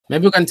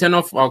Maybe we can turn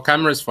off our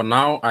cameras for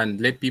now and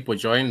let people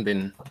join.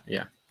 Then,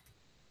 yeah.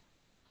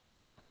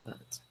 All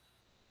right.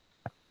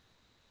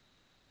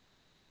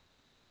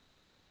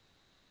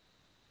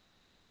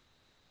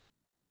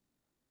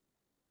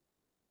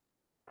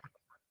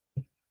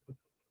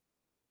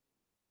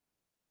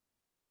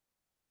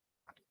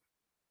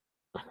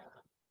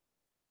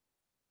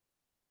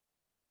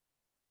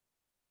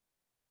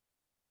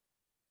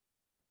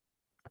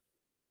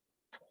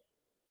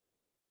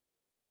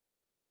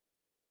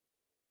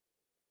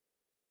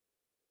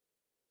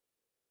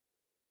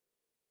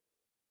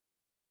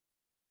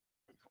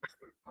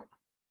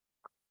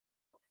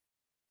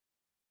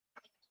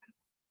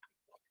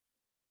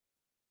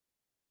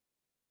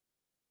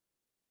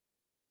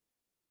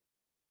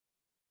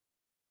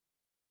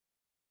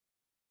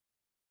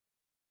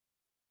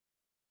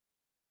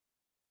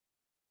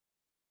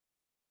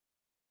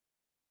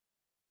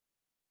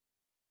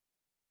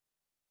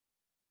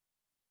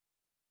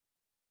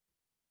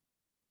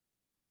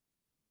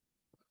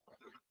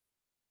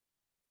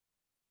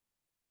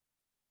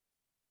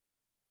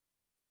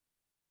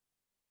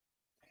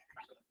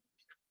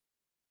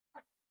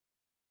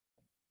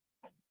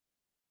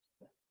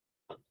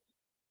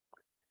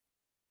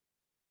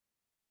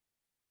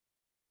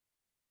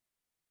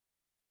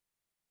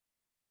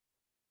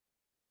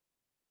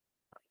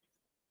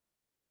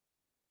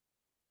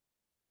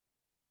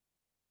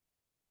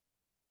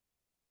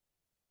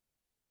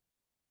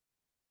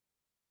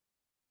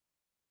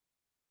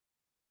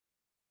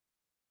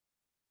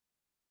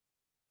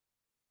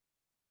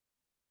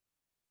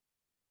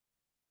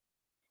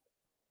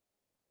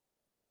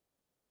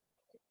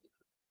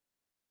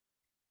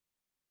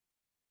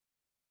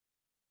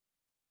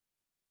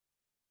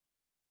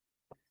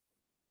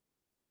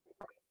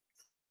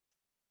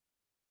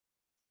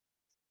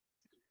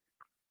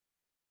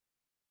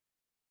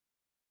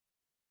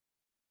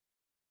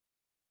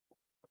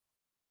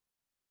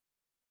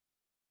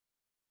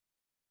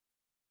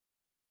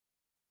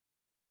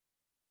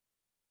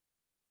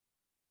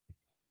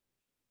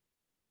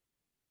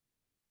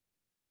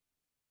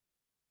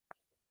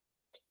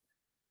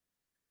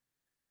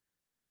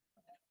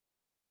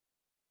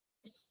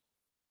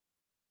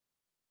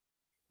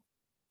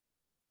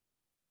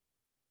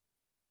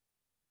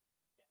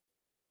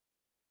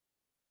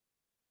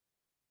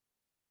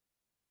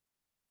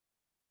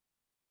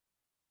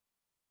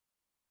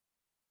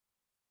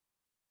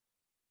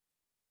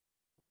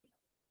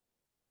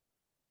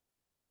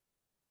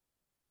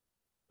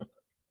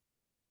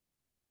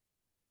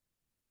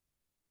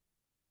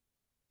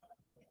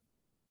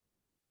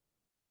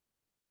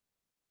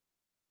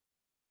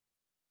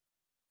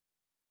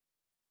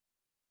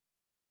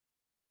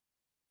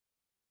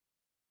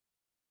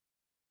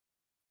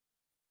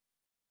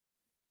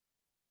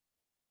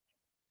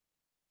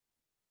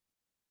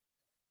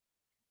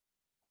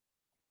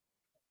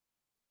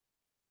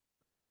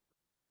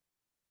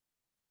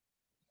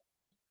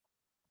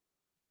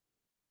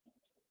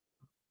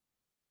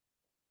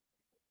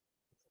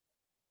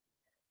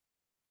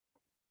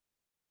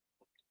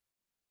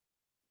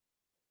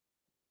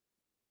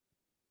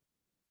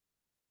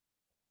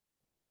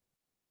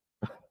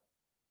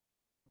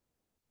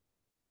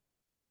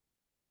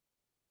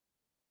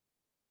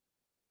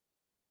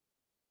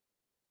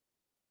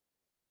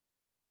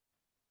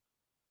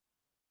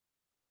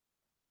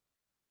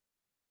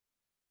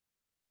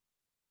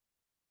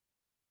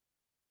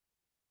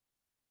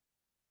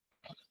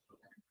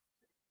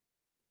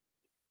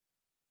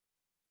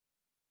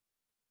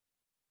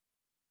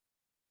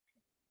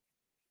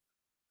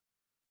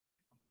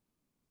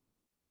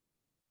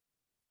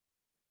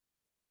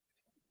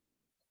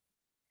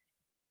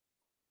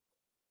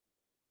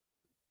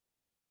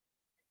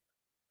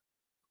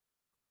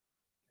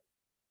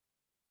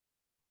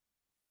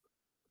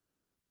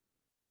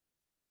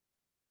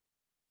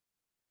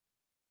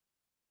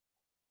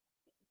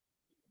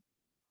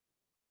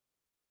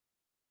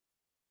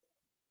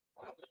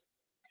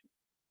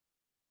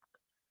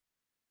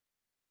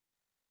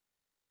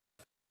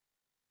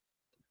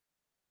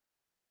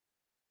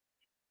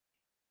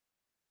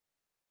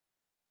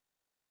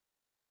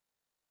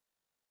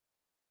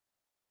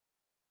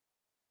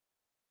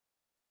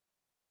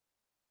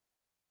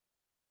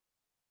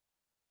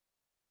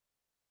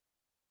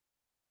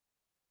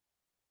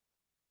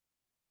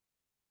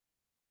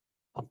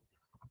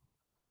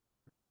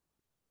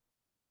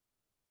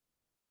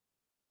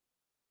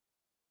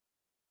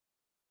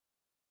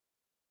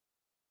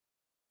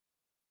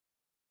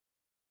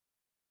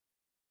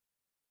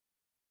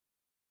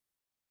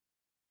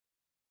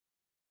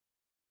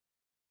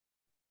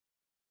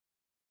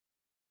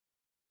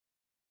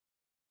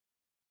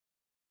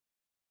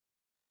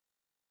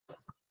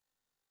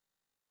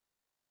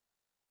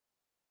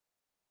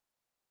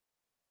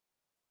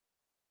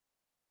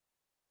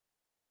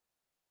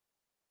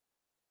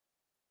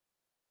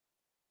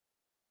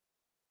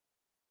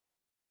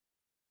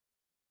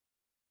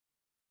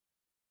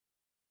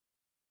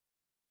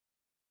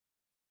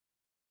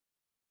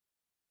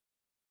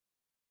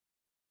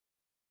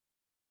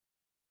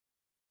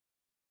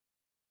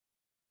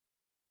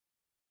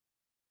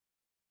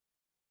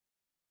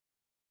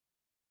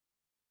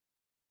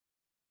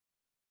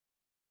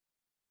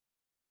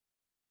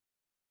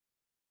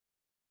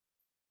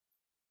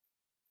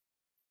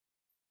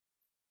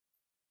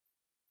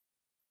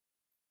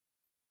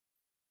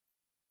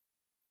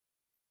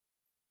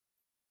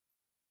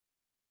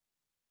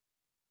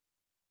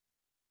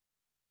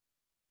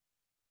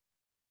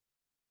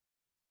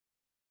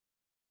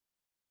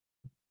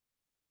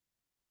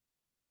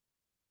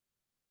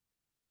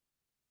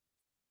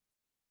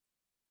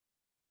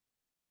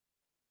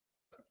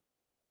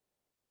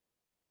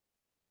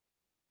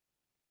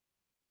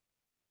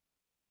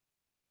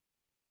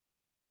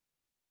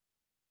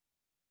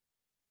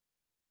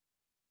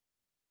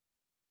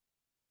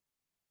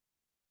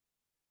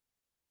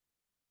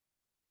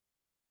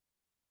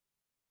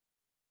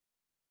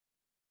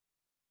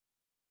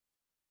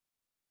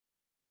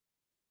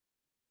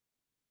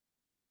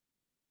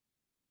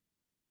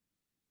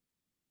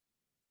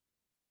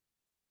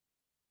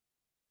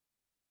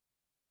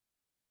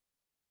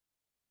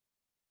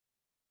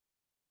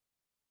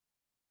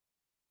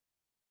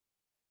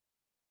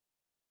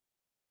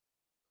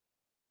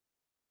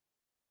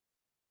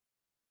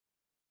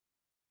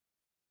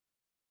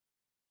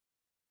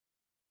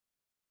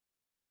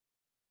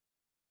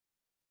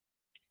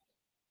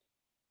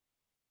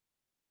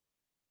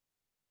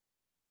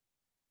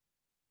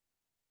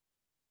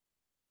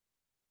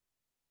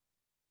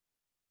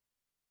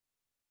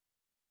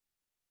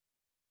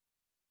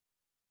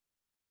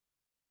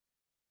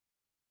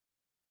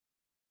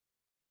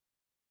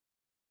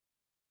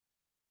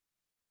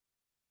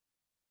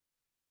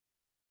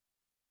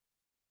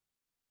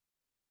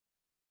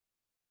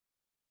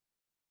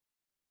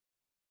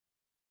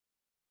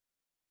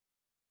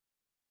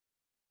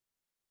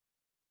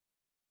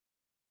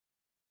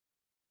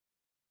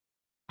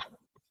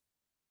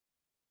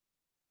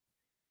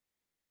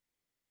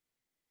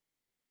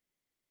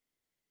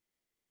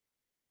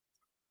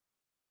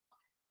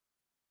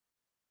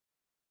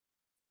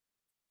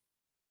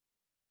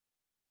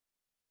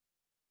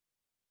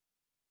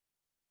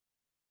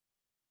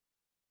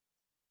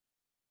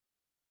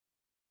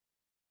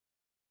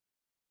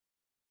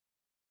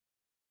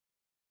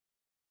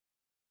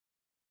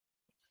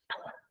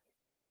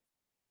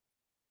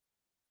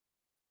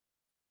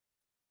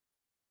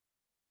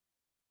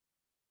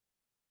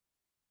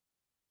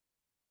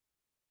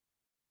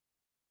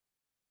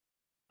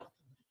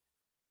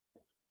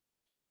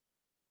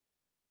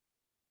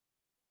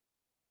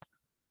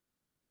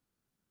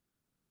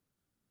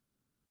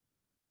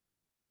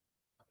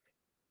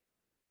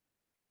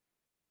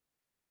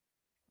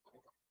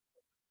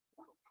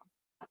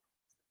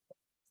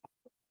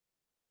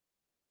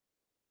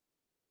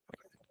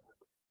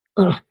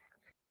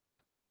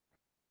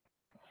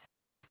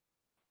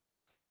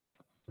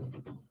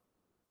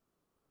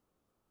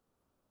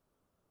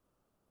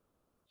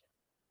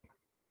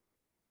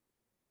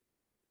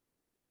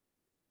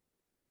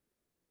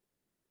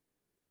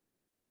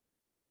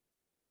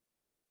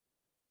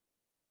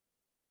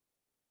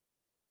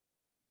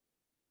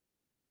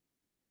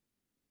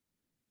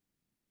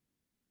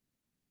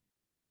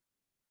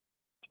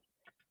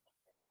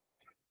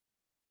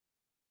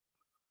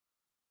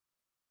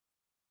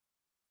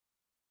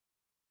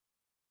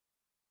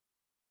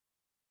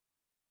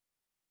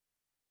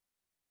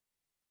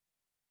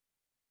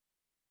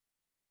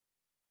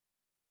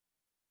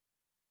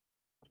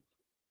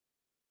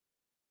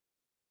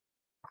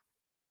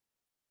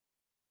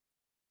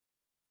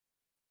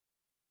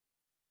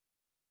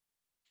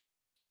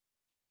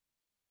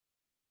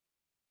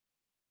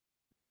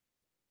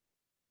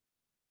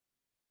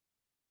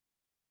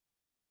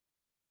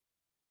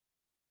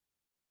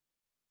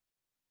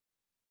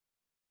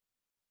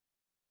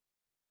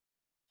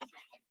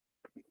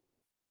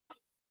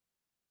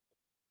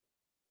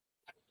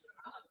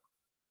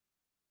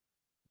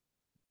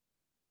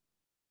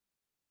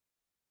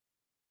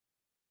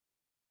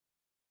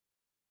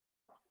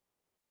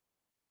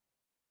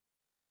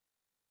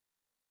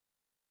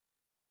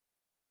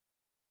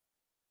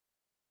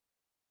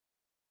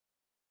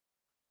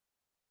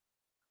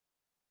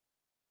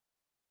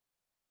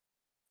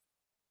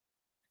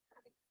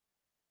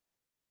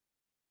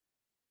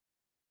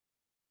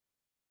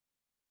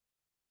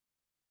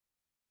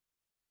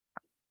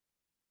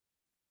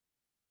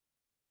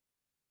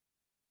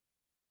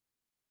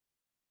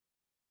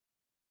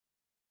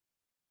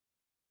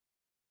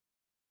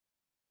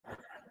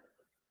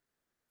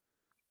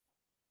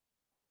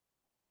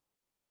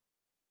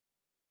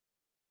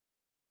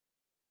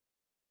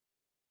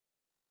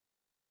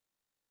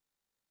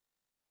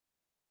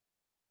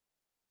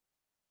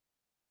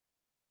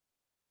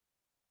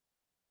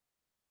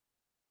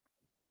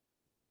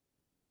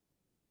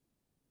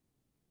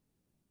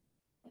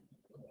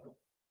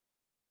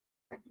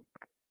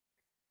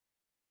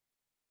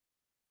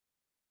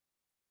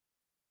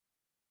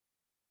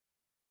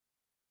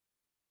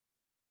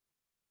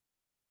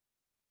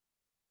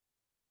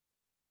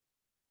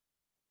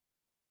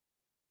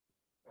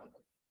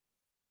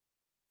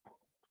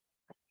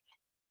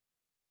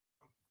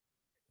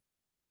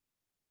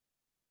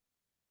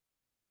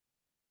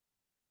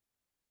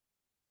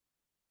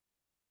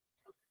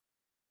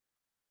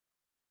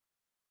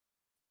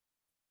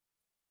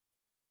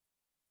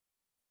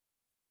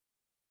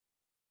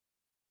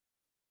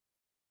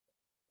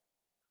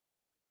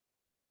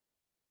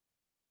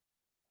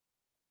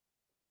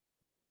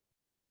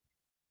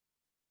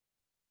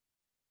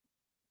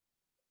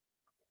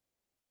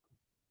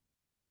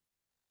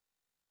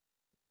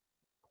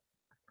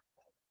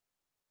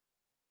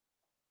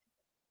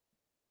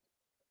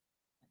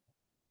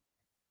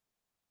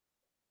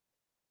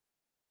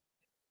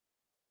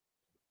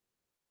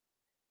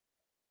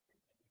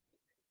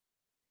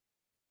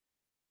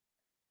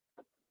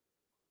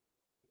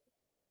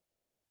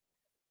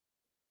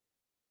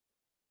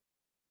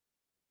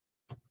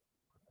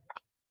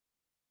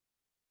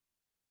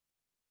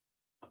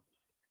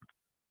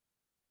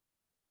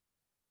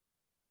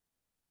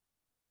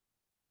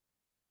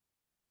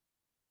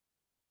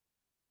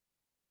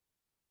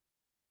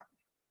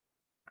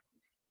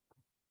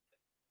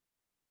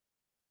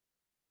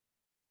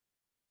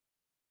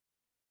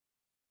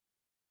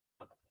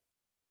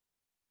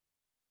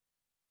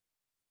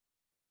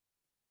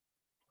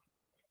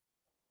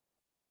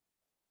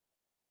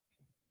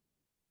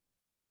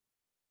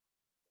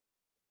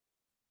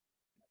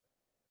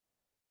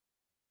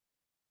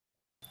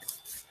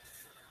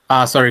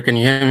 Sorry, can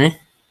you hear me?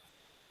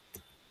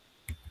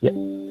 Yeah,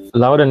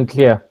 loud and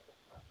clear.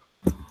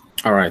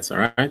 All right, all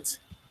right.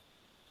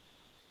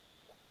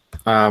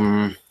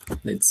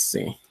 Let's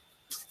see. I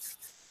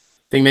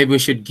think maybe we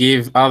should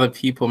give other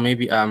people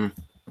maybe a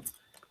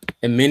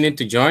minute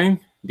to join,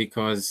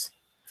 because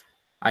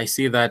I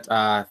see that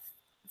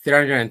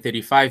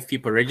 335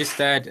 people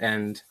registered,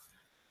 and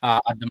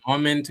at the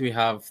moment we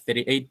have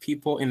 38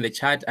 people in the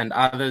chat, and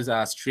others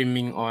are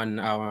streaming on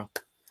our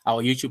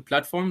YouTube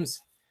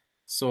platforms.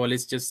 So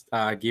let's just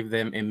give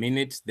them a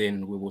minute,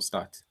 then we will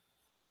start.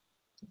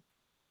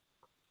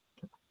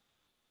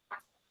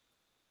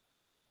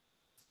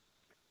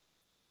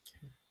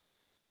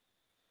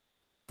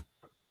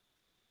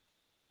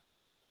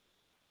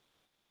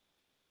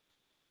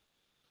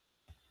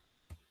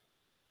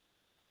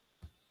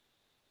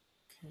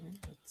 Okay,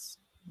 let's see.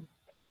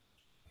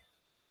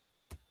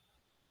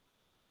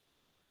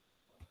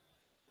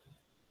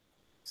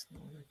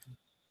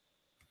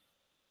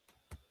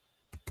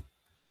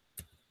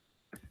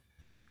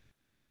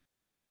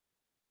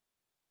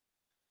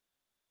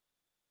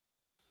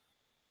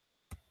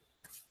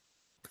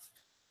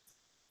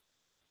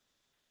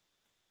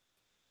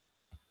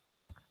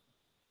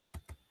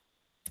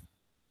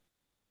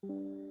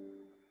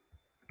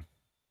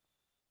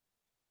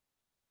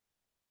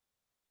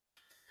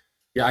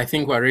 Yeah, I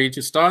think we're ready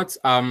to start.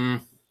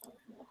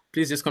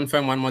 Please just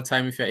confirm one more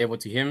time if you're able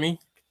to hear me.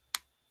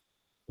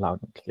 Loud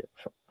and clear.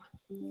 Sure.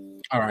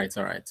 All right,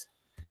 all right.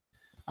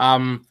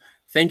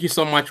 Thank you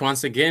so much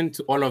once again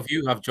to all of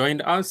you who have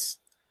joined us.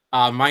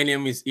 My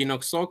name is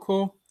Enoch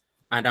Soko,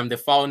 and I'm the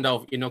founder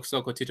of Enoch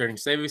Soko Tutoring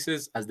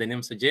Services, as the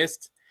name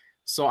suggests.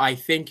 So I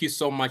thank you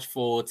so much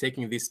for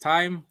taking this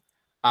time.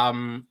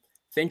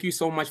 Thank you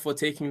so much for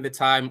taking the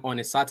time on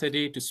a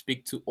Saturday to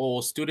speak to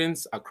all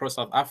students across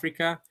South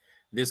Africa.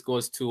 This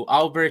goes to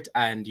Albert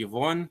and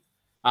Yvonne.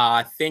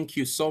 Thank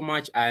you so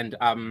much. And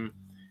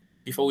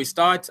before we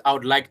start, I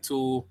would like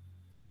to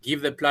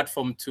give the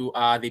platform to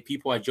the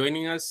people who are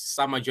joining us.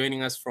 Some are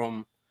joining us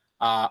from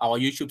our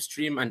YouTube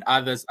stream, and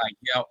others are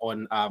here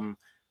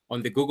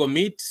on the Google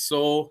Meet.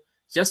 So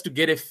just to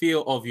get a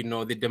feel of the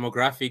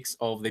demographics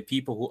of the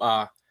people who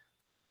are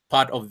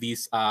part of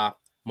this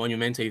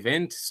monumental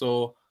event.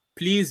 So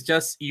please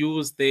just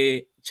use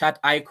the chat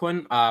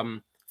icon.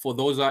 For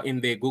those who are in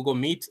the Google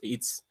Meet,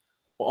 it's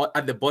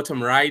at the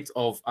bottom right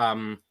of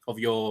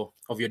your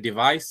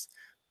device.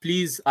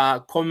 Please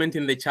comment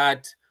in the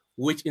chat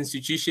which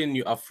institution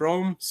you are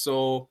from.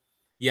 So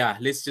yeah,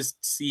 let's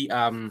just see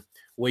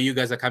where you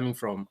guys are coming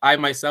from. I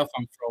myself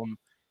am from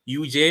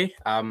UJ.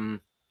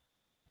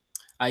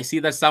 I see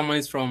that someone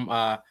is from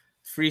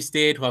Free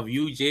State. We have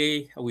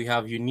UJ. We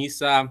have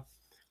UNISA.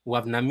 We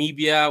have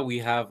Namibia. We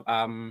have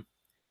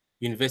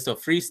University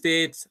of Free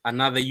State.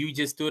 Another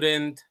UJ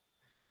student.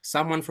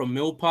 Someone from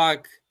Mill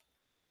Park.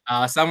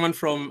 Someone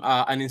from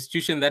an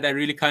institution that I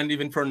really can't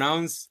even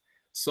pronounce.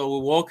 So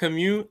we welcome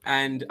you.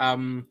 And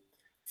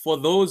for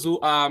those who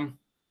are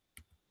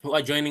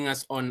joining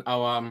us on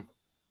our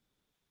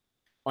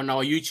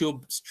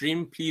YouTube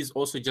stream, please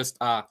also just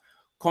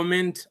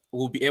comment.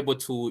 We'll be able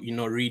to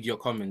read your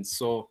comments.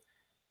 So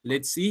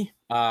let's see.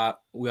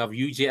 We have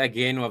UJ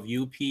again. We have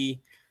UP.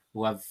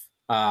 We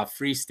have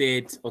Free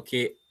State.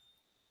 Okay.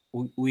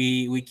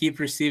 We keep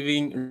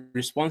receiving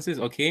responses.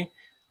 Okay.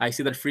 I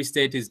see that Free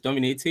State is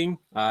dominating.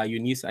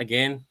 Eunice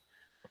again.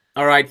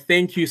 All right.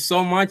 Thank you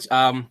so much.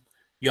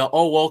 You're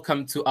all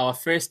welcome to our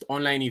first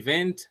online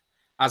event.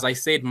 As I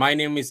said, my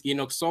name is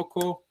Enoch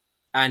Soko,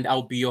 and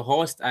I'll be your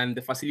host and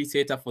the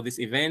facilitator for this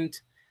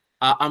event.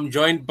 I'm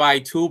joined by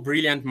two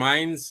brilliant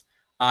minds,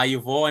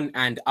 Yvonne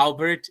and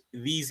Albert.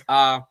 These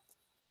are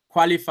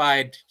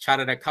qualified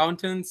chartered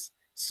accountants.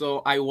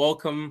 So I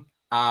welcome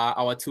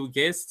our two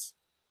guests.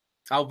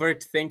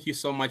 Albert, thank you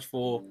so much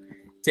for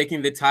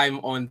taking the time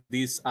on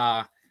this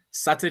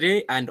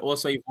Saturday. And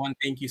also, Yvonne,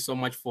 thank you so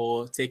much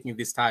for taking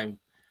this time.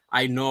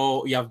 I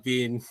know you have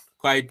been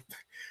quite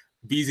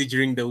busy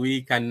during the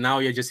week and now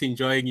you're just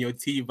enjoying your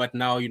tea, but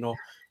now,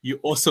 you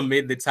also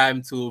made the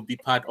time to be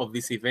part of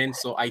this event.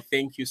 So I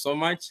thank you so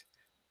much.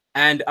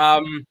 And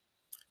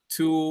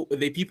to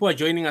the people who are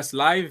joining us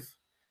live,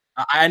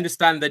 I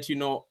understand that,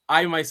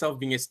 I myself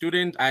being a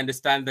student, I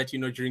understand that,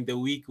 during the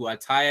week we are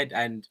tired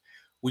and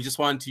we just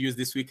want to use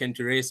this weekend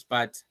to rest.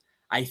 But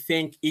I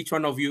thank each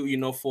one of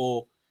you,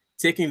 for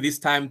taking this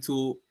time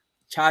to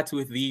chat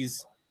with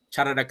these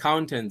chartered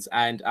accountants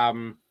and,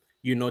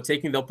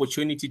 taking the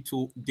opportunity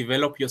to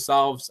develop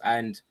yourselves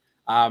and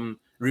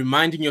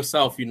reminding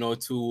yourself,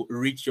 to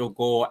reach your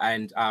goal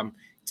and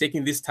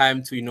taking this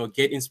time to,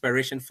 get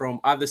inspiration from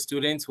other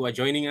students who are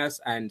joining us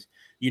and,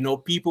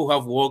 people who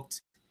have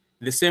walked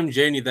the same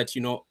journey that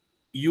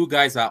you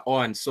guys are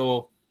on.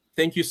 So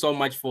thank you so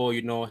much for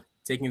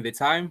taking the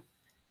time.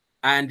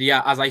 And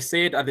yeah, as I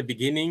said at the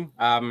beginning,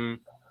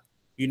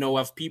 we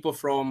have people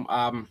from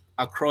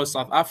across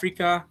South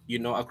Africa,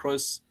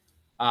 across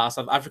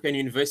South African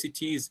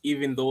universities,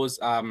 even those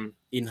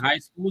in high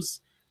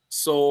schools.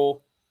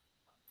 So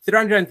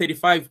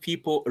 335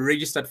 people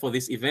registered for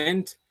this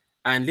event,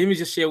 and let me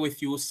just share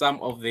with you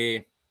some of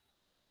the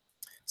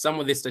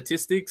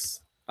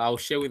statistics. I'll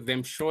share with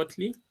them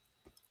shortly.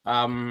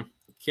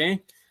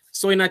 Okay,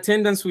 so in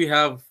attendance, we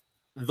have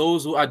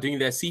those who are doing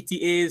their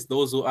CTAs,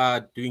 those who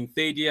are doing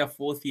third year,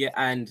 fourth year,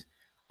 and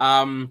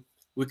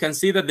we can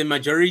see that the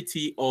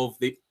majority of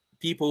the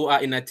people who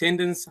are in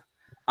attendance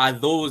are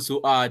those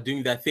who are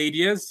doing their third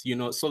years,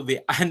 so they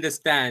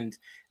understand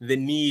the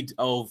need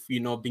of,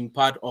 being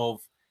part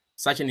of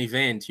such an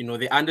event.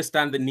 They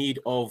understand the need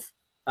of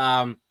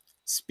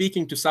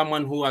speaking to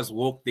someone who has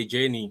walked the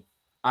journey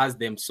as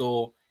them.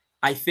 So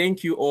I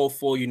thank you all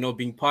for,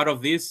 being part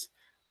of this.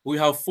 We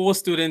have 4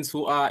 students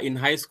who are in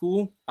high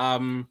school.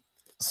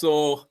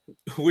 So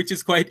which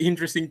is quite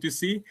interesting to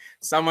see.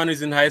 Someone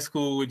who's in high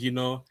school would,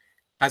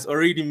 has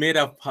already made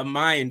up her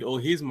mind or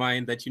his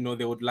mind that,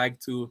 they would like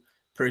to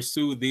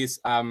pursue this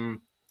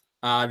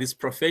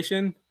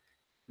profession.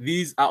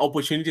 These are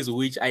opportunities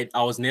which I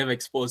was never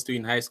exposed to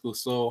in high school.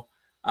 So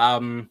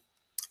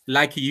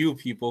like you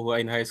people who are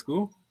in high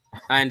school.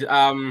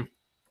 And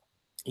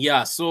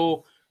yeah,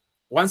 so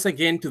once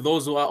again, to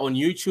those who are on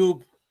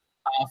YouTube,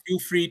 feel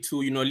free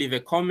to leave a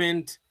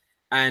comment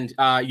and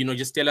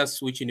just tell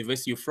us which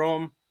university you're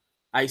from.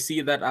 I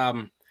see that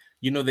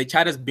the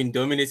chat has been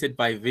dominated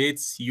by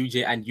Wits,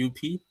 UJ, and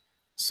UP.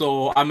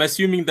 So I'm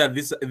assuming that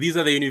these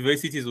are the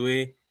universities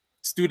where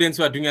students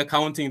who are doing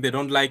accounting, they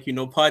don't like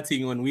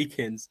partying on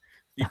weekends.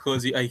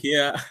 because you are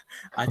here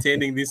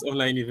attending this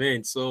online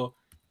event. So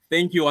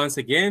thank you once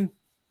again.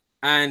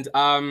 And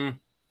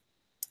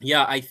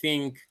yeah, I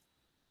think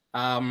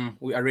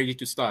we are ready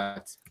to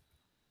start.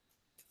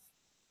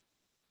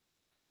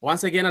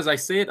 Once again, as I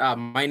said,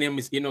 my name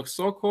is Enoch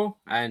Soko,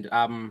 and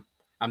I'm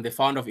the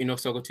founder of Enoch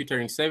Soko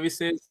Tutoring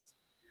Services.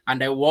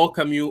 And I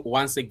welcome you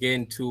once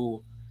again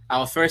to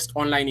our first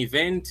online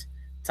event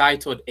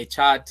titled A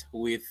Chat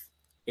with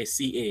a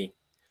CA.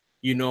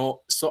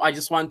 So I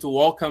just want to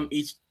welcome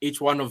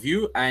each one of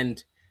you,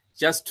 and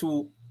just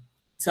to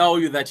tell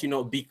you that,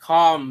 be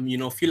calm,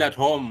 feel at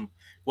home.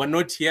 We're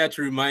not here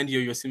to remind you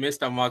your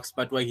semester marks,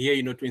 but we're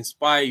here, to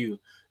inspire you,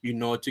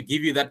 to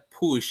give you that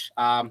push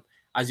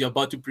as you're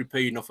about to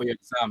prepare, for your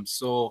exam.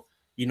 So,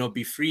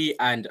 be free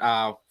and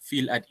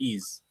feel at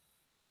ease.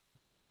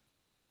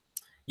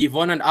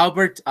 Yvonne and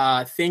Albert,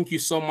 thank you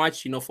so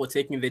much, for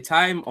taking the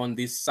time on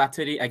this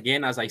Saturday,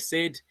 again, as I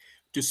said,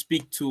 to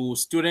speak to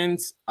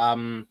students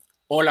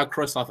all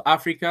across South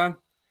Africa.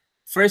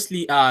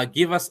 Firstly,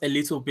 give us a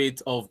little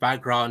bit of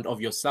background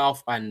of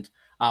yourself and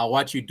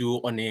what you do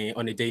on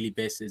a daily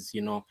basis.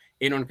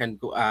 Anyone can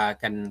go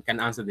can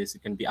answer this.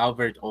 It can be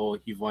Albert or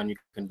Yvonne. You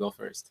can go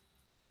first.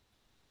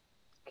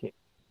 Okay.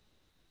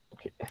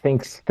 Okay.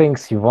 Thanks,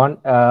 Yvonne.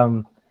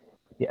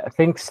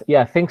 Thanks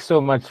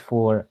so much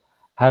for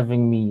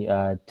having me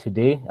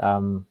today.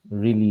 I'm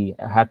really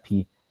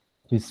happy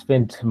to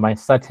spend my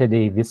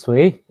Saturday this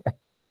way.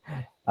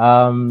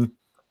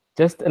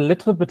 Just a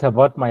little bit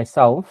about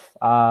myself.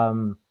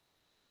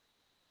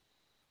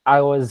 I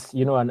was,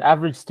 an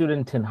average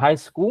student in high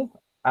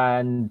school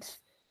and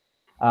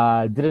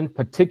didn't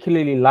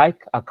particularly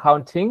like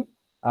accounting.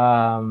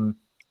 But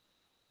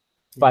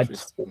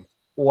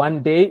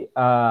one day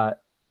I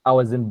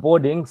was in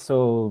boarding,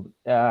 so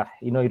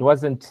it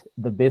wasn't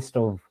the best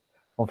of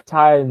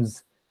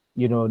times.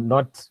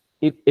 Not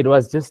it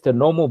was just a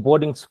normal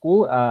boarding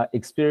school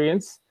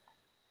experience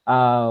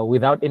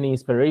without any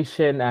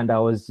inspiration, and I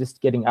was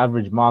just getting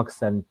average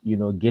marks and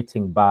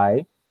getting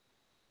by.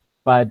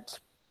 But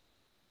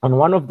on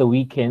one of the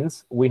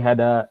weekends, we had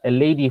a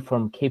lady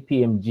from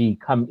KPMG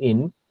come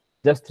in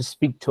just to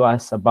speak to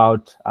us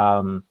about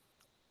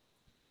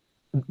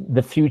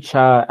the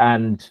future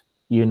and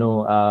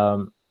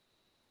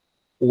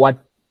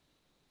what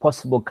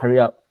possible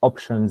career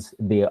options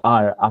there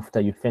are after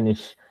you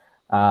finish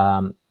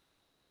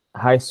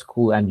high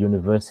school and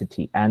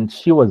university. And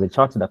she was a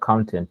chartered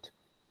accountant,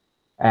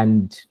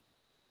 and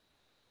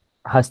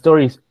her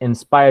story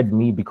inspired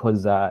me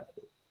because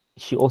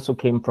she also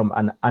came from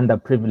an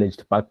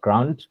underprivileged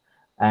background,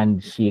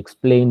 and she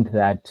explained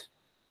that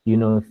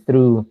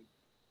through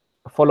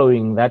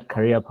following that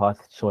career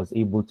path, she was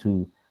able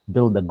to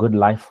build a good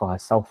life for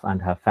herself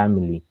and her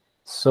family.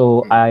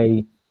 So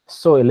I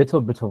saw a little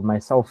bit of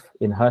myself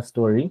in her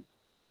story.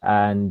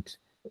 And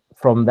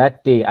from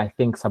that day, I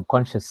think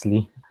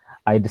subconsciously,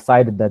 I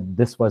decided that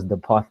this was the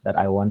path that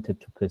I wanted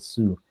to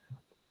pursue.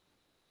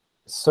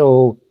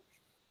 So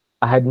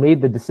I had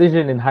made the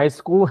decision in high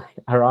school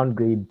around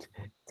grade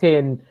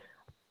 10.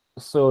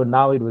 So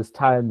now it was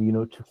time,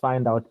 to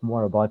find out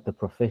more about the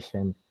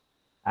profession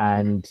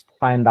and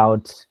find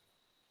out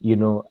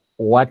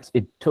what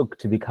it took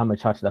to become a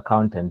chartered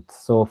accountant.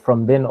 So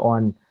from then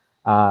on,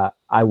 I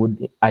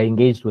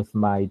engaged with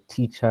my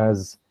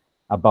teachers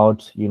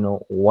about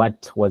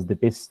what was the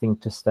best thing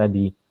to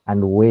study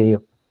and where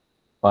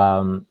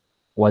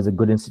was a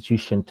good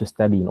institution to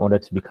study in order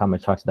to become a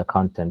chartered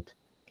accountant.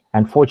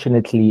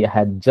 Unfortunately, I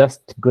had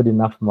just good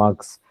enough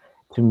marks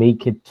to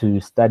make it to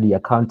study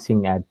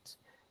accounting at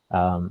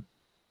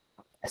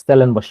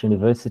Stellenbosch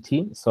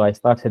University. So I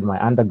started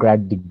my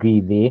undergrad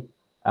degree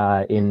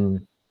there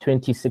in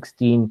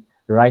 2016,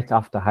 right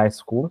after high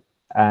school.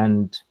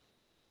 And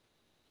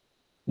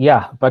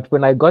yeah, but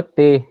when I got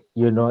there,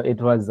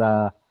 it was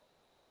a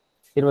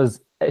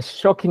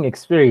shocking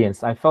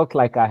experience. I felt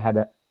like I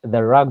had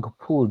the rug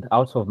pulled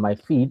out of my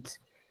feet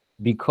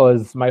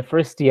because my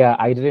first year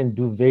I didn't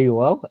do very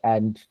well,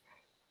 and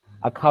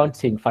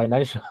accounting,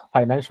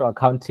 financial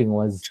accounting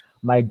was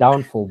my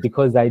downfall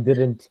because I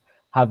didn't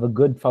have a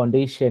good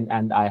foundation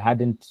and I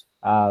hadn't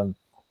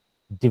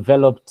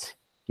developed,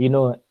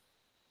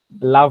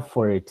 love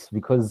for it,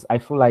 because I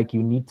feel like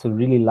you need to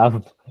really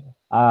love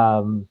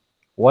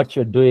what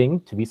you're doing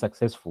to be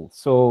successful.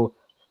 So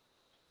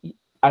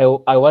I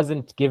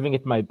wasn't giving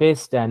it my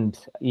best, and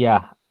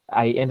yeah,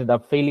 I ended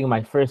up failing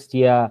my first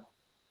year.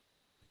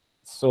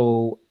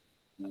 So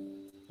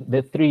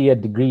the 3-year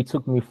degree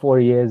took me 4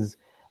 years,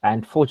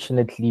 and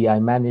fortunately, I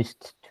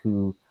managed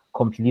to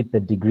complete the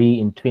degree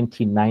in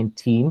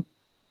 2019.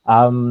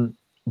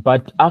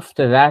 But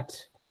after that,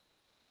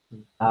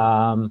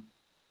 I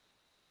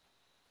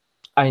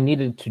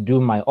needed to do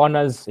my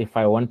honors if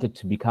I wanted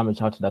to become a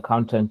chartered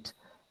accountant.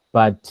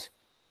 But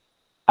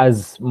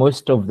as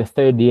most of the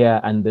third year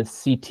and the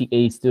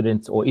CTA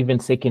students, or even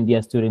second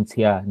year students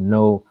here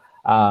know,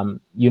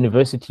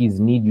 universities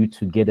need you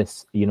to get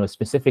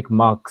specific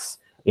marks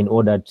in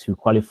order to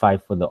qualify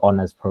for the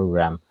honors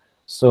program.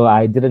 So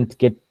I didn't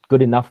get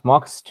good enough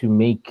marks to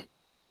make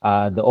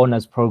the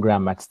honors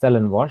program at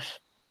Stellenbosch.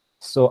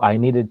 So I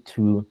needed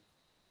to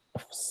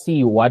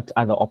see what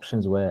other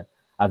options were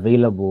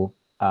available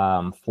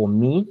for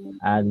me.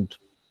 And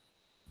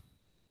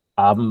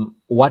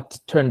what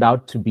turned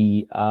out to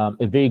be a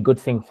very good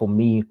thing for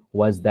me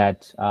was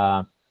that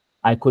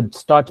I could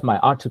start my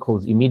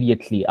articles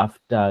immediately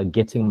after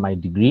getting my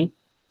degree.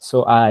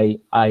 So I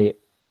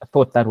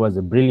thought that was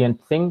a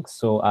brilliant thing.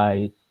 So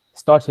I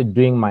started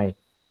doing my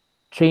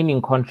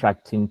training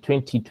contract in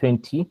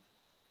 2020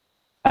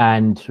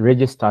 and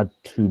registered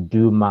to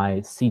do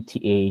my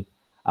CTA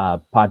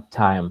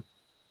part-time.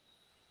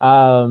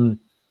 I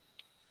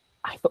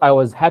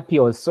was happy.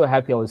 I was so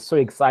happy. I was so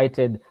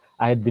excited.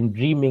 I had been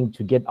dreaming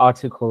to get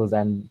articles,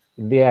 and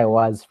there I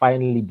was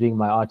finally doing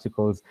my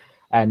articles.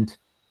 And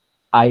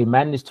I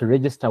managed to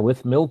register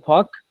with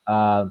Millpark,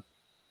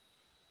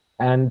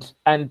 and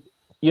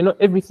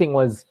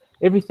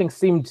everything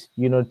seemed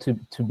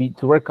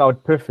to work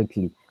out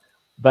perfectly.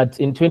 But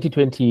in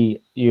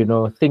 2020,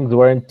 things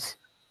weren't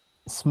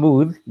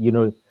smooth.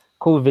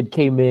 COVID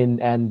came in,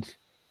 and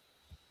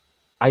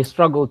I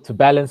struggled to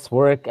balance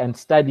work and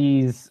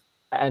studies,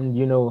 and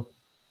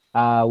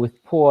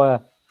with poor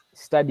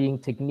studying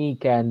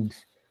technique and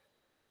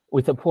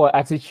with a poor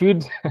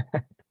attitude,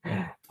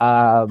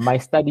 my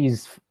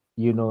studies,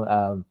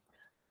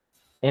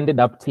 ended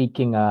up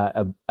taking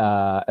a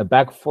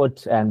back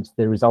foot, and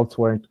the results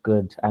weren't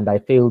good, and I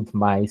failed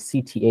my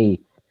CTA.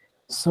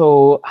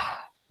 So,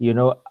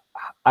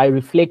 I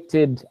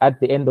reflected at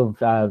the end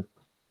of my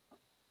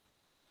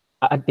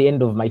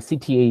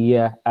CTA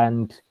year,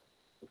 and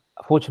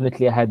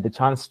fortunately, I had the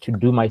chance to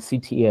do my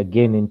CTA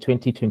again in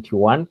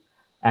 2021,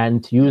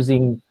 and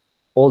using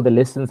all the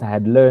lessons I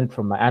had learned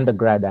from my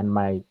undergrad and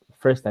my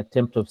first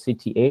attempt of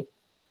CTA,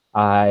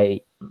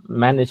 I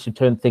managed to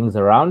turn things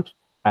around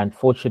and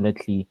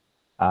fortunately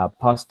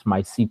passed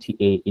my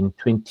CTA in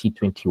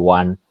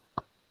 2021.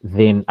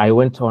 Then I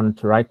went on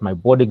to write my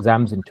board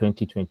exams in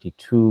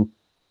 2022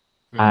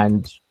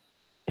 and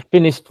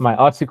finished my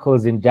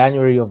articles in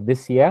January of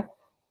this year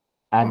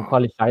and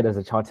qualified as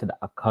a chartered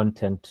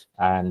accountant.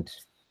 And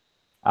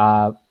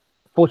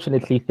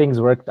fortunately, things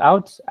worked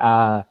out.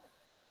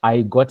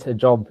 I got a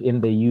job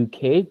in the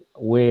UK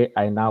where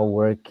I now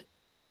work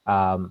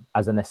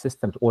as an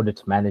assistant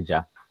audit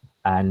manager.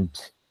 And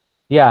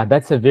yeah,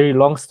 that's a very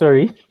long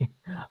story,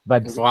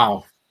 but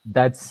Wow.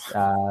 that's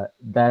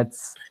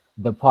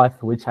the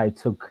path which I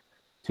took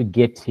to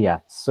get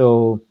here.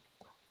 So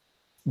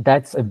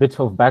that's a bit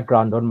of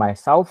background on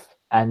myself.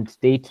 And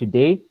day to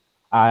day,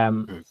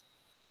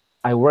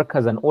 I work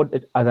as an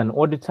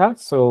auditor.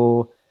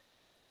 So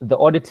the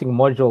auditing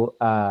module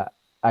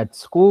at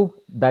school,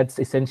 that's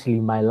essentially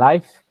my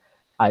life.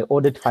 I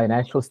audit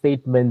financial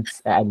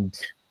statements, and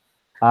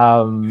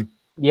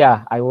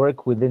yeah, I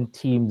work within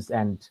teams,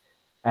 and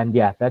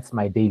yeah, that's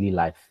my daily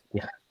life.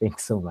 Yeah,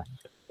 thanks so much.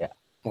 Yeah.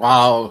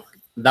 Wow,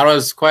 that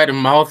was quite a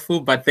mouthful,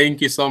 but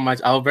thank you so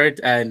much, Albert.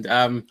 And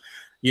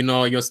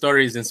your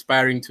story is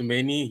inspiring to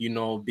many.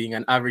 Being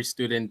an average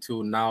student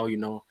to now,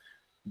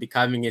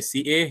 becoming a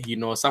CA.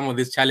 Some of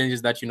these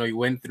challenges that you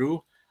went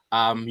through.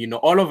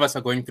 All of us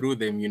are going through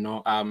them.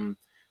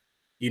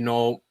 You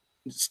know,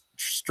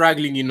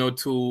 struggling,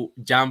 to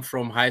jump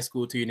from high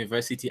school to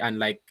university and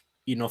like,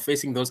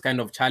 facing those kind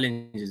of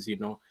challenges.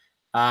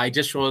 It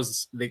just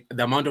shows the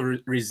amount of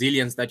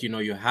resilience that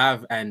you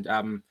have, and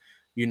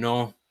you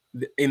know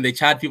in the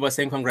chat people are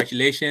saying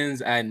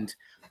congratulations and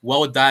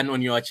well done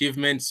on your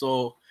achievement.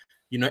 So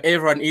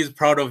everyone is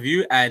proud of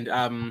you, and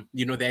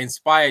they're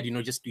inspired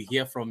just to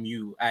hear from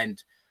you.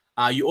 And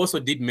you also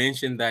did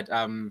mention that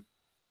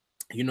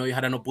you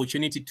had an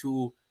opportunity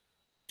to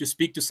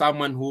speak to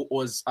someone who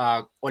was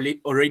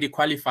already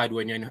qualified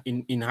when you're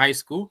in high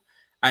school,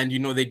 and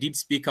they did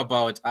speak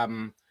about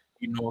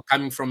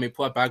coming from a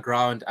poor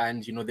background,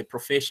 and the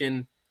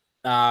profession,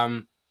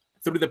 um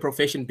through the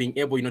profession being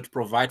able to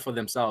provide for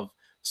themselves.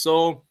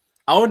 So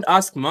I won't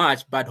ask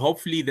much, but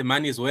hopefully the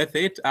money is worth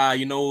it.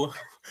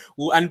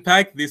 We'll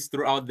unpack this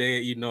throughout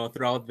the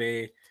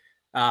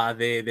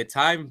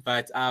time.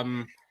 But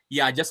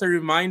yeah, just a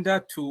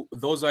reminder to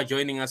those who are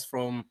joining us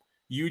from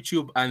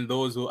YouTube and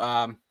those who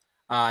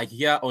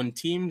here on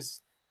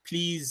Teams,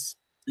 please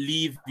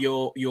leave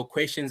your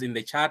questions in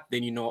the chat.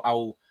 Then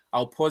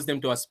I'll pose them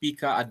to our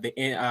speaker at the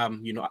end.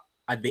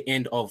 At the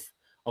end of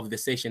the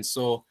session.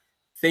 So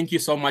thank you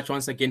so much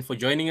once again for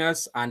joining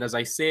us. And as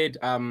I said,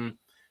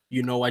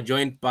 we're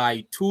joined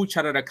by two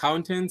chartered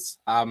accountants.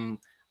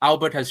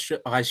 Albert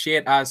has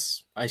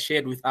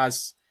shared with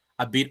us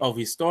a bit of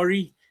his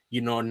story.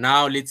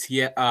 Now let's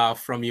hear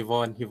from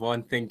Yvonne.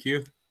 Yvonne, thank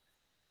you.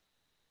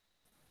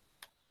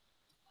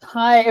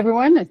 Hi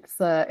everyone,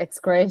 it's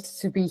great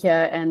to be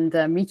here and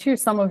meet you.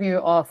 Some of you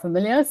are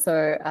familiar,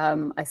 so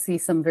I see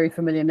some very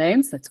familiar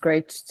names. It's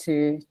great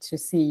to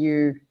see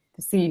you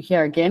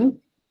here again.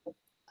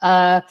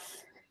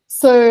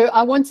 So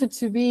I wanted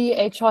to be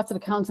a chartered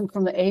accountant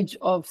from the age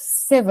of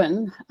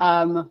 7.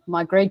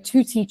 My grade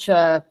 2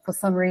 teacher, for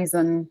some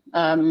reason,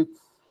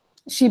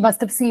 she must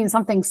have seen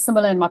something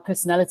similar in my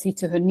personality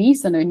to her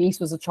niece, and her niece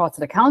was a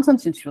chartered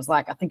accountant, and she was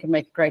like, I think you'd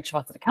make a great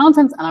chartered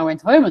accountant. And I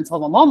went home and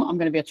told my mom, I'm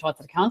going to be a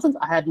chartered accountant.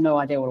 I had no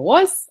idea what it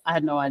was. I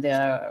had no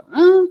idea.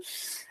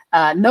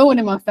 No one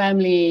in my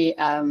family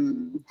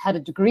had a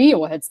degree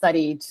or had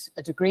studied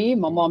a degree.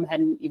 My mom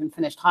hadn't even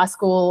finished high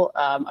school.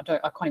 I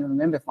can't even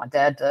remember if my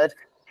dad did.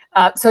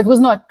 So it was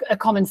not a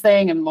common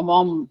thing. And my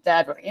mom,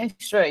 dad were, yeah,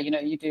 sure,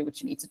 you do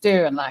what you need to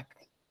do, and like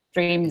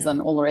dreams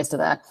and all the rest of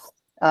that.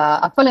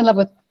 I fell in love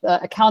with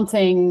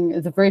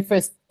accounting the very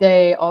first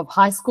day of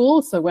high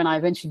school. So when I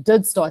eventually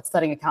did start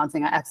studying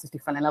accounting, I absolutely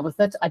fell in love with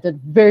it. I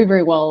did very,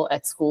 very well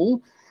at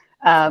school.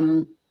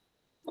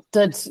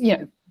 Did,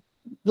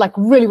 like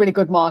really, really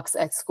good marks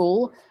at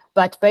school.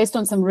 But based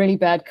on some really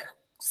bad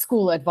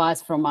school advice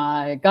from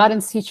my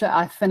guidance teacher,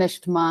 I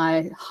finished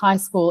my high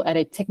school at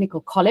a technical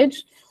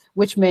college,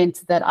 which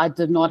meant that I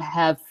did not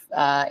have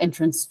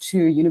entrance to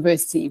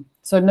university.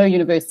 So no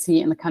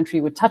university in the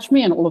country would touch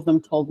me, and all of them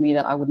told me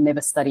that I would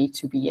never study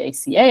to be a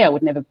CA. I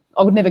would never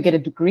get a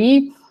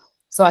degree.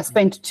 So I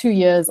spent 2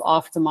 years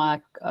after my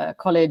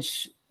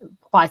college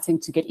fighting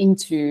to get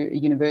into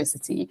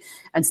university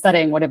and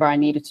studying whatever I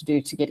needed to do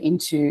to get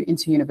into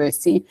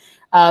university.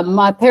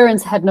 My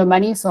parents had no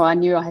money, so I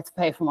knew I had to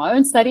pay for my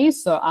own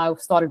studies. So I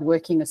started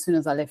working as soon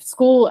as I left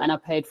school, and I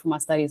paid for my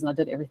studies, and I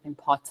did everything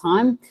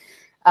part-time.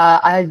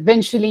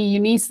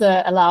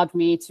 UNISA allowed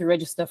me to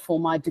register for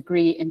my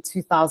degree in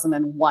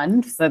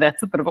 2001. So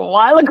that's a bit of a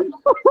while ago.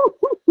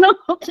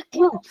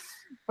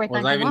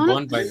 Was I even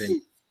born by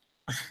then?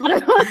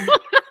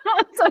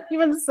 Don't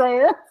even say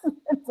it.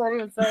 Don't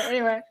even say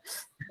it.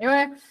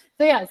 Anyway.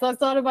 So I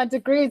started my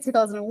degree in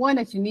 2001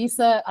 at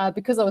UNISA.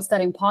 Because I was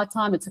studying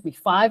part-time, it took me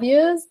 5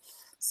 years.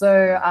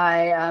 So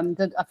I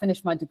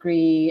finished my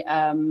degree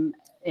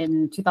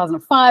in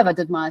 2005. I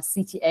did my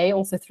CTA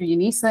also through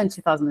UNISA in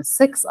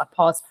 2006. I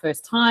passed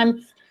first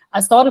time. I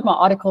started my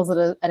articles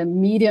at a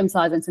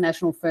medium-sized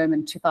international firm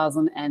in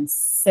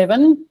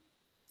 2007.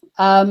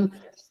 I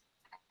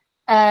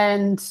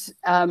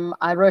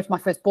wrote my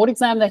first board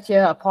exam that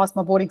year. I passed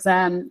my board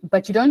exam,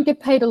 but you don't get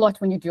paid a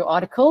lot when you do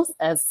articles,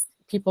 as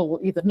people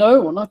will either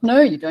know or not know.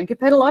 You don't get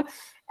paid a lot.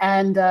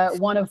 And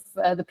one of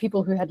the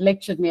people who had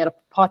lectured me at a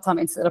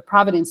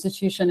private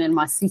institution in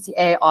my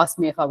CTA asked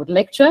me if I would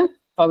lecture,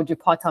 if I would do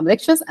part-time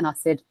lectures. And I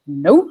said,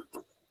 no,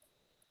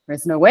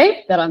 there's no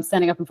way that I'm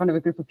standing up in front of a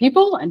group of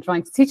people and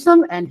trying to teach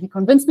them. And he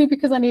convinced me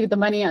because I needed the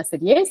money. I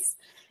said yes.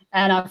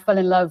 And I fell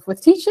in love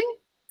with teaching.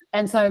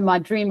 And so my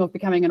dream of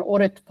becoming an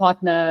audit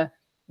partner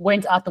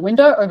went out the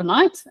window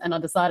overnight. And I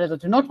decided I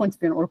do not want to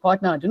be an audit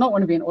partner. I do not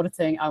want to be in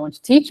auditing. I want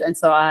to teach. And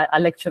so I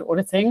lectured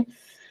auditing.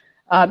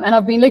 And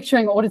I've been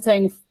lecturing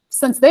auditing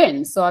since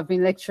then. So I've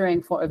been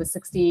lecturing for over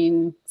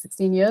 16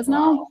 years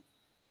now.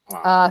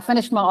 Wow.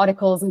 Finished my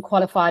articles and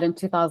qualified in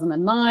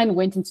 2009.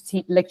 Went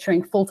into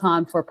lecturing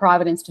full-time for a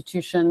private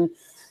institution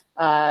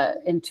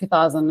in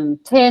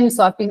 2010.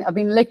 So I've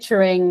been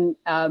lecturing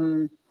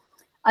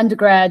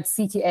undergrad,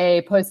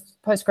 CTA,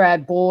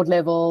 postgrad, board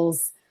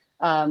levels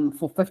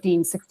for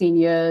 15, 16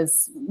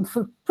 years,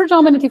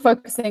 predominantly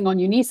focusing on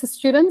UNISA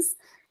students.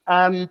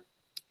 I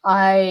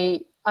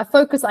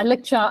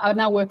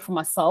now work for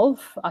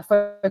myself. I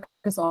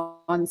focus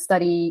on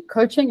study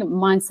coaching,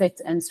 mindset,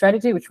 and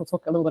strategy, which we'll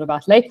talk a little bit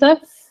about later.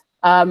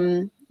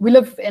 We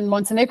live in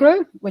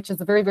Montenegro, which is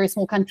a very, very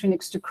small country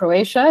next to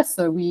Croatia.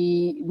 So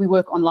we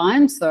work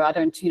online. So I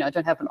don't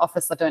have an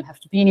office. I don't have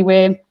to be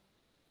anywhere,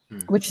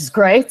 which is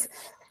great.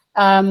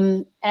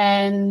 And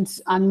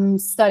I'm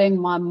studying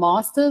my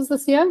master's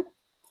this year.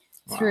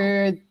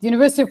 Through the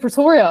University of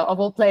Pretoria, of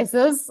all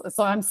places.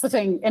 So I'm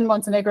sitting in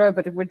Montenegro,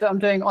 but I'm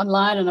doing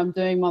online, and I'm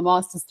doing my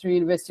master's through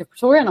University of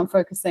Pretoria, and I'm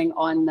focusing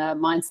on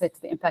mindset,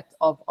 the impact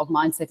of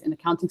mindset in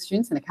accounting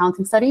students and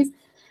accounting studies.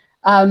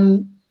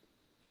 So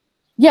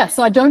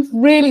I don't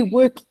really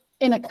work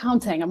in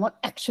accounting. I'm not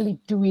actually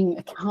doing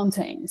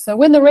accounting. So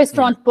when the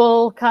restaurant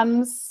bill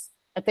comes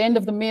at the end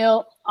of the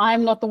meal,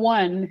 I'm not the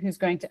one who's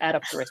going to add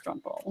up the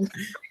restaurant bill.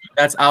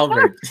 That's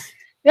Albert.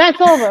 That's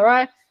Albert,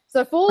 right?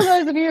 So for all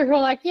those of you who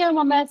are like, yeah,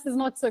 my maths is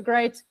not so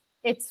great,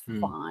 it's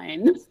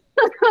fine.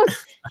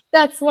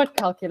 That's what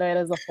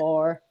calculators are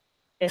for.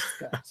 It's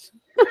good.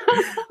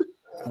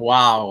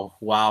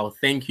 Wow.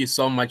 Thank you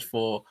so much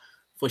for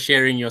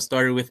sharing your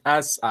story with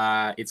us.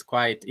 It's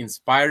quite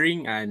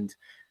inspiring. And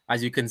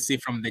as you can see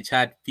from the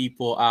chat,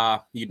 people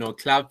are,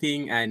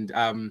 clapping. And,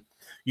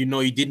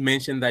 you did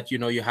mention that,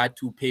 you had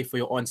to pay for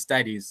your own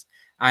studies.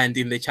 And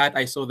in the chat,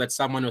 I saw that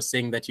someone was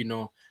saying that,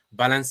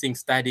 balancing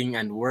studying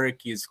and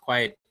work is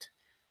quite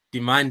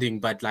demanding,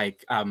 but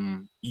like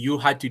you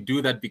had to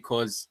do that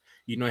because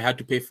you had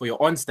to pay for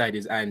your own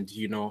studies, and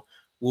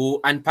we'll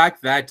unpack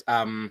that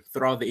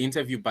throughout the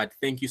interview. But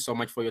thank you so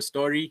much for your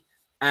story.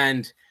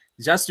 And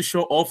just to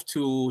show off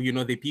to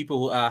the people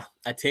who are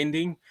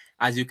attending,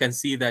 as you can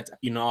see that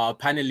our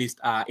panelists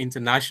are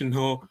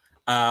international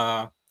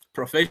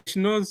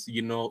professionals.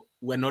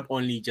 We're not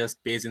only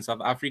just based in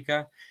South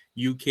Africa,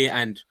 UK,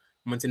 and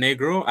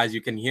Montenegro, as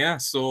you can hear.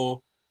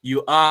 So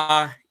you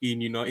are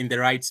in, in the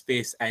right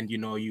space, and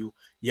you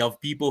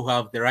have people who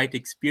have the right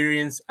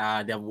experience.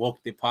 They have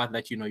walked the path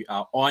that you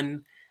are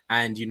on,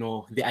 and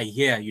they are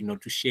here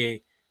to share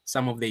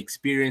some of the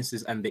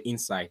experiences and the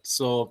insight.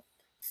 So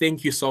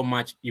thank you so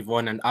much,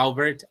 Yvonne and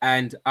Albert.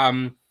 And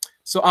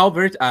so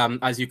Albert,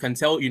 as you can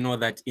tell,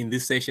 that in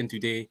this session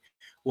today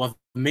we have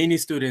many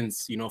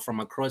students from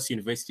across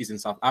universities in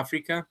South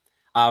Africa.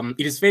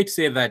 It is fair to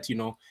say that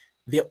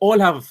they all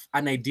have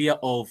an idea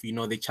of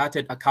the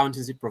chartered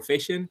accountancy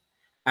profession,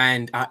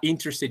 and are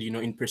interested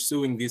in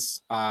pursuing this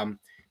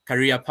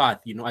career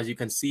path. As you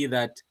can see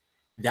that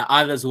there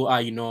are others who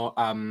are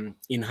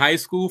in high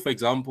school, for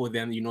example.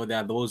 Then there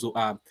are those who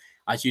are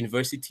at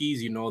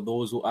universities,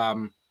 those who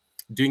are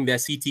doing their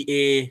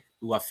CTA,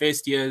 who are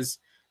first years.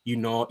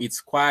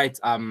 It's quite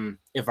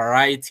a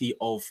variety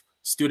of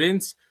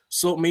students.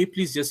 So may you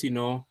please just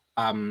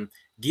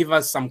give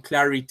us some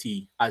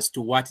clarity as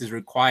to what is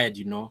required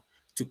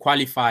to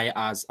qualify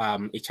as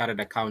a chartered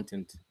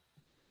accountant.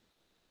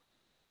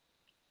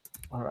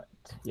 All right.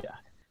 Yeah.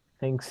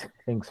 Thanks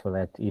for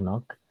that,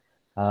 Enoch.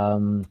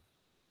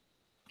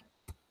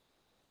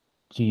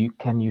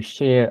 Can you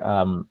share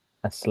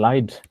a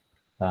slide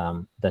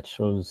that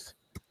shows?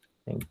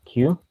 Thank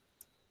you.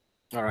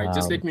 All right,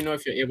 just let me know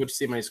if you're able to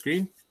see my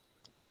screen.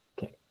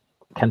 Okay,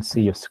 can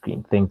see your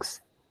screen. Thanks.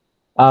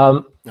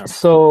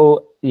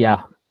 So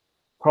yeah,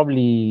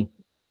 probably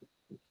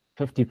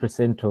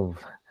 50%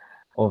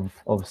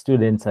 of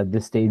students at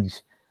this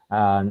stage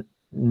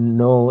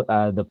know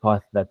the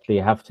path that they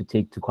have to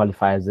take to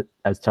qualify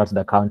as chartered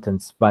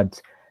accountants. But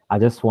I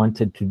just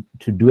wanted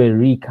to do a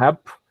recap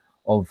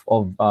of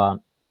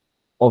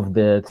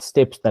the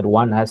steps that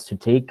one has to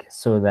take,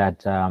 so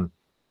that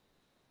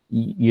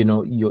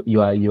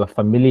you are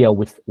familiar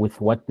with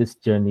what this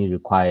journey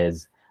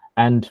requires.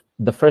 And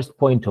the first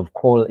point of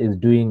call is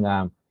doing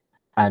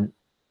an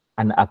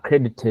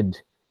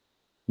accredited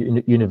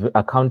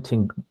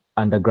accounting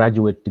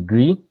undergraduate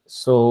degree.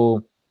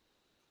 So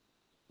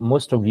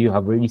most of you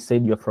have already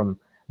said you're from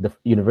the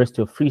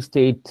University of Free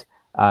State,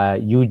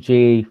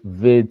 UJ,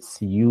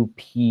 WITS,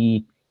 UP,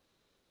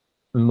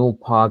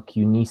 Millpark,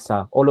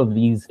 UNISA. All of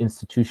these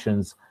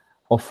institutions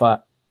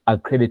offer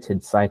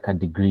accredited SICA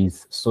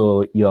degrees,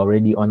 so you're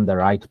already on the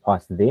right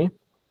path there.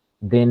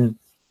 Then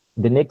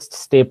the next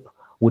step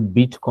would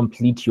be to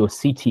complete your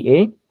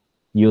CTA,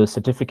 your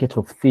Certificate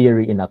of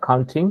Theory in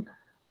Accounting,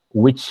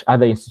 which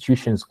other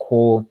institutions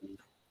call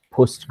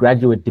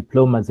postgraduate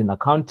diplomas in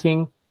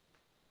accounting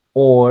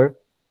or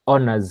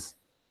honors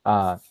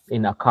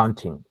in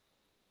accounting.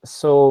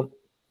 So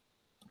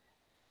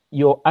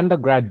your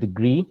undergrad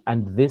degree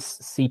and this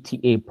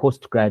CTA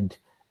postgrad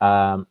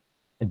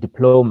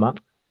diploma,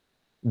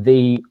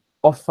 they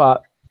offer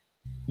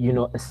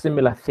a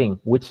similar thing,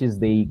 which is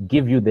they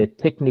give you the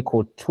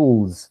technical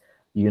tools.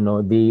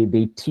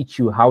 They teach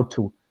you how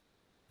to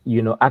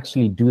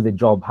actually do the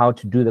job, how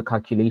to do the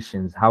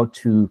calculations, how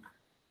to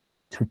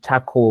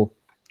tackle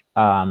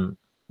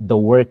the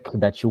work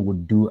that you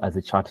would do as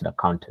a chartered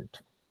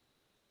accountant.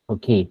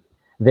 Okay,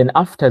 then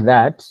after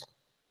that,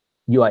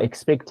 you are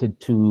expected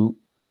to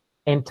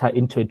enter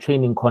into a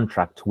training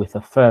contract with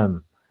a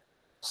firm.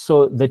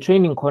 So the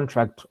training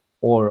contract,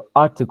 or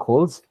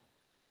articles,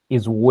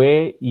 is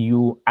where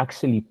you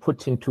actually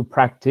put into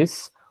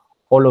practice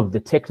all of the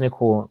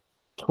technical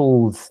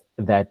tools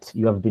that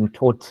you have been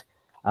taught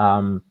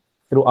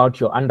throughout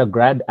your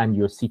undergrad and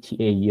your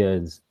CTA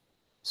years.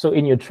 So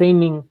in your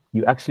training,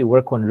 you actually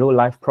work on real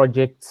life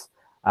projects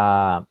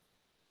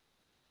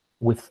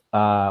with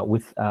other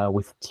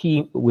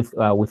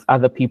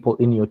people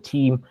in your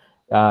team.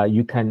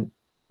 You can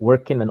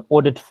work in an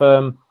audit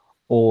firm,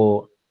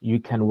 or you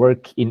can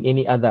work in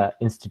any other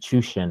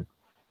institution.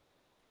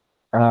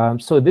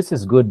 So this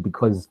is good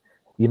because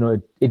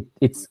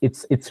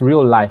it's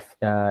real life.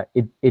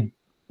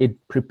 It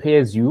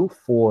prepares you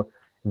for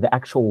the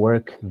actual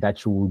work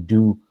that you will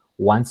do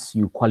once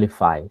you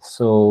qualify.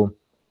 So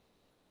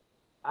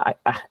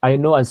I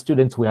know as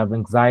students we have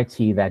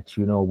anxiety that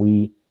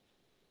we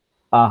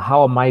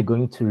how am I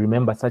going to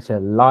remember such a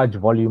large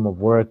volume of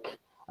work,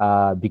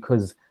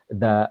 because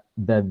the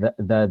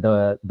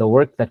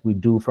work that we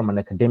do from an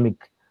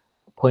academic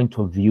point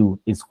of view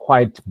is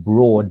quite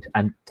broad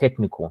and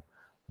technical,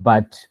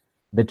 but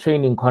the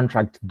training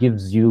contract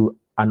gives you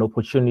an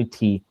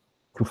opportunity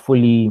to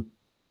fully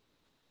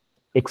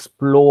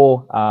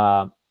explore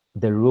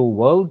the real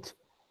world,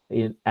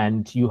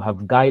 and you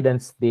have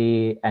guidance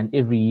there, and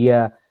every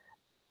year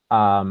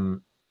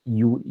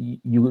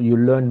you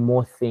learn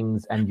more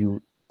things and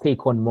you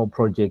take on more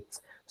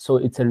projects. So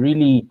it's a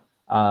really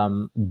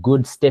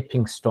good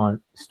stepping stone.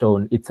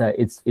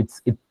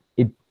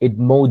 It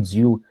molds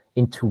you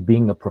into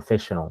being a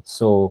professional.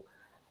 So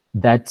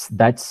that's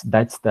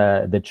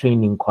the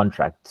training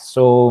contract.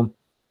 So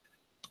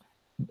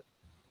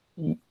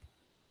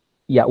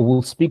yeah,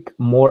 we'll speak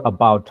more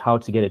about how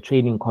to get a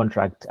training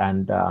contract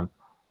and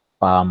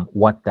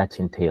what that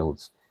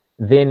entails.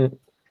 Then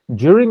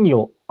during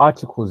your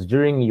articles,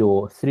 during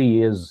your 3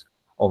 years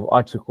of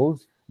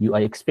articles, you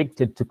are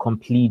expected to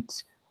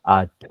complete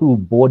 2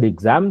 board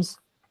exams.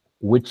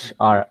 which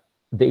are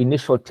the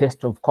initial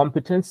test of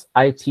competence,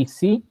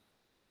 ITC,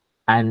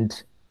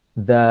 and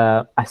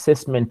the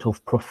assessment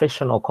of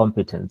professional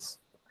competence.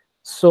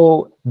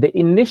 So the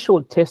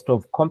initial test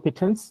of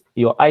competence,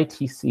 your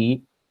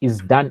ITC, is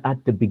done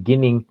at the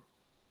beginning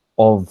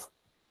of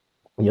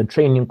your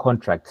training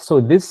contract. So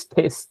this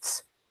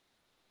tests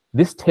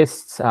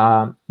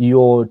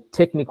your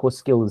technical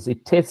skills.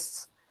 It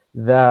tests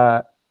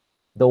the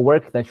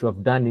work that you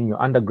have done in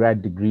your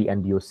undergrad degree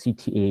and your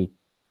CTA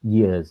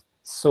years.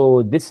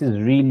 So this is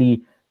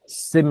really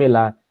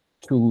similar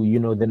to, you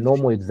know, the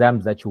normal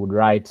exams that you would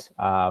write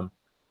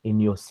in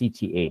your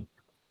CTA.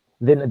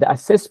 Then the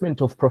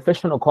assessment of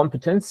professional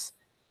competence,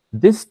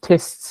 this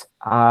tests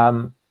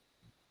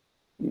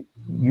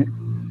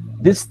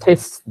this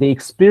tests the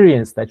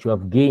experience that you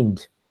have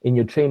gained in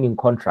your training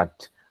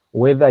contract,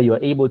 whether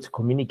you're able to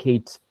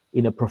communicate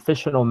in a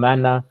professional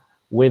manner,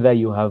 whether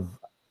you have,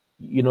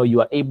 you know, you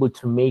are able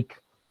to make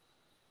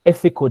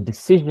ethical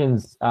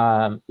decisions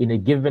in a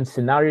given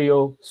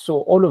scenario.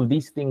 So all of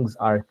these things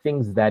are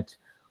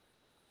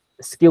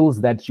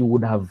skills that you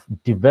would have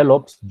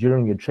developed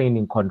during your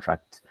training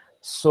contract.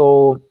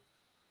 So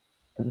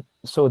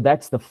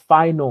that's the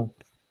final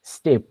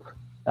step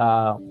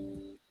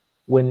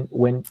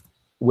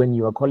when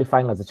you are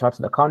qualifying as a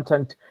chartered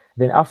accountant.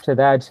 Then after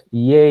that,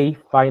 yay,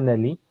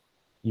 finally,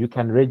 you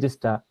can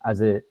register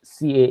as a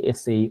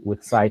CASA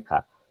with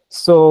SICA.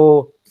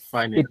 So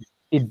Finally.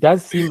 it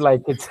does seem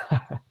like it's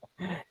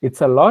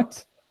it's a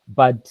lot,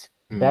 but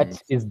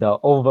that is the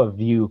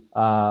overview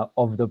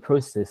of the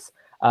process.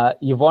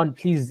 Yvonne,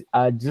 please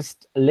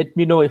just let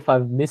me know if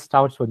I've missed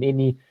out on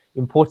any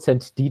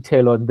important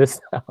detail on this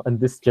on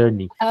this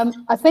journey.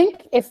 I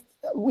think if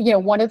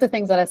one of the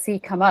things that I see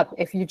come up,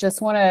 if you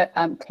just want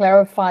to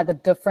clarify the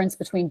difference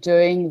between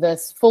doing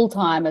this full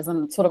time as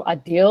a sort of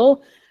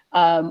ideal,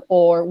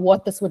 or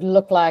what this would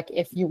look like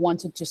if you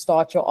wanted to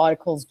start your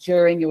articles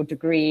during your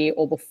degree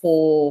or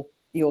before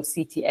your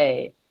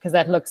CTA, because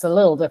that looks a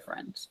little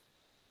different.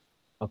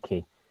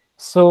 Okay,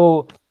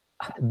 so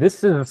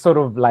this is sort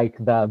of like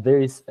the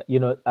various,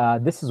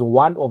 this is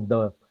one of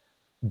the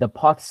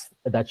paths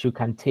that you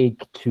can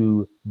take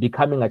to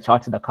becoming a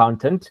chartered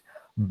accountant.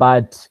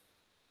 But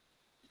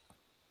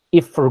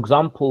if, for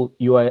example,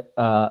 you are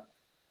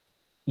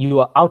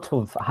out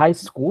of high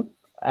school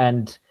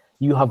and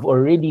you have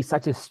already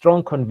such a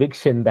strong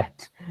conviction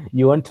that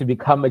you want to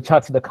become a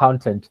chartered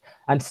accountant,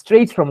 and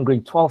straight from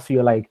grade 12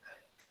 you're like,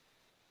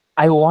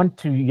 I want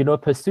to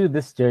pursue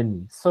this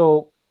journey.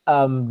 So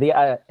there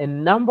are a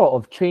number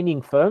of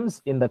training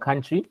firms in the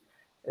country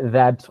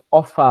that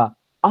offer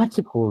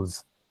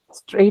articles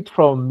straight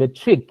from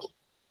matric.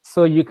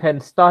 So you can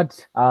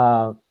start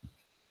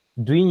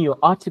doing your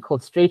article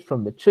straight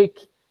from matric,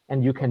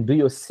 and you can do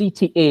your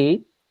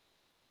CTA.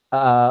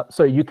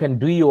 So you can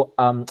do your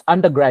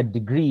undergrad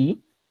degree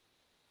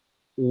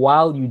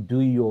while you do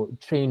your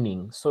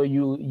training. So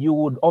you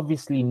would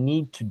obviously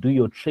need to do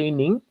your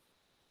training,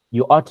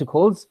 your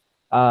articles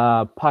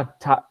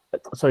part-time.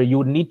 Sorry, you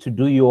would need to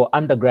do your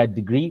undergrad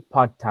degree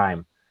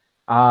part-time.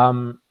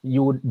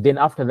 You would then,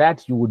 after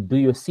that, you would do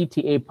your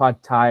CTA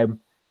part-time,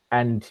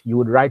 and you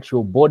would write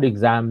your board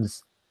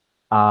exams.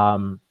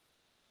 Then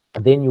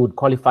you would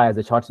qualify as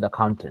a chartered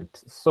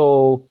accountant.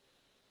 So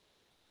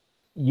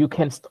you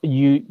can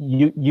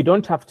you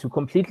don't have to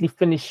completely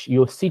finish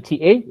your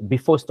CTA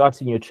before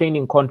starting your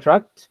training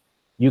contract.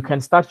 You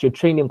can start your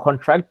training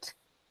contract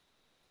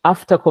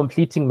after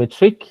completing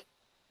matric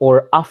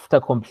or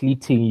after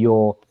completing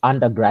your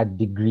undergrad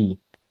degree.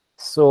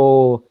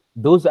 So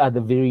those are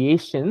the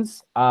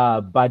variations.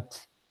 But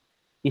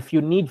if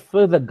you need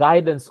further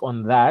guidance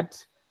on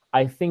that,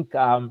 I think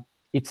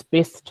it's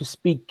best to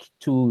speak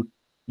to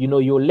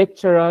your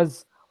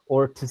lecturers,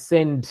 or to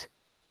send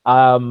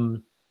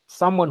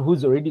someone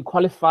who's already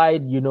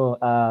qualified,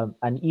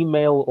 an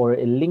email or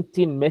a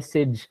LinkedIn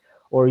message,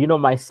 or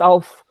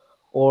myself,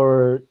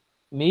 or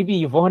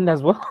maybe Yvonne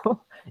as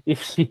well,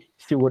 if she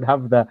would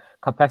have the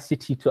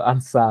capacity to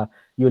answer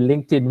your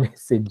LinkedIn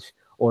message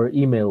or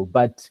email.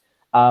 But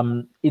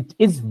it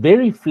is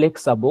very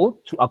flexible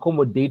to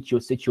accommodate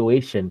your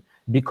situation,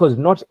 because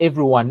not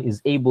everyone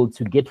is able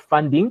to get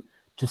funding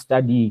to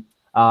study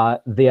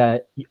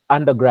their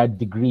undergrad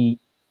degree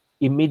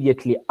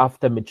immediately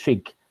after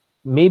matric.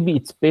 Maybe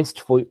it's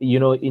best for,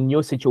 in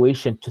your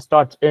situation, to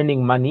start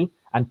earning money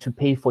and to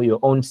pay for your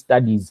own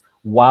studies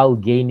while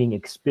gaining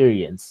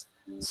experience.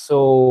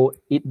 So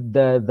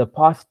the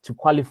path to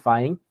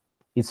qualifying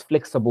is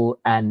flexible,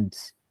 and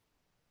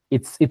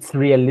it's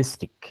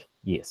realistic.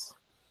 Yes.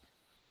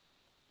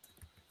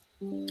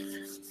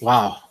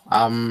 Wow.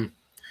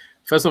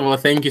 First of all,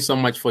 thank you so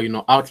much for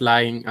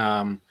outlining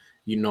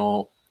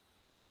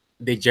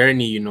the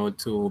journey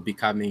to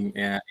becoming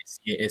a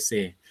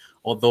CASA.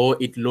 Although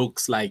it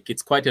looks like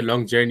it's quite a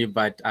long journey,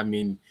 but I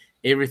mean,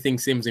 everything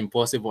seems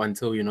impossible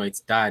until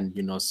it's done.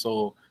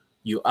 So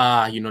you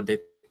are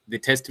the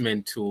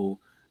testament to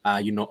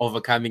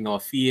overcoming our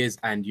fears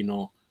and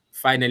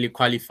finally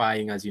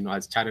qualifying as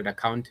as chartered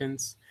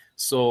accountants.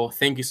 So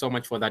thank you so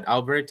much for that,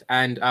 Albert.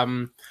 And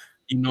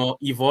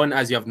Yvonne,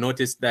 as you have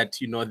noticed that,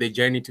 the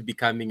journey to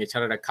becoming a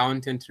chartered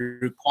accountant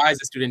requires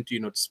a student to,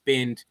 to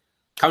spend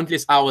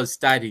countless hours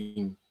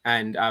studying.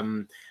 And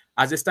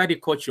as a study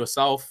coach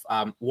yourself,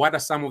 what are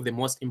some of the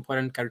most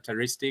important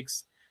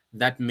characteristics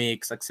that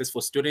make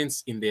successful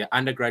students in their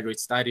undergraduate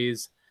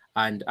studies?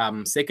 And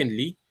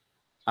secondly,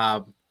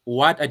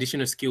 what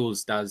additional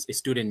skills does a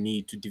student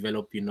need to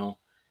develop,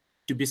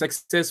 to be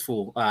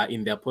successful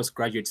in their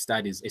postgraduate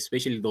studies,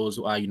 especially those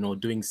who are,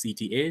 doing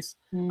CTAs?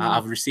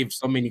 I've received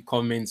so many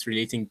comments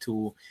relating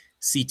to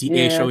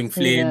CTA showing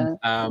flame.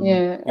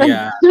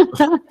 Yeah,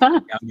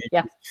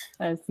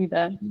 I see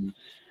that.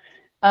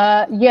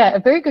 Yeah, a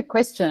very good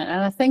question,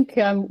 and I think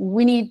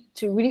we need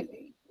to.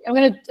 I'm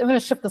gonna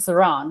shift this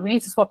around. We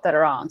need to swap that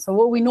around. So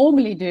what we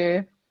normally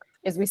do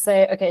is we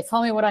say, okay,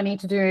 tell me what I need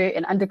to do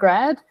in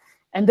undergrad,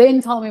 and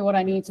then tell me what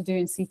I need to do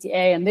in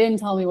CTA, and then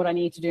tell me what I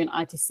need to do in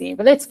ITC.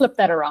 But let's flip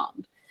that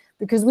around,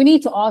 because we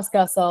need to ask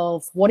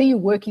ourselves, what are you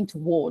working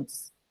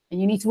towards? And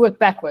you need to work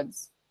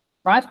backwards,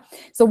 right?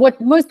 So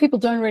what most people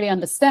don't really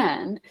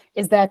understand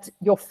is that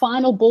your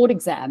final board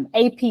exam,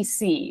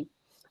 APC,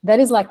 that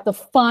is like the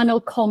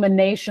final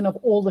culmination of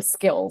all the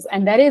skills.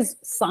 And that is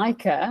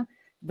CICA,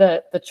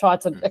 the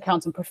chartered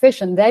accountant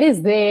profession, that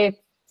is their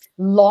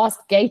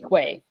last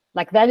gateway.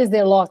 Like that is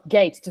their last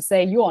gate to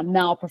say you are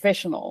now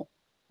professional,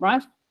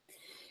 right?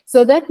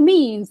 So that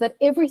means that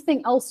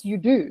everything else you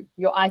do,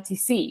 your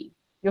ITC,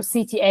 your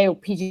CTA or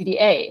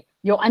PGDA,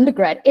 your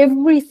undergrad,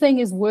 everything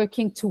is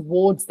working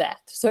towards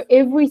that. So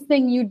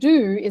everything you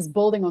do is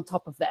building on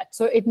top of that.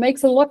 So it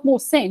makes a lot more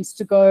sense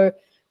to go,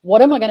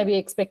 what am I going to be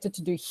expected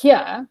to do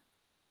here?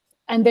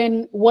 And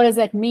then what does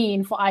that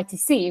mean for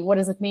ITC? What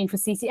does it mean for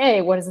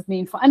CTA? What does it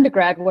mean for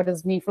undergrad? What does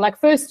it mean for like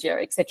first year,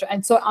 etc.?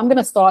 And so I'm going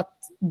to start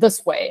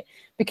this way,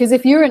 because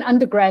if you're an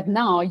undergrad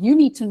now, you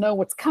need to know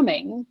what's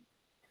coming,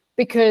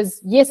 because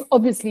yes,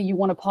 obviously you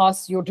want to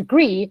pass your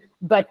degree,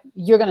 but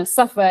you're going to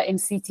suffer in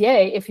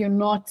CTA if you're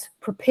not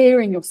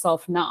preparing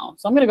yourself now.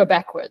 So I'm going to go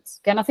backwards.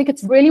 Okay? And I think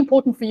it's really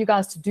important for you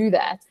guys to do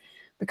that,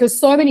 because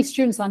so many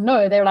students I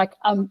know, they're like,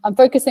 I'm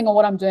focusing on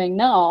what I'm doing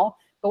now,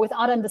 but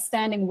without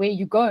understanding where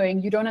you're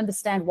going, you don't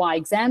understand why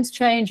exams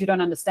change, you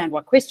don't understand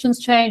why questions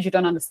change, you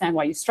don't understand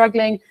why you're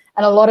struggling.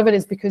 And a lot of it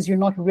is because you're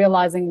not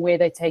realizing where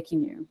they're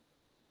taking you.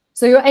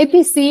 So your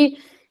APC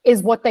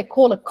is what they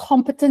call a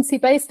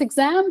competency-based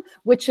exam,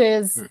 which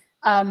is,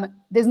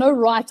 there's no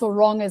right or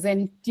wrong, as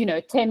in,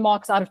 10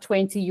 marks out of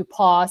 20, you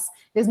pass.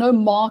 There's no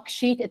mark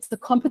sheet. It's the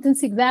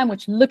competency exam,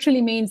 which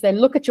literally means they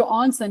look at your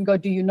answer and go,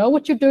 do you know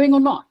what you're doing or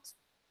not?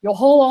 Your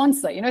whole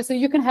answer, so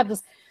you can have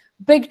this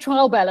big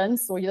trial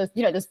balance, or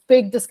this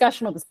big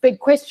discussion or this big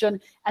question,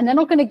 and they're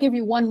not going to give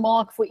you 1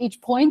 mark for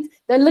each point.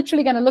 They're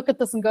literally going to look at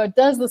this and go,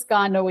 does this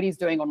guy know what he's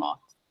doing or not?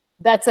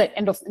 That's it.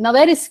 End of. Now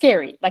that is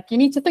scary. Like, you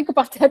need to think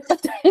about that,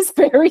 but that is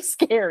very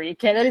scary.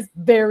 Okay, that is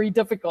very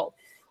difficult.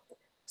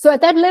 So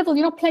at that level,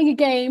 you're not playing a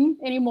game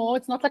anymore.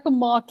 It's not like a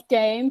mark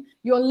game.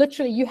 You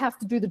have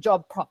to do the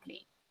job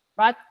properly,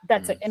 right?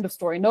 That's it. End of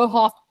story. No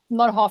half,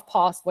 not a half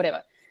pass,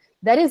 whatever.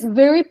 That is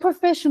very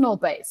professional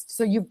based.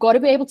 So you've got to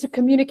be able to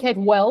communicate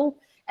well,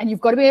 and you've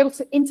got to be able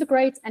to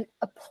integrate and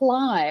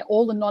apply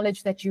all the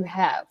knowledge that you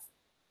have.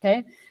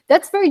 Okay,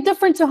 that's very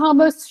different to how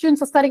most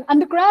students are studying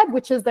undergrad,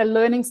 which is they're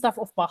learning stuff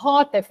off by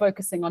heart. They're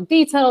focusing on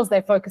details.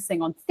 They're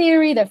focusing on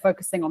theory. They're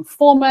focusing on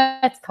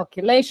formats,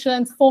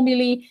 calculations,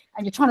 formulae,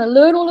 and you're trying to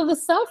learn all of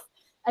this stuff.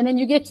 And then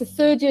you get to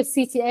third year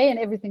CTA and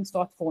everything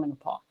starts falling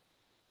apart.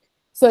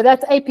 So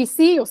that's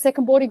APC, your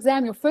second board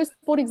exam, your first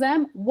board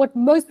exam. What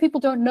most people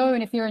don't know,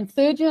 and if you're in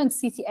third year and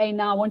CTA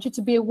now, I want you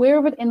to be aware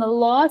of it. In the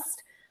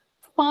last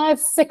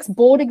 5-6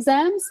 board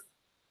exams,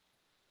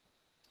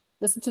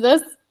 listen to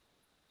this,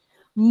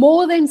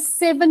 more than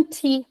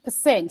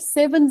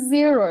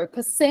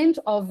 70%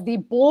 of the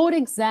board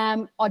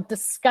exam are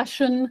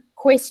discussion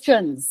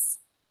questions,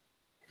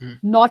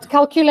 not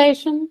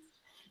calculations,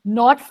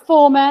 not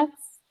formats,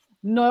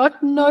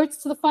 not notes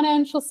to the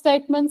financial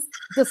statements,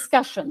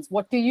 discussions.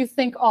 What do you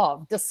think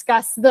of?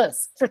 Discuss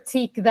this,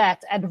 critique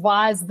that,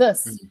 advise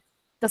this,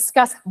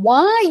 discuss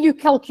why you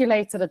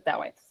calculated it that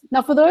way.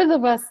 Now, for those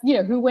of us,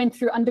 who went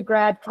through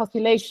undergrad,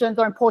 calculations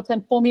are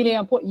important, formulae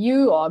are important,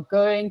 you are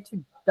going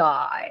to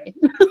die.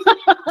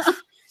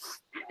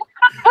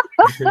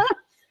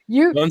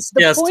 Don't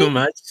scare us too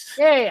much.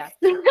 Yeah.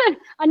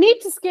 I need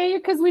to scare you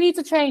because we need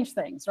to change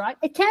things, right?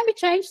 It can be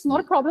changed. It's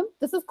not a problem.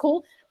 This is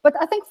cool. But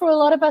I think for a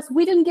lot of us,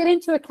 we didn't get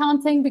into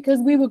accounting because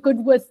we were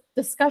good with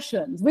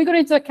discussions. We got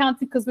into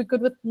accounting because we're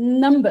good with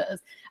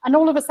numbers. And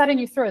all of a sudden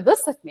you throw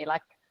this at me,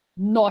 like,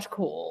 not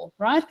cool,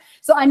 right?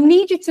 So I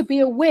need you to be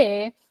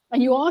aware,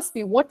 and you ask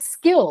me what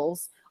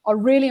skills are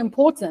really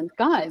important.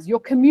 Guys, your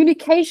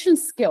communication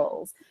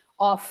skills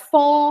are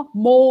far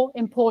more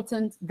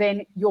important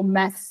than your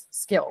maths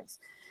skills.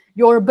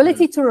 Your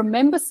ability to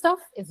remember stuff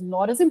is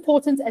not as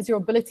important as your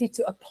ability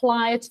to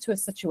apply it to a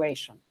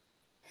situation.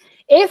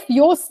 If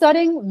your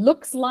studying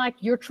looks like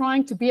you're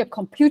trying to be a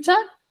computer,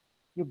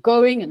 you're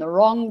going in the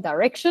wrong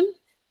direction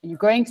and you're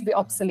going to be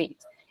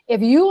obsolete.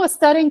 If you are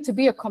studying to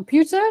be a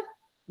computer,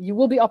 you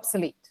will be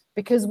obsolete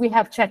because we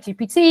have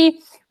ChatGPT,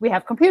 we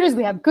have computers,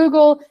 we have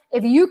Google.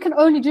 If you can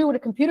only do what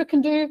a computer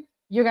can do,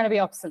 you're going to be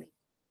obsolete.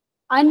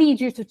 I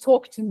need you to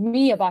talk to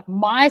me about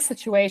my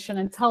situation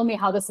and tell me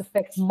how this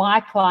affects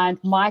my client,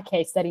 my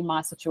case study,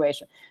 my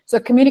situation. So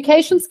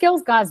communication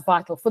skills, guys,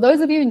 vital. For those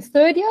of you in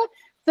third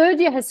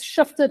year has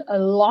shifted a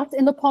lot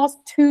in the past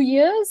 2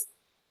 years,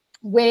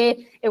 where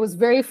it was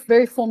very,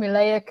 very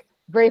formulaic,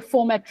 very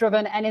format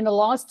driven. And in the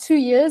last 2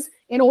 years,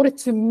 in order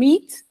to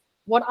meet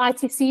what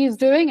ITC is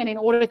doing and in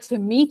order to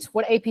meet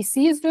what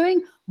APC is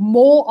doing,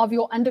 more of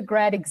your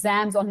undergrad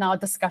exams are now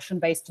discussion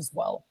based as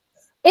well.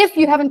 If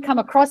you haven't come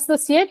across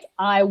this yet,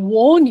 I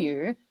warn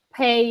you,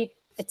 pay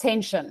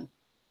attention.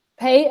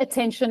 Pay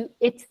attention,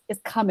 it is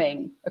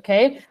coming,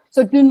 okay?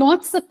 So do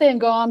not sit there and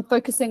go, I'm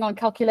focusing on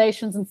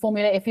calculations and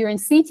formula. If you're in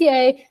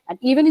CTA and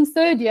even in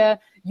third year,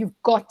 you've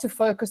got to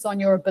focus on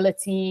your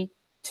ability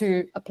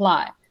to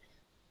apply.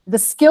 The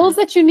skills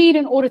that you need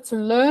in order to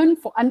learn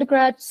for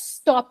undergrad,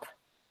 stop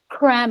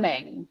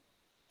cramming.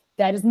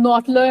 That is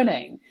not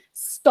learning.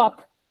 Stop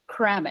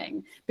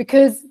cramming,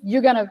 because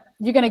you're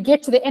gonna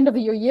get to the end of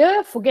your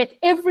year, forget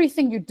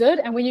everything you did,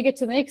 and when you get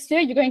to the next year,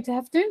 you're going to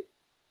have to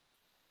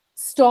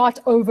start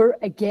over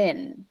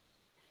again.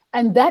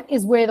 And that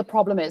is where the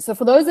problem is. So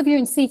for those of you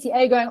in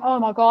CTA going, oh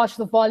my gosh,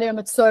 the volume,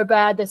 it's so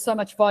bad, there's so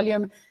much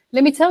volume.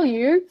 Let me tell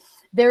you,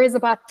 there is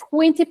about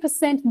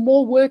 20%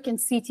 more work in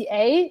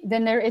CTA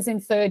than there is in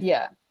third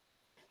year.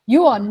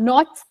 You are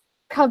not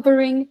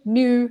covering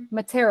new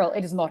material.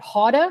 It is not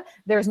harder.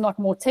 There is not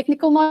more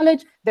technical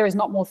knowledge. There is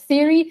not more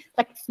theory.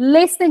 Like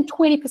less than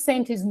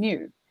 20% is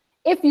new.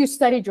 If you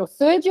studied your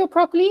third year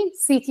properly,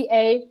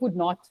 CTA would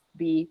not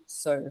be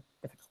so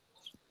difficult.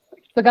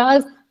 So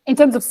guys, in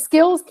terms of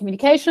skills,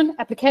 communication,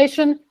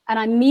 application, and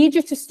I need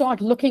you to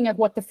start looking at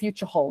what the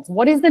future holds.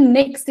 What is the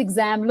next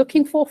exam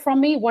looking for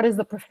from me? What is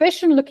the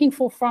profession looking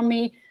for from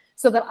me,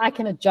 so that I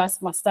can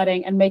adjust my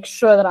studying and make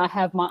sure that I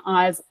have my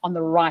eyes on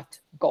the right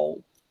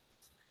goal.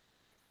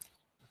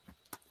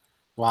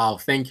 Wow,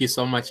 thank you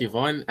so much,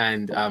 Yvonne.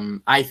 And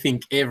I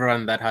think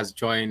everyone that has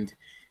joined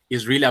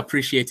is really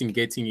appreciating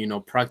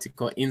getting,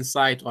 practical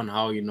insight on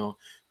how,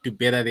 to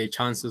better their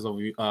chances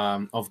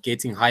of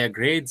getting higher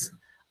grades.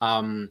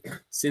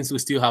 Since we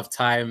still have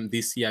time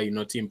this year,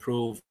 to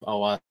improve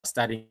our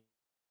studying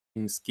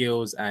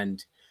skills,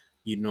 and,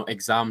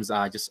 exams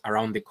are just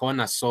around the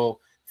corner. So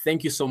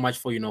thank you so much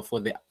for, for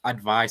the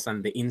advice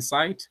and the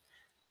insight.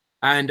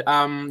 And,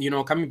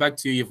 coming back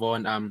to you,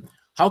 Yvonne,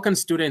 how can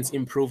students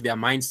improve their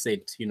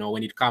mindset,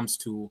 when it comes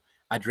to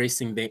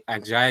addressing the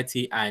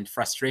anxiety and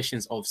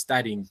frustrations of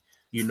studying?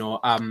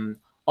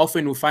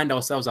 Often we find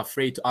ourselves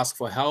afraid to ask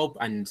for help,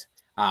 and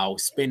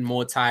spend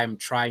more time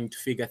trying to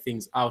figure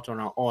things out on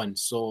our own.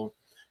 So,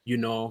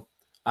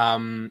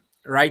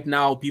 right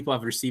now people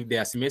have received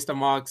their semester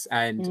marks,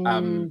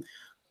 and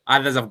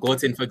others have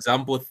gotten, for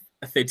example,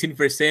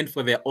 13%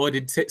 for their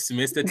audit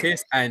semester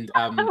test. And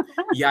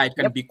yeah, it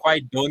can be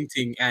quite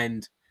daunting.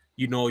 And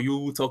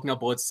you talking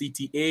about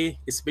CTA,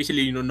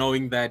 especially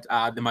knowing that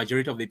the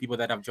majority of the people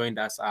that have joined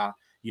us are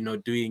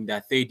doing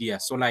their third year.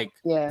 So like,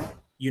 yeah,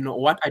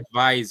 what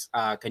advice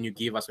can you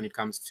give us when it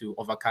comes to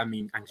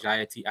overcoming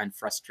anxiety and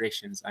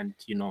frustrations, and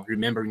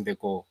remembering the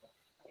goal?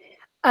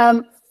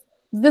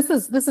 This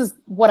is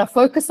what I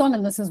focus on,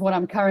 and this is what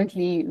I'm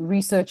currently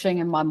researching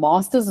in my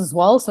master's as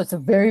well. So it's a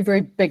very,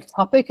 very big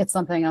topic. It's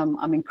something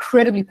I'm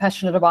incredibly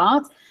passionate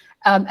about,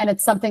 and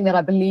it's something that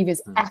I believe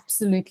is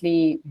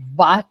absolutely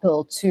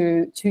vital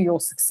to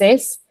your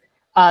success,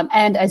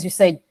 and as you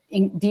say,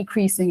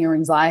 decreasing your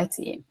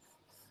anxiety.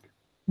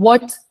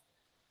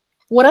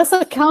 What us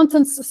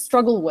accountants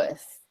struggle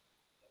with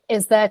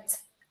is that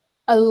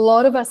a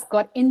lot of us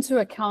got into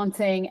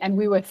accounting and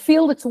we were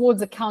fielded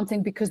towards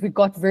accounting because we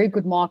got very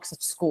good marks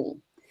at school.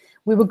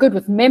 We were good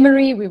with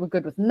memory, we were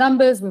good with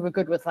numbers, we were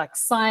good with like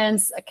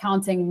science,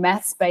 accounting,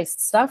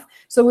 maths-based stuff.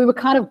 So we were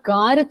kind of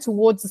guided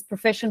towards this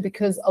profession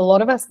because a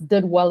lot of us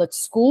did well at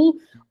school,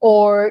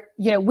 or,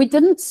 we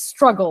didn't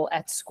struggle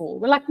at school.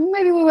 We're like,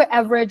 maybe we were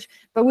average,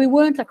 but we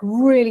weren't like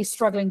really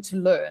struggling to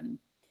learn.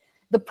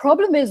 The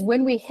problem is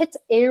when we hit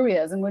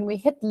areas and when we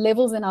hit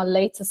levels in our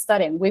later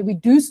studying where we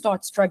do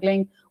start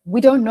struggling,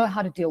 we don't know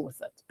how to deal with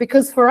it.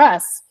 Because for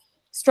us,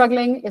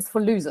 struggling is for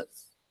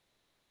losers,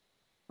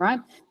 right?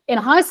 In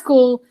high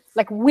school,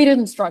 like we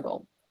didn't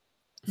struggle.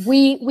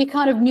 We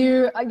kind of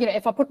knew,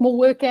 if I put more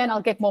work in, I'll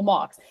get more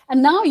marks.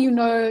 And now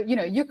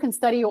you can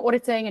study your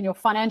auditing and your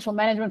financial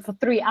management for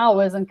 3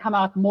 hours and come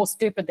out more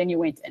stupid than you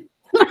went in.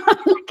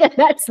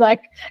 That's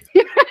like...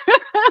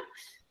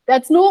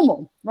 That's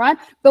normal, right?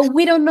 But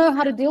we don't know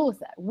how to deal with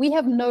that. We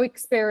have no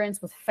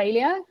experience with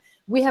failure.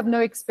 We have no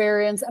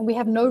experience, and we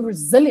have no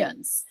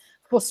resilience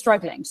for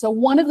struggling. So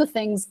one of the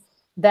things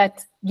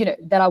that,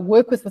 that I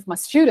work with my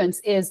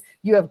students is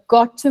you have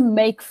got to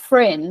make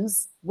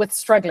friends with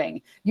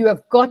struggling. You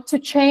have got to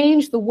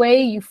change the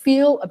way you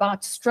feel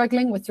about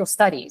struggling with your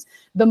studies.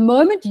 The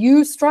moment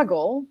you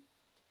struggle,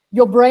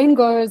 your brain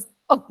goes,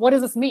 oh, what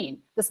does this mean?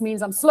 This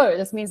means I'm slow.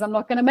 This means I'm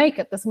not going to make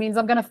it. This means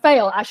I'm going to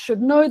fail. I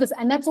should know this.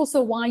 And that's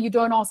also why you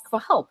don't ask for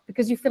help,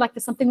 because you feel like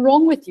there's something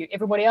wrong with you.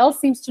 Everybody else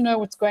seems to know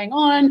what's going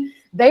on.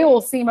 They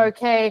all seem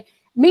okay.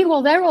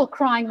 Meanwhile, they're all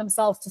crying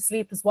themselves to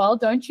sleep as well.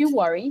 Don't you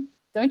worry.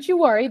 Don't you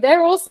worry.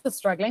 They're also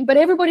struggling, but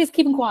everybody's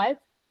keeping quiet.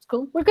 It's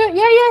cool. We're good.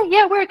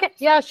 Yeah, we're okay.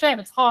 Yeah, shame.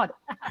 It's hard.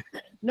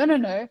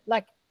 No.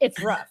 Like, it's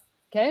rough.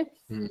 Okay.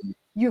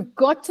 You've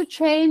got to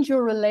change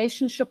your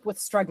relationship with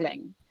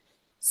struggling.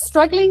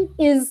 Struggling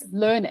is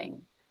learning.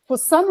 For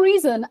some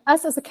reason,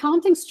 us as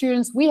accounting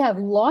students, we have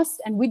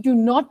lost and we do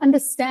not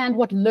understand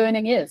what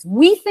learning is.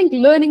 We think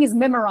learning is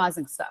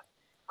memorizing stuff.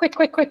 Quick.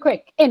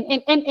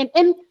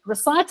 In.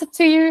 Recite it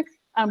to you.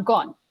 I'm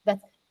gone.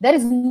 That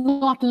is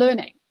not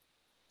learning.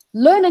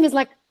 Learning is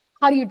like,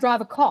 how do you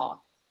drive a car?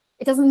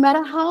 It doesn't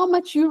matter how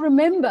much you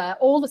remember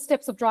all the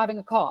steps of driving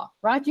a car,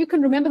 right? You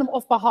can remember them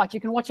off by heart. You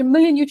can watch a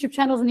million YouTube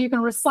channels and you can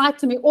recite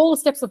to me all the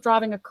steps of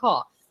driving a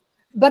car.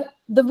 But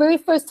the very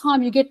first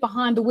time you get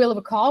behind the wheel of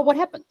a car, what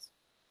happens?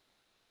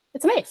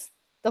 It's a mess.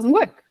 It doesn't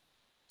work.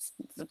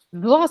 It's a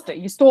disaster.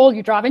 You stall,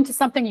 you drive into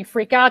something, you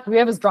freak out.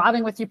 Whoever's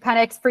driving with you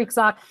panics, freaks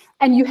out,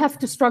 and you have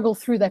to struggle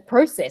through that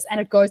process. And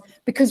it goes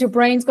because your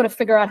brain's got to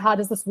figure out, how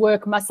does this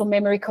work? Muscle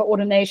memory,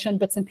 coordination,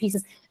 bits and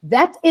pieces.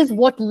 That is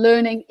what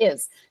learning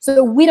is.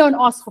 So we don't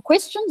ask for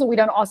questions, or we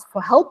don't ask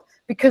for help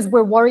because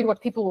we're worried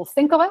what people will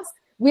think of us.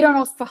 We don't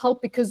ask for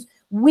help because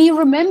we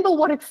remember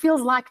what it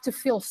feels like to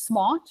feel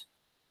smart.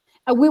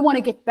 And we want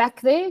to get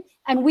back there,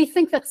 and we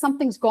think that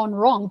something's gone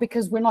wrong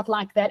because we're not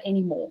like that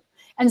anymore.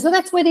 And so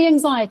that's where the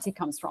anxiety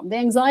comes from. The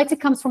anxiety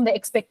comes from the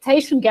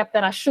expectation gap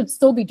that I should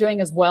still be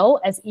doing as well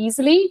as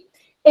easily.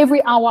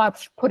 Every hour I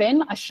put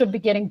in, I should be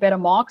getting better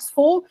marks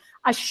for.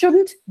 I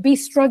shouldn't be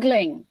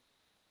struggling.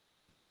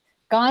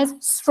 Guys,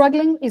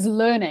 struggling is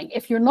learning.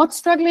 If you're not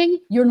struggling,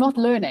 you're not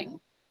learning.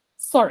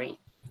 Sorry,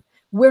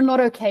 we're not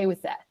okay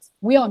with that.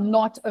 We are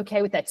not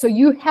okay with that. So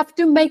you have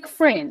to make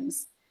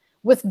friends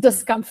with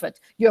discomfort.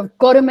 You've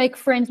got to make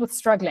friends with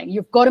struggling.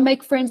 You've got to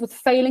make friends with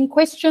failing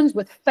questions,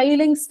 with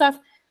failing stuff.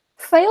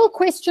 Fail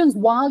questions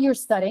while you're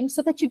studying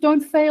so that you don't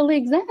fail the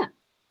exam.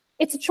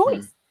 It's a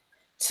choice.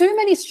 Too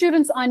many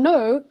students I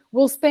know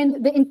will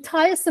spend the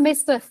entire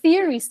semester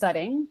theory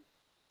studying,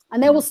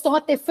 and they will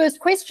start their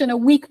first question a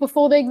week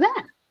before the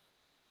exam.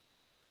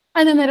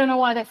 And then they don't know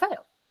why they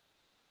failed.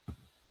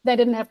 They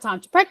didn't have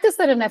time to practice.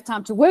 They didn't have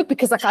time to work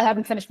because, like, I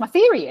haven't finished my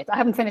theory yet.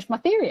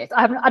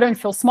 I don't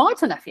feel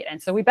smart enough yet. And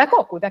so we back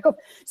off.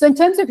 So in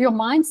terms of your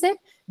mindset,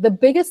 the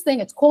biggest thing,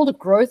 it's called a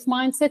growth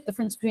mindset,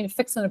 difference between a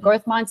fixed and a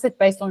growth mindset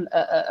based on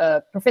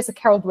Professor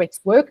Carol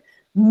Dweck's work.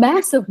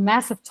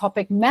 Massive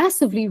topic,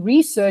 massively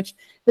researched.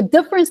 The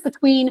difference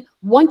between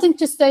wanting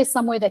to stay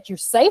somewhere that you're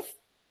safe.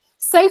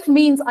 Safe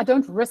means I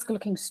don't risk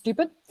looking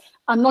stupid.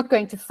 I'm not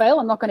going to fail.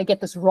 I'm not going to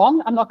get this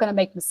wrong. I'm not going to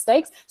make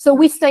mistakes. So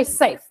we stay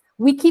safe.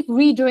 We keep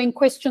redoing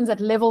questions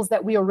at levels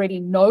that we already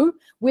know.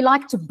 We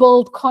like to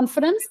build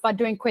confidence by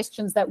doing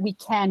questions that we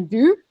can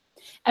do.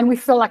 And we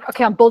feel like,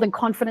 okay, I'm building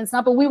confidence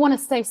now, but we want to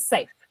stay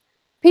safe.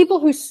 People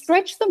who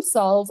stretch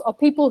themselves are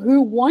people who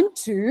want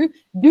to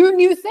do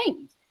new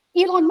things.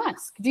 Elon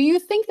Musk, do you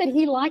think that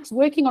he likes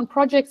working on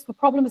projects for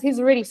problems he's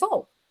already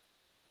solved?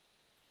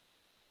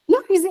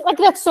 No, he's like,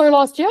 that's so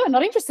last year.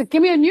 Not interested.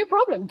 Give me a new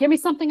problem. Give me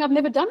something I've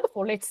never done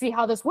before. Let's see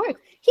how this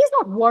works. He's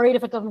not worried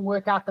if it doesn't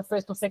work out the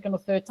first or second or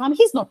third time.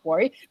 He's not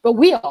worried, but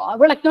we are.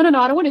 We're like, no, I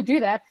don't want to do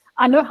that.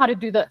 I know how to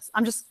do this.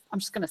 I'm just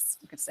gonna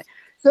say.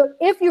 So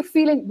if you're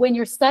feeling, when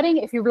you're studying,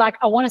 if you're like,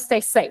 I want to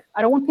stay safe.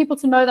 I don't want people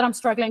to know that I'm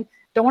struggling.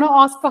 Don't want to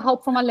ask for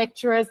help from my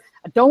lecturers.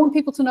 I don't want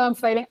people to know I'm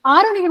failing.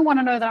 I don't even want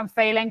to know that I'm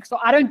failing. So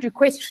I don't do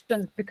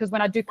questions, because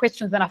when I do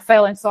questions, then I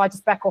fail. And so I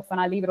just back off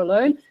and I leave it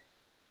alone.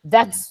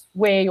 That's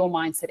where your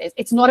mindset is.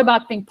 It's not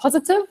about being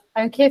positive. I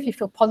don't care if you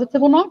feel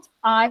positive or not.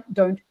 I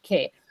don't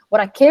care. What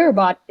I care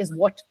about is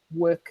what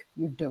work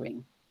you're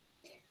doing.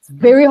 It's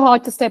very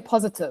hard to stay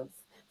positive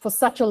for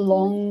such a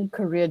long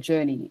career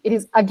journey. It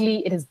is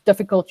ugly. It is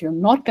difficult. You're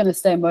not going to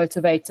stay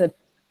motivated.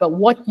 But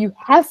what you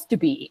have to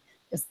be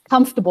is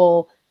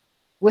comfortable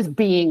with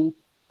being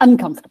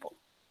uncomfortable.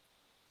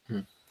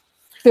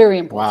 Very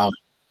important. Wow.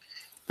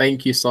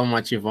 Thank you so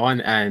much,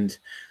 Yvonne. And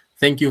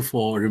thank you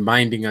for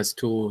reminding us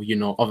to,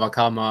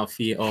 overcome our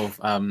fear of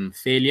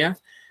failure.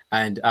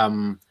 And,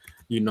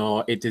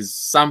 it is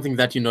something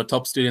that,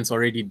 top students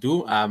already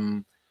do,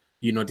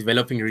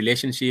 developing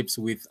relationships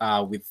with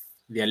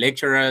their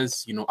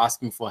lecturers,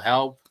 asking for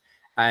help.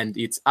 And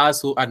it's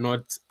us who are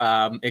not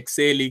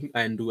excelling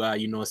and who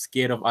are,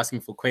 scared of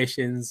asking for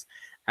questions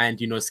and,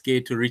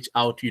 scared to reach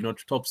out, to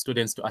top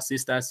students to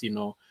assist us,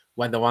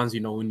 we're the ones,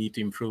 who need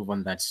to improve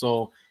on that.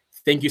 So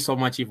thank you so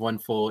much, Yvonne,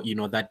 for,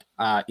 that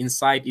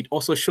insight. It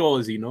also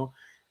shows, the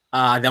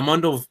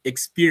amount of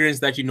experience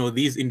that,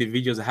 these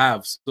individuals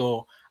have.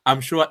 So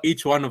I'm sure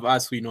each one of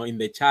us, in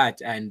the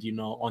chat and,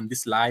 on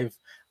this live,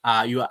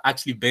 you are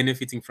actually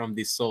benefiting from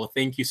this. So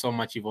thank you so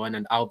much, Yvonne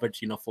and Albert,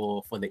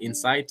 for the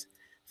insight.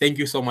 Thank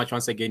you so much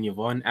once again,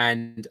 Yvonne.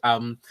 And,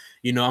 I'm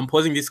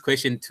posing this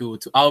question to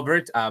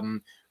Albert.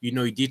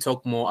 You did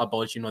talk more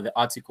about, the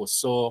article.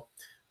 So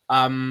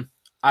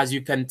as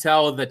you can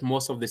tell that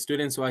most of the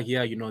students who are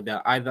here,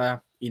 they're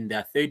either in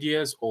their third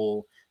years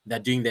or they're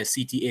doing their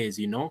CTAs,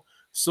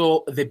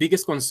 So the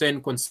biggest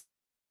concern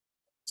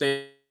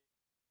the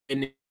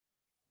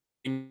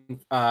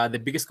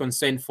biggest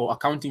concern for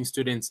accounting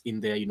students in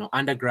their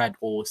undergrad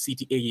or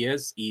CTA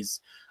years is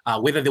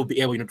whether they'll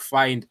be able to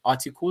find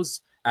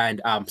articles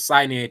and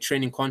sign a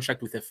training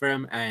contract with a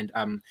firm. And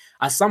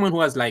as someone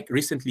who has like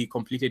recently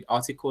completed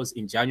articles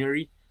in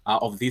January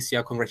of this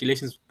year,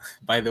 congratulations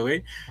by the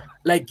way,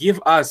 like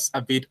give us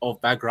a bit of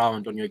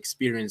background on your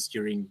experience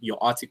during your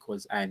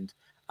articles and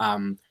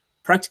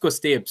practical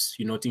steps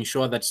to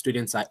ensure that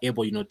students are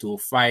able to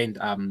find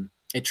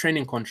a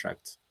training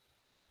contract.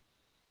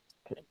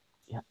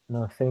 Yeah,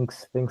 no,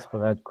 thanks for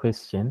that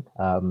question.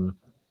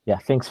 Yeah,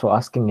 thanks for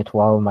asking it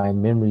while my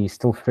memory is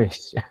still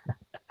fresh.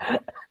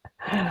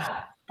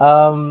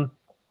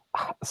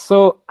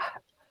 So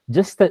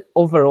just the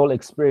overall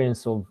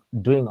experience of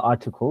doing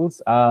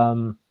articles.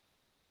 As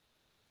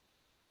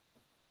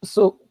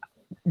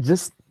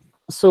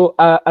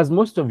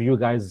most of you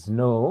guys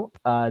know,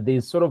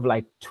 there's sort of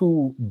like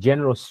two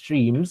general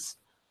streams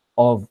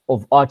of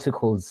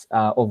articles,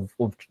 of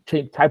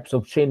types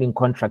of training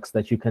contracts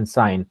that you can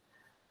sign.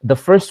 The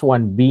first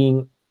one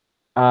being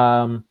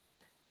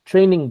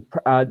training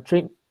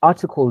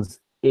articles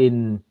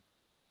in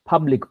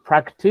public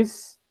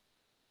practice.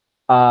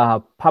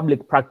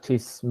 Public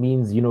practice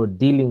means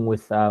dealing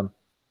with an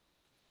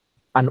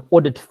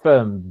audit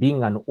firm,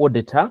 being an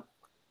auditor,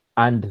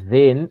 and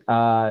then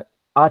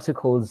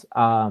articles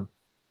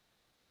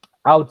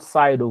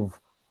outside of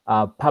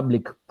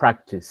public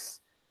practice.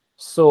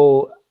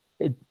 So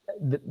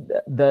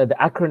the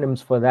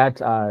acronyms for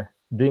that are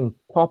doing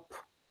POP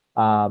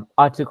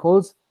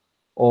articles,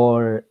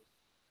 or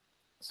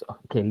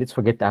okay, let's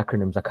forget the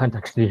acronyms. I can't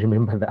actually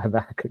remember the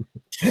other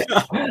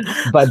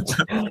acronyms. But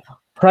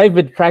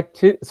private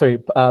practice,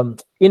 sorry,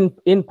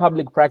 in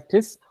public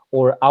practice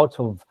or out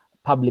of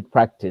public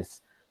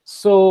practice.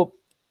 So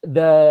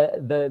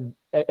a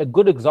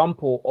good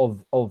example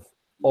of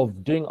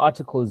doing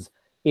articles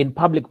in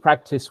public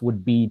practice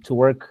would be to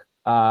work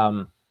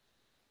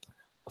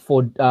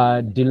for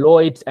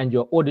Deloitte, and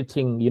you're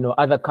auditing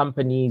other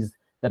companies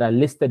that are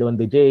listed on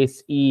the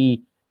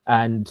JSE,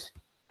 and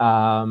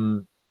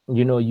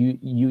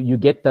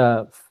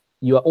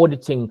you're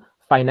auditing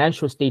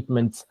financial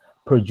statements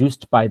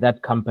produced by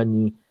that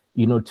company,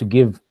 to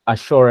give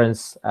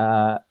assurance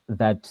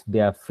that they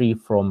are free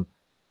from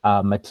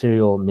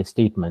material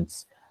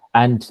misstatements.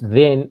 And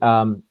then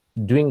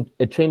doing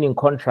a training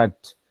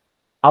contract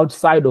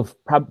outside of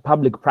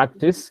public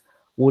practice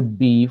would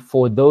be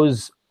for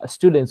those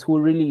students who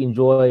really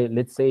enjoy,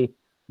 let's say,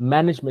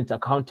 management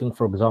accounting,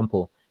 for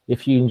example.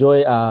 If you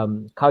enjoy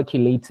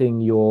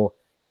calculating your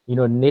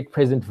net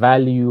present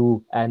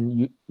value, and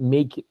you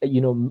make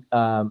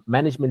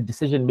management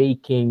decision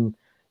making,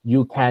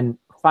 you can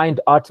find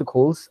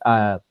articles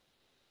at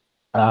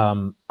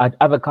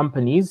other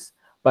companies,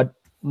 but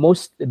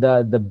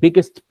the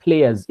biggest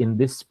players in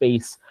this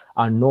space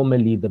are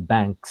normally the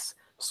banks.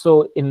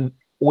 So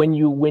when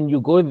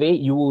you go there,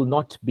 you will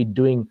not be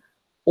doing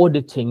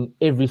auditing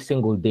every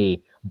single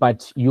day,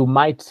 but you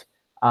might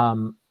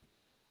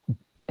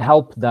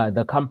help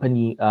the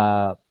company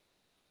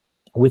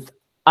with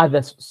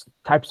other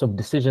types of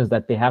decisions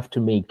that they have to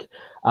make,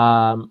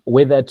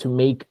 whether to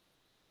make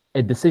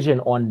a decision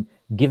on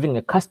giving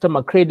a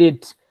customer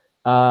credit,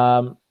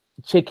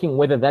 checking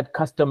whether that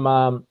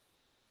customer,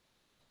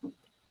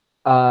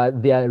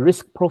 their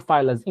risk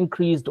profile has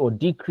increased or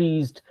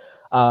decreased,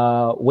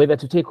 whether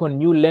to take on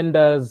new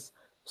lenders.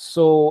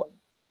 So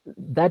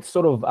that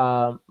sort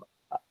of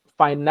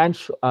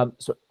financial,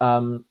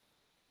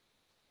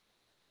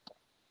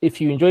 if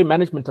you enjoy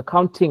management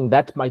accounting,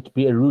 that might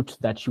be a route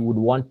that you would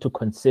want to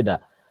consider.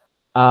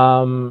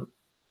 So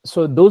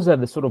those are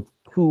the sort of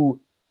two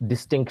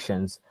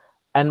distinctions,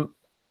 and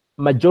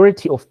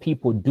majority of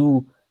people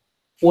do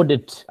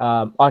audit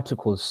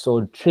articles,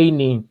 so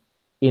training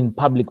in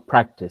public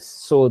practice.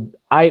 So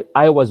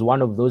I was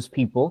one of those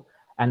people,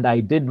 and I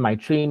did my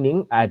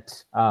training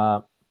at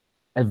a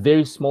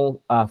very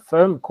small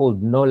firm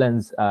called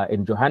Nolan's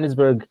in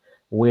Johannesburg,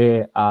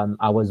 where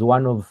I was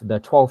one of the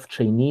 12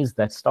 trainees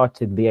that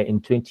started there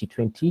in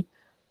 2020.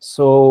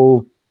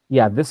 So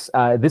yeah, this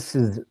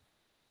is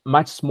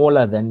much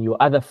smaller than your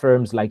other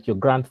firms like your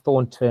Grant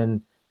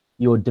Thornton,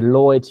 your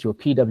Deloitte, your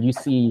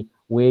PwC,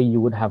 where you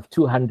would have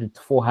 200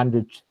 to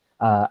 400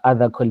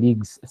 other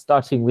colleagues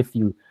starting with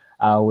you.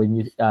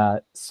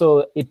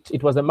 So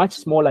it was a much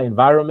smaller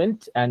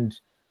environment, and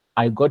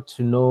I got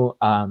to know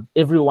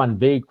everyone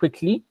very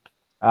quickly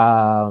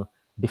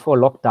before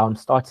lockdown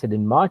started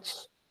in March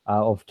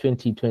of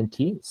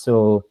 2020.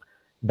 So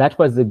that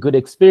was a good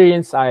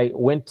experience. I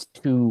went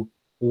to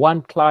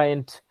one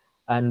client,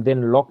 and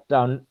then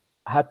lockdown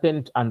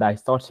happened, and I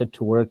started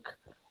to work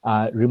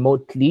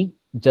remotely,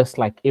 just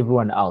like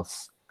everyone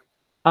else.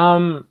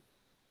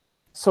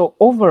 So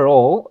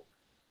overall,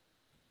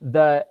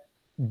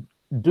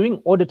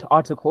 doing audit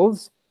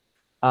articles,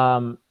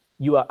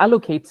 you are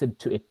allocated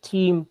to a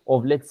team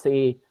of, let's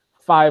say,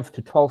 5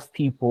 to 12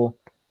 people,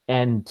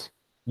 and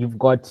you've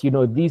got, you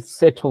know, these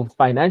set of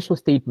financial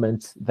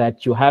statements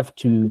that you have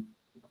to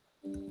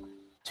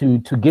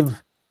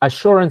give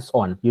assurance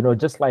on, you know,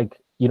 just like,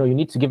 you know, you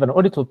need to give an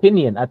audit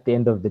opinion at the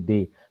end of the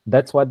day.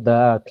 That's what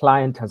the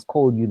client has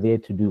called you there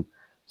to do.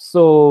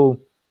 So,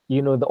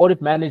 you know, the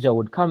audit manager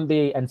would come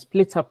there and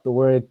split up the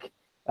work.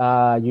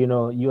 You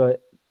know, you're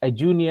a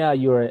junior,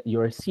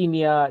 you're a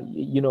senior,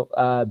 you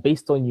know,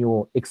 based on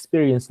your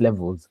experience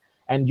levels,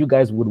 and you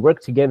guys would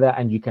work together,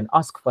 and you can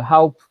ask for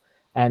help.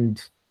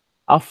 And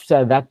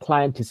after that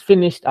client is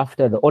finished,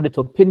 after the audit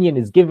opinion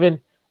is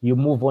given, you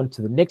move on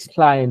to the next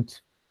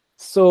client.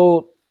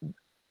 So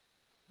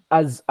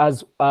as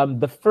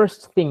the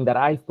first thing that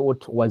I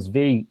thought was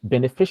very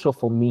beneficial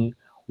for me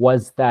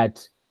was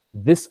that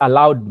this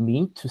allowed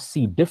me to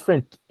see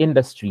different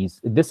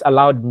industries. This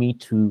allowed me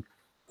to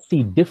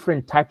see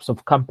different types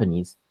of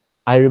companies.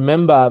 I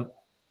remember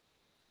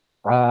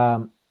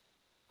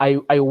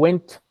I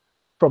went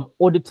from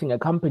auditing a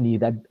company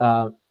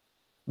that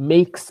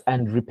makes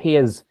and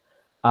repairs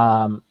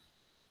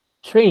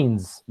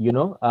trains, you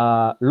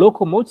know,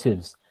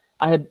 locomotives.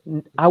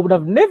 I would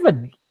have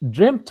never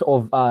dreamt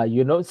of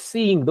you know,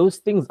 seeing those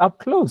things up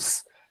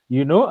close.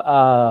 You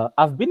know,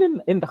 I've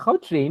been in the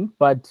Gautrain,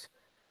 but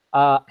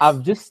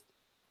I've just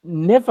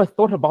never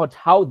thought about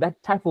how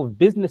that type of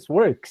business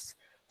works.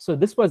 So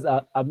this was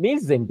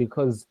amazing,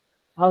 because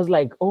I was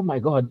like, oh my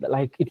God,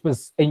 like it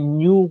was a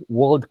new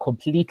world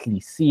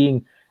completely,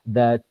 seeing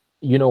that,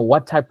 you know,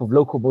 what type of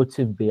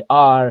locomotive they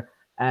are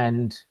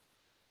and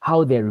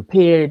how they're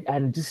repaired,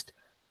 and just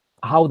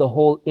how the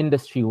whole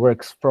industry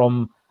works,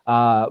 from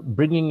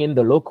bringing in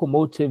the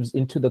locomotives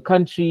into the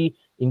country,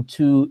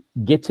 into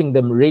getting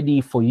them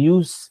ready for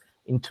use,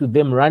 into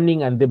them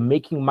running and them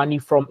making money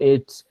from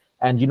it.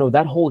 And, you know,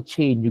 that whole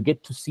chain, you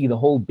get to see the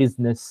whole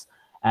business.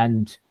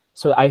 And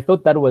so I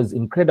thought that was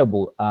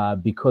incredible,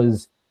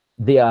 because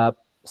there are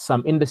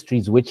some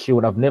industries which you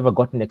would have never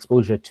gotten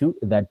exposure to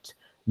that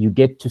you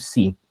get to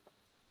see.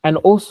 And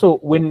also,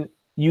 when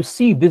you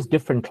see these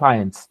different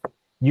clients,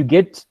 you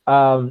get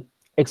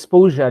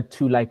exposure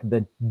to like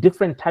the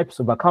different types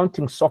of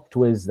accounting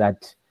softwares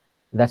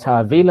that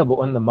are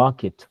available on the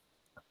market.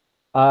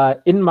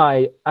 In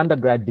my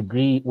undergrad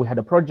degree, we had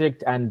a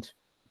project, and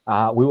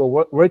we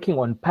were working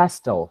on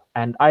Pastel,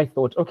 and I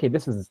thought, okay,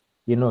 this is,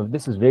 you know,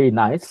 this is very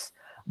nice.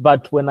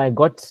 But when I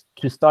got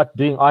to start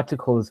doing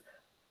articles,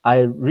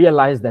 I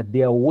realized that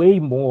there are way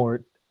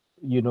more,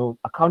 you know,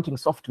 accounting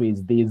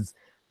softwares. There's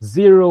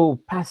Zero,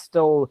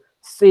 Pastel,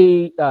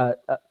 SAP,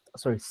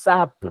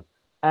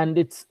 and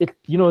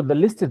you know, the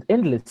list is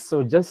endless.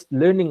 So just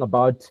learning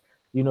about,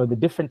 you know, the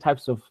different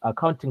types of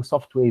accounting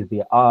softwares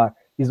there are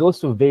is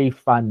also very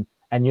fun.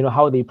 And, you know,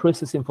 how they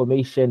process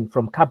information,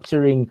 from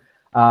capturing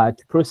to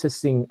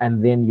processing,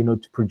 and then, you know,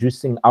 to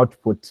producing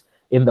output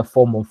in the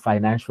form of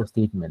financial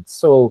statements.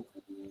 So,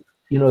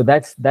 you know,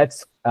 that's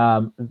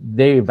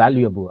very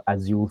valuable,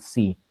 as you will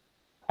see.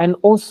 And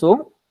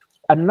also,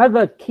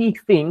 another key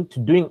thing to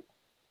doing,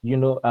 you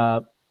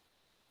know,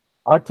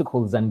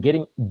 articles and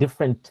getting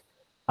different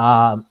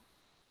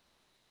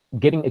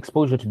getting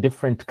exposure to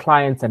different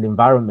clients and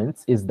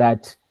environments is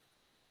that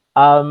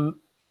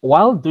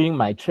while doing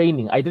my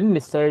training, I didn't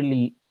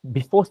necessarily,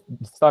 before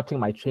starting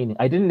my training,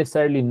 I didn't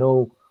necessarily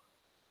know,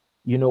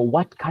 you know,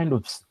 what kind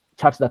of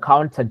chartered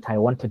accountant I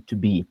wanted to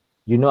be.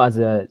 You know, as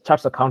a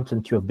chartered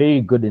accountant, you're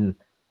very good in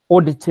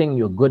auditing,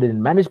 you're good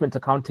in management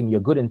accounting,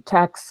 you're good in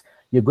tax,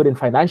 you're good in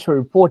financial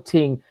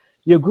reporting,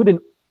 you're good in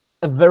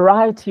a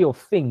variety of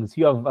things.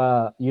 You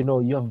have, you know,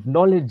 you have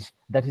knowledge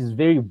that is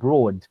very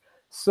broad.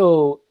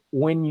 So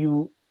when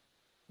you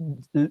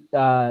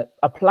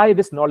apply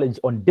this knowledge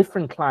on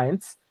different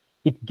clients,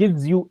 it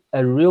gives you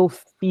a real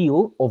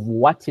feel of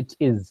what it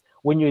is.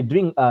 When you're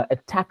doing a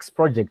tax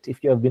project,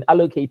 if you have been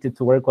allocated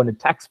to work on a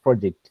tax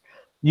project,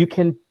 you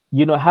can,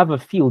 you know, have a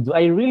feel. Do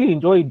I really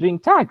enjoy doing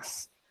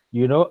tax?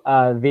 You know,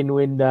 then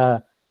when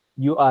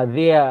you are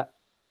there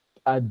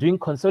doing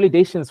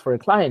consolidations for a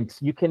client,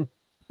 you can,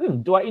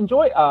 do I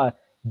enjoy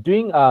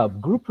doing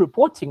group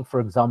reporting,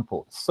 for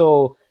example?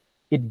 So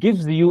it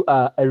gives you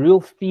a real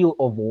feel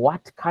of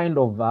what kind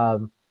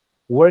of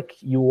work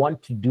you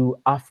want to do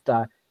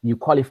after you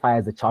qualify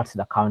as a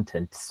chartered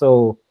accountant.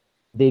 So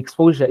the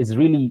exposure is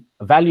really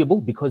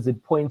valuable because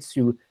it points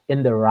you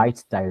in the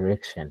right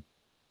direction.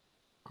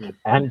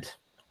 And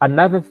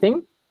another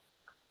thing,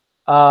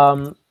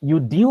 you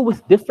deal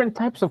with different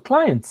types of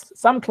clients.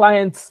 Some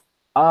clients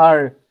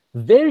are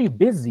very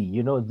busy,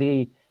 you know,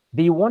 they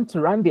want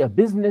to run their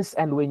business,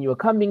 and when you're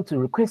coming to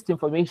request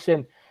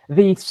information,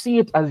 they see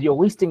it as you're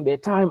wasting their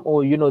time,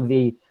 or, you know,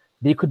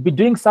 they could be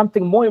doing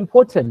something more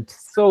important.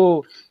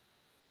 So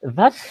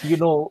that, you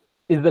know,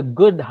 is a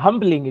good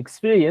humbling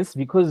experience,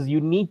 because you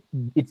need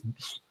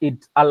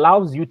it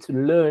allows you to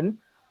learn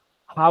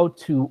how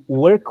to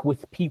work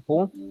with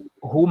people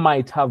who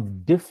might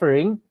have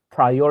differing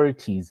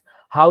priorities,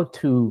 how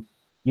to,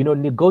 you know,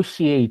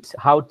 negotiate,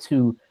 how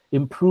to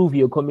improve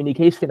your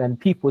communication and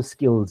people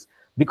skills.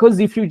 Because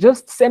if you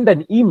just send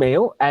an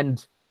email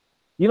and,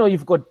 you know,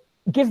 you've got,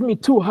 give me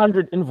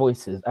 200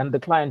 invoices, and the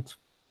client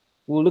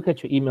will look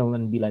at your email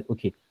and be like,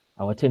 okay,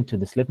 I'll attend to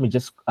this. Let me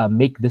just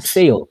make the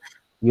sale,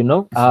 you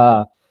know.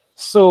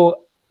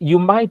 So you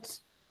might,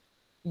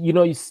 you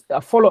know,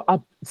 follow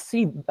up,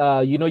 see,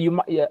 you know, you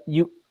might,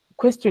 you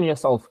question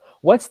yourself,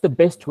 what's the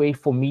best way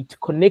for me to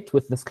connect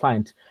with this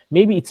client?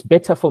 Maybe it's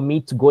better for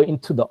me to go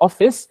into the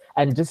office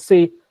and just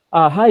say,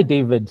 hi,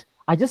 David,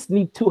 I just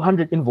need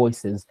 200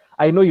 invoices.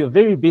 I know you're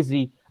very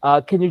busy.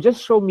 Can you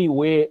just show me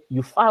where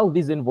you file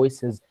these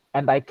invoices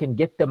and I can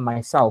get them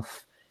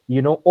myself?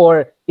 You know,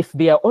 or if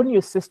they are on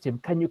your system,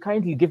 can you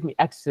kindly give me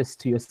access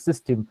to your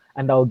system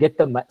and I'll get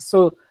them?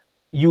 So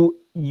you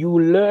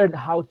learn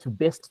how to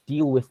best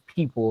deal with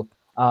people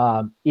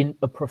in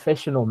a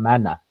professional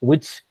manner,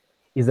 which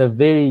is a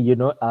very, you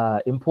know,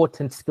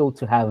 important skill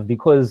to have,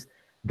 because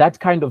that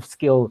kind of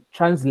skill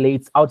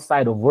translates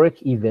outside of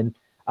work even.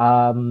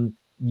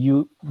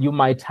 You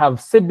might have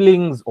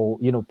siblings or,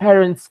 you know,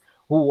 parents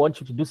who want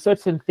you to do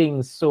certain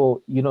things,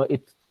 so, you know,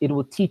 it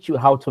will teach you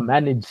how to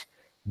manage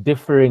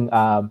differing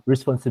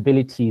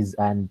responsibilities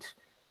and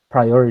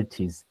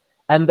priorities.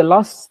 And the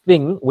last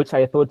thing which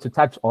I thought to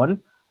touch on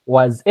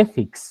was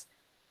ethics.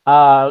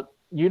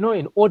 You know,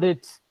 in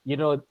audit, you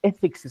know,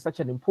 ethics is such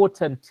an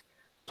important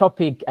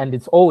topic, and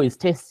it's always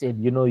tested.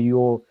 You know,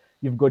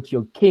 you've got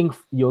your king,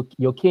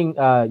 your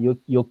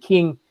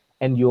king,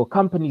 and your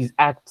companies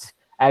act,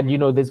 and you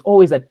know, there's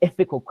always an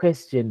ethical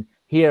question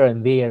here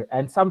and there.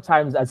 And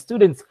sometimes, as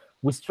students,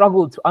 we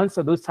struggle to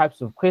answer those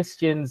types of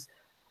questions.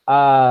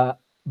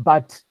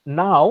 But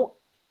now,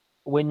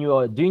 when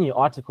you're doing your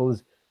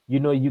articles, you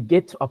know, you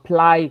get to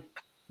apply,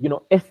 you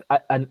know,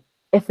 an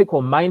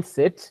ethical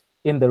mindset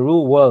in the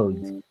real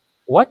world.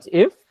 What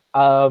if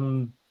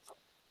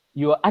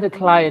you're at a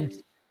client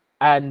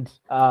and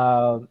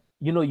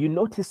you know, you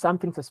notice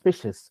something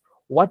suspicious?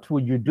 What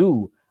would you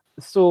do?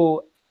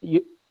 So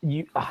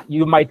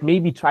you might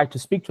maybe try to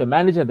speak to a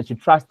manager that you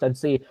trust and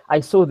say,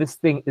 I saw this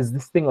thing, is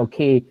this thing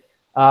okay?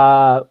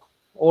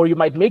 Or you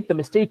might make the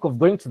mistake of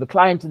going to the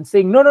client and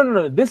saying, no, no,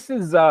 no, no,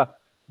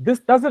 this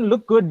doesn't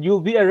look good, you'll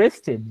be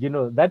arrested. You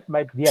know, that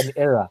might be an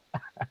error.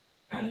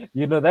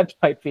 You know, that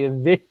might be a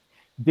big,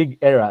 big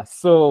error.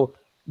 So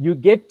you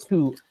get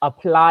to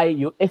apply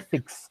your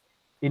ethics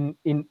in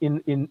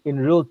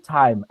real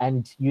time,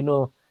 and you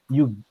know,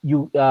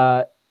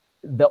 the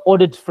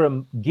audit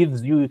firm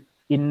gives you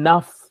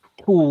enough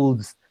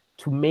tools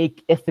to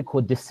make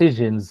ethical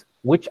decisions,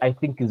 which I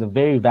think is a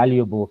very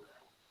valuable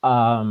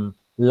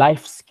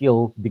life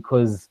skill,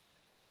 because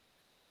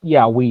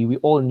yeah, we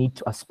all need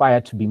to aspire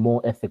to be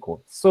more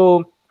ethical.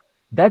 So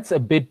that's a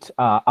bit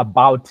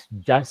about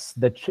just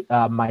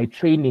my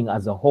training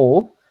as a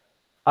whole.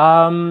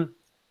 And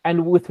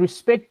with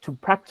respect to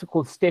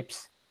practical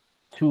steps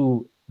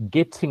to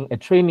getting a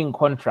training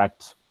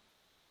contract,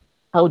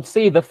 I would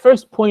say the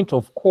first point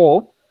of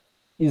call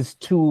is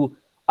to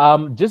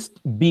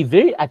just be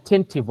very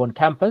attentive on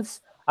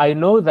campus. I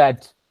know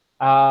that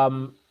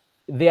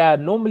there are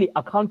normally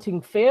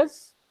accounting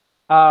fairs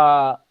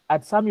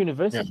at some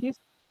universities. Yeah.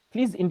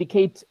 Please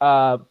indicate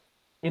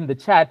in the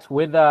chat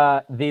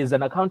whether there's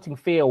an accounting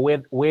fair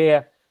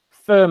where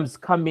firms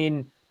come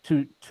in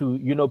to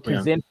you know,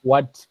 present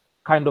what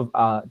kind of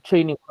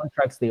training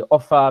contracts they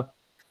offer.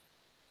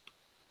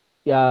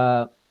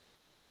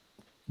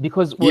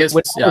 Because yes.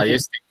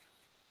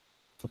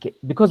 Okay,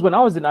 because when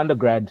I was in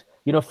undergrad,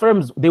 you know,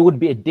 firms, there would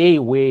be a day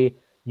where,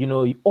 you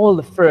know, all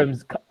the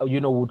firms, you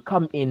know, would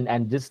come in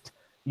and just,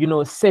 you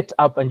know, set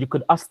up, and you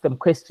could ask them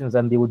questions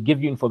and they would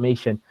give you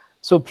information.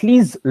 So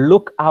please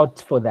look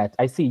out for that.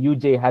 I see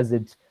UJ has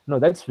it. No,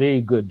 that's very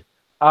good.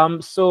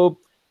 So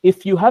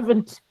if you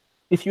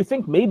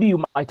think maybe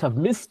you might have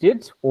missed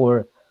it,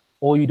 or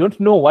you don't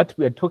know what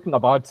we are talking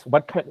about,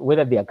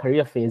 whether they are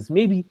career fairs,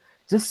 maybe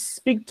just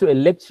speak to a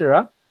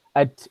lecturer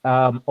at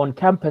on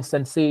campus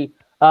and say,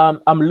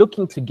 I'm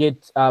looking to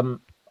get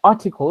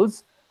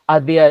articles. Are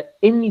there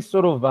any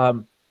sort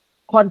of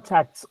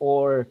contacts,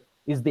 or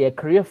is there a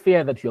career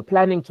fair that you're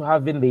planning to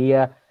have in the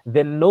year?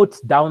 Then note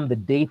down the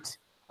date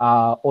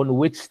on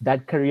which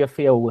that career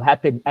fair will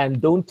happen,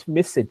 and don't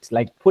miss it.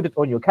 Like, put it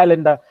on your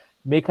calendar,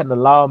 make an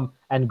alarm,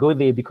 and go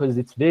there, because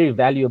it's very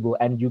valuable,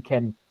 and you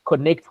can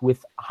connect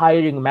with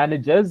hiring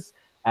managers,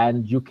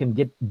 and you can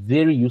get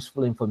very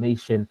useful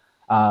information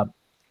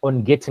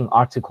on getting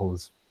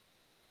articles.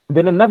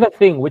 Then another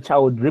thing which I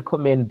would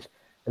recommend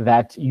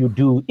that you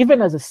do,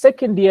 even as a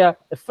second year,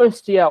 a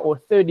first year, or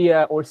third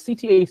year, or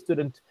CTA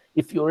student,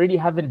 if you already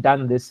haven't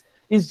done this,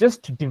 is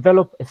just to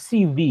develop a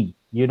CV.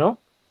 You know,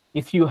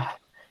 if you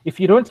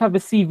don't have a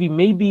CV,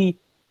 maybe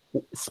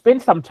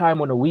spend some time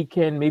on a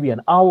weekend, maybe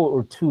an hour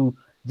or two,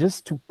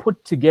 just to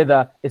put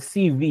together a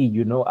CV.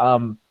 You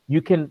know,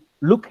 you can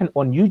look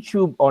on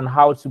YouTube on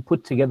how to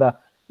put together,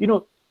 you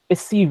know, a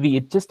CV.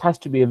 It just has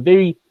to be a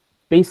very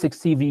basic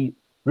CV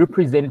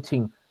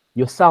representing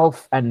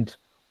yourself, and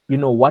you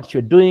know what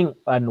you're doing,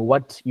 and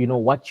what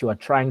you are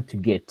trying to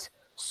get.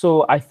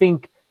 So I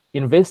think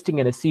investing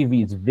in a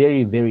CV is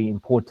very, very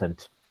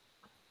important.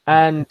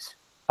 And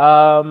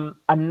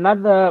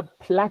another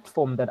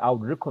platform that I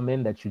would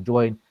recommend that you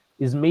join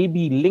is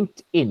maybe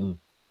LinkedIn.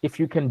 If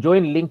you can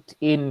join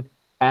LinkedIn,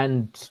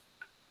 and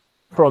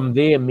from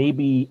there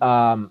maybe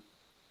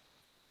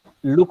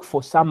look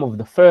for some of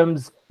the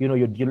firms,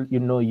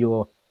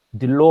 your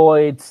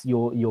Deloitte,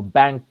 your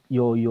bank,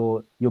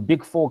 your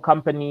big four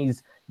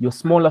companies, your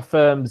smaller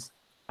firms,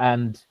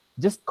 and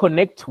just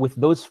connect with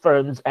those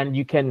firms, and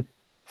you can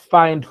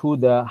find who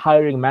the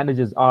hiring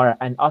managers are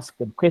and ask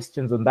them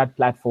questions on that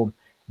platform.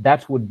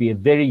 That would be a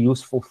very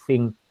useful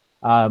thing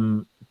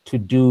to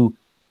do,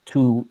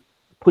 to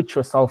put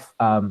yourself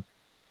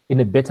in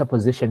a better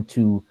position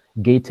to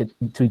get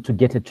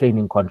a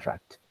training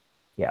contract.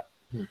 Yeah.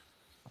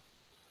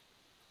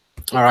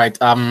 All right.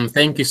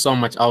 Thank you so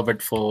much,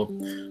 Albert, for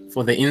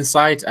the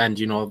insight and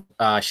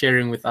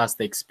sharing with us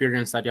the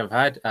experience that you've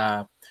had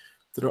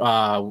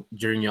through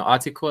during your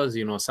articles.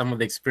 Some of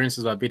the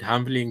experiences were a bit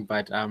humbling,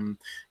 but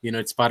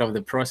it's part of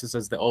the process,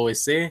 as they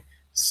always say.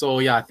 So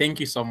yeah, thank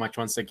you so much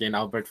once again,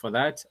 Albert, for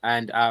that.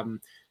 And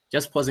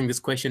just posing this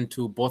question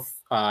to both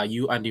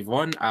you and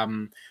Yvonne.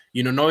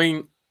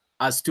 Knowing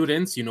as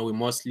students, we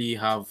mostly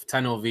have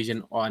tunnel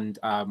vision on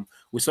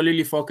we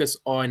solely focus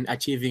on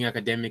achieving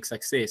academic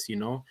success,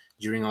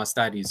 during our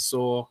studies.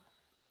 So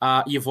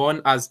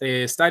Yvonne, as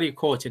a study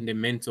coach and a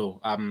mentor,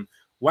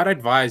 what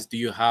advice do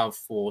you have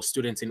for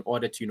students in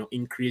order to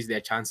increase their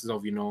chances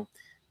of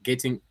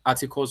getting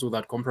articles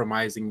without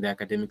compromising their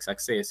academic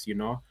success?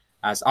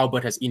 As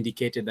Albert has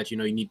indicated that you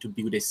need to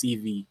build a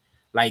CV.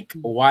 Like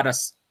what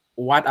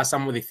are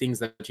some of the things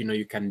that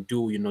you can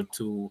do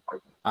to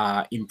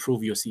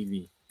improve your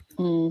CV?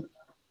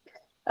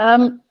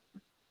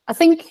 I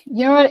think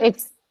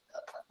it's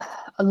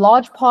a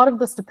large part of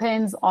this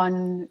depends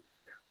on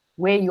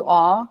where you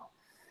are,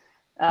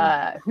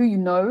 who you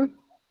know.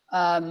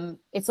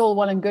 It's all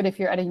well and good if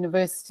you're at a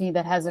university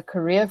that has a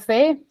career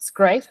fair, it's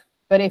great.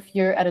 But if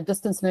you're at a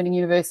distance learning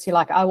university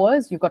like I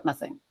was, you've got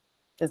nothing.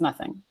 There's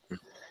nothing.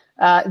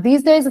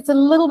 These days, it's a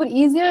little bit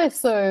easier.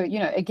 So,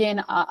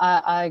 again,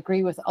 I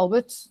agree with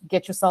Albert.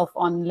 Get yourself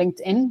on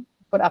LinkedIn,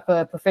 put up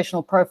a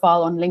professional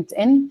profile on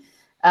LinkedIn.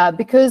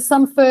 Because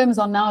some firms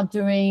are now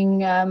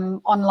doing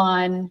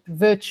online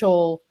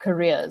virtual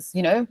careers,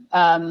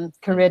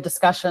 career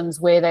discussions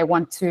where they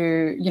want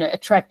to,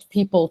 attract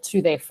people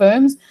to their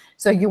firms.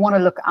 So you want to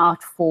look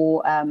out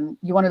for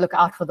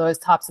those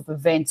types of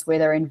events where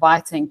they're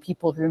inviting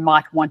people who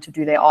might want to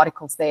do their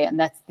articles there, and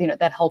that's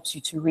that helps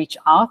you to reach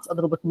out a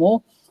little bit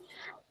more.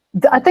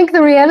 I think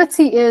the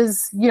reality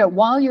is,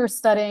 while you're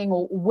studying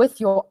or with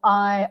your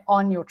eye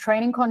on your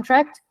training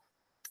contract,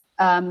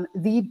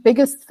 the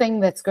biggest thing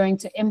that's going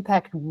to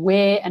impact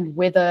where and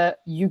whether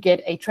you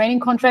get a training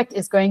contract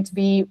is going to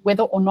be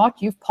whether or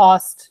not you've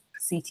passed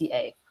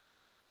CTA,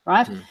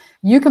 right?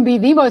 You can be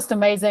the most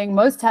amazing,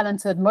 most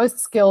talented, most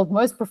skilled,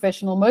 most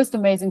professional, most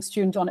amazing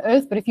student on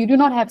earth, but if you do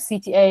not have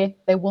CTA,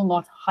 they will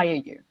not hire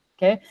you,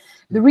 okay?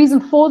 The reason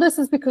for this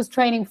is because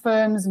training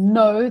firms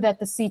know that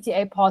the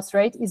CTA pass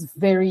rate is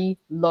very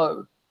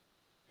low.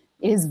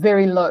 Is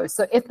very low.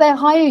 So if they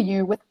hire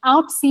you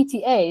without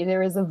CTA,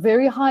 there is a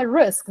very high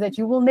risk that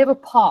you will never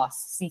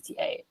pass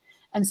CTA.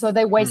 And so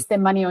they waste their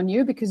money on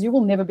you because you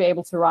will never be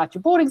able to write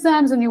your board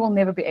exams and you will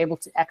never be able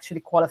to actually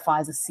qualify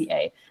as a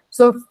CA.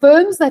 So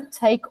firms that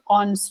take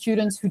on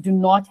students who do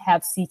not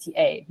have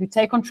CTA, who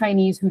take on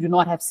trainees who do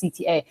not have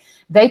CTA,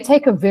 they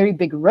take a very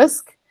big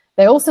risk.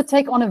 They also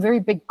take on a very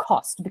big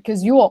cost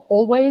because you are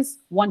always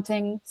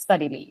wanting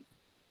study leave.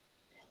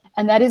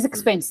 And that is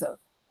expensive.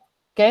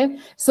 Okay.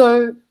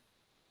 So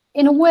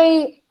in a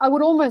way, I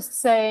would almost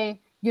say,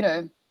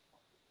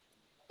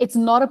 it's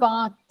not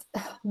about,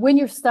 when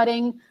you're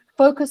studying,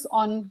 focus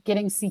on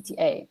getting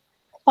CTA.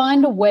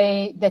 Find a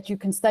way that you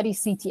can study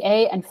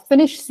CTA and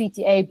finish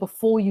CTA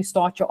before you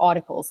start your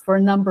articles for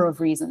a number of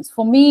reasons.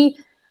 For me,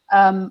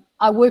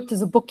 I worked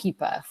as a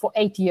bookkeeper for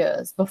 8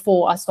 years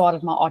before I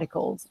started my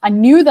articles. I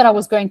knew that I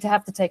was going to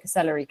have to take a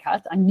salary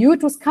cut. I knew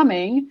it was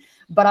coming,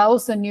 but I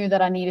also knew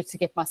that I needed to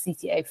get my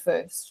CTA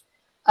first.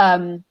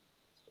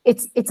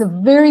 It's a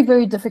very,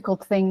 very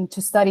difficult thing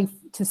to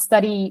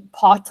study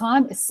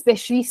part-time,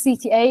 especially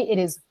CTA. It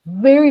is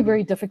very,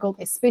 very difficult,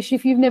 especially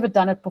if you've never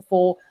done it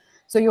before.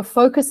 So your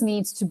focus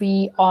needs to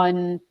be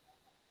on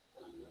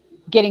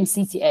getting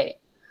CTA.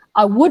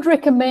 I would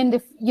recommend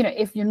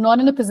if you're not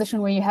in a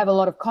position where you have a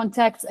lot of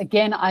contacts,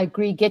 again, I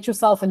agree, get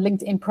yourself a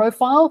LinkedIn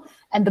profile.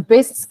 And the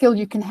best skill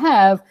you can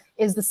have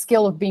is the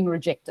skill of being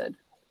rejected,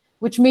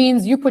 which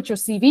means you put your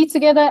CV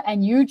together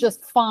and you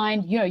just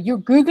find, you're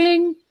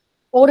Googling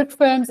audit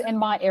firms in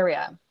my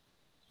area,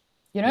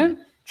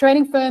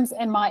 training firms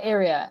in my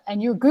area,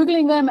 and you're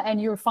Googling them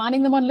and you're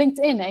finding them on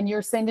LinkedIn and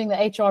you're sending the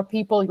HR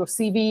people your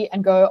CV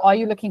and go, are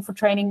you looking for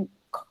training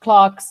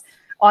clerks?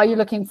 Are you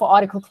looking for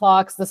article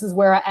clerks? This is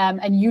where I am.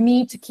 And you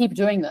need to keep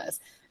doing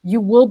this.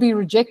 You will be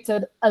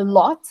rejected a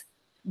lot,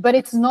 but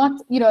it's not,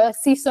 I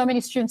see so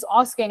many students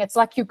asking, it's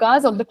like you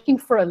guys are looking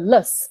for a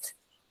list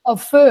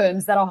of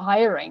firms that are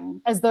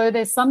hiring, as though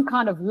there's some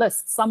kind of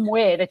list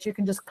somewhere that you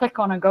can just click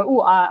on and go,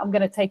 oh, I'm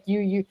going to take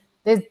you.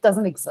 This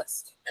doesn't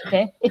exist,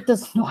 okay? It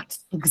does not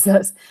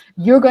exist.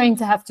 You're going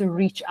to have to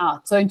reach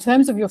out. So in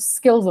terms of your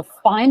skills of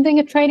finding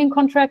a training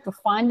contract or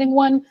finding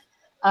one,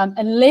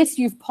 unless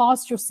you've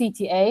passed your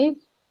CTA,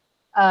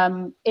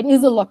 it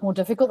is a lot more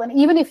difficult. And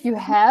even if you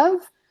have,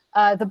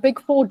 the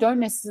Big Four don't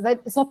necessarily,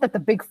 it's not that the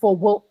Big Four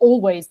will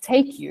always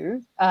take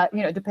you,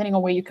 depending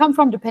on where you come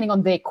from, depending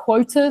on their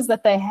quotas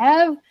that they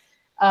have,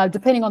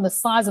 depending on the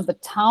size of the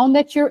town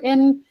that you're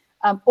in,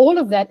 all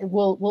of that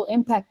will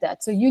impact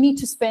that. So you need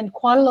to spend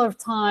quite a lot of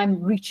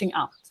time reaching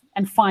out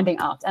and finding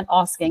out and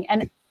asking.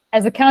 And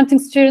as accounting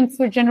students,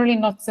 we're generally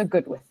not so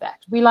good with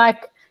that. We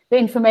like the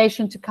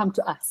information to come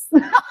to us.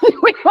 we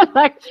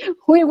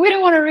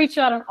don't want to reach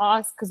out and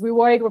ask because we're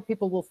worried what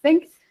people will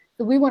think.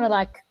 So we want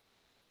to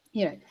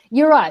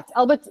you're right,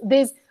 Albert.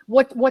 There's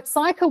what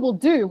SAICA will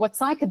do. What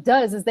SAICA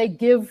does is they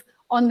give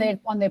on their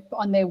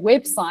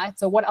website.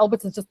 So what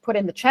Albert has just put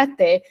in the chat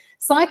there,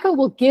 SAICA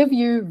will give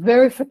you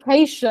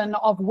verification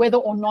of whether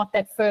or not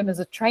that firm is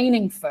a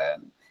training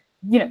firm.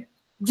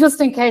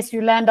 Just in case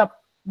you land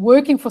up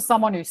working for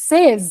someone who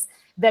says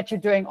that you're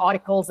doing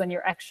articles and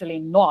you're actually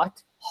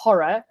not.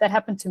 Horror. That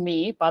happened to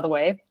me, by the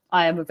way.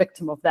 I am a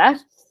victim of that.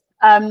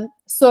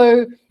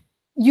 So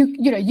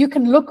you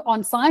can look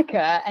on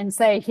SAICA and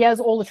say,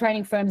 here's all the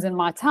training firms in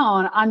my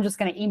town. I'm just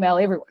going to email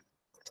everyone.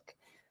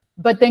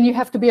 But then you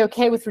have to be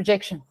okay with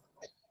rejection.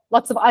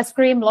 Lots of ice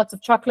cream, lots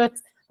of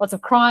chocolates, lots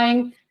of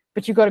crying,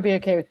 but you've got to be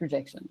okay with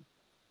rejection.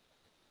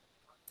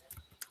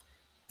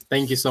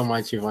 Thank you so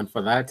much, Yvonne,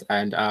 for that.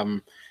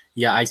 And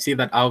yeah, I see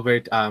that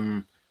Albert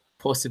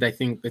posted, I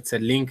think it's a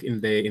link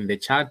in the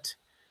chat.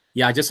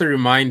 Yeah, just a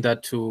reminder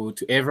to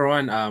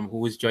everyone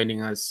who is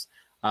joining us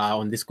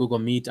on this Google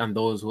Meet and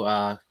those who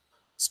are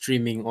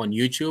streaming on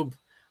YouTube.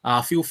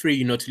 Feel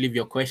free, to leave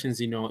your questions,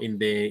 in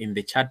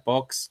the chat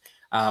box.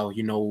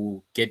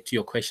 We'll get to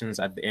your questions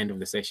at the end of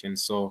the session.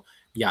 So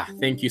yeah,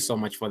 thank you so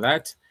much for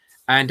that.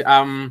 And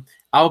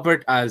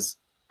Albert, as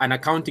an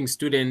accounting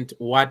student,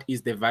 what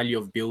is the value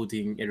of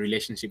building a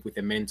relationship with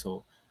a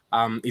mentor?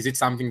 Is it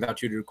something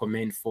that you'd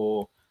recommend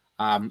for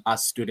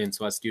us students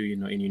who are still,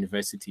 in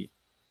university?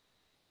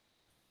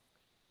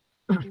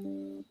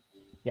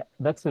 Yeah,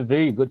 that's a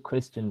very good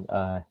question,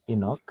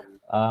 Enoch.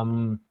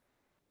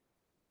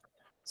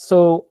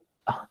 So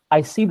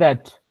I see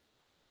that,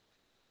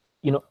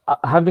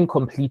 having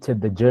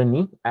completed the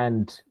journey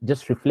and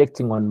just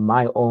reflecting on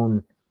my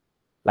own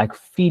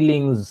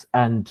feelings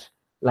and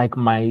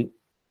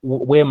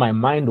where my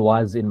mind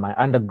was in my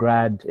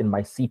undergrad, in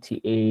my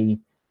CTA,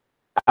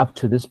 up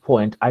to this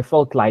point, I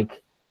felt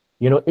like,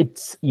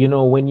 it's,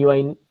 when you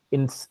are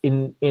in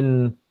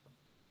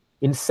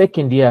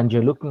second year and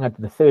you're looking at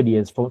the third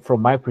years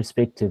from my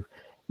perspective,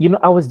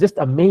 I was just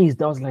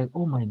amazed. I was like,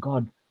 oh my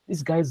God,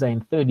 these guys are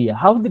in third year.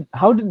 How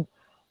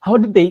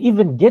did they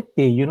even get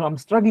there? I'm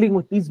struggling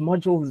with these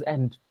modules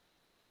and,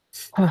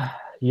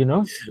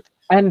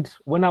 and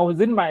when I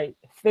was in my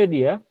third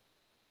year,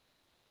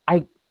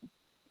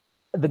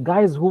 the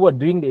guys who were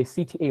doing their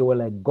CTA were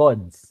like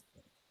gods.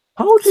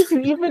 How did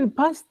you even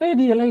pass third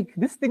year? Like,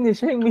 this thing is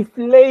showing me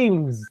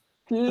flames,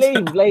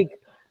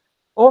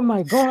 oh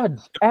my God.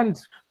 And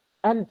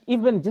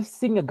even just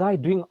seeing a guy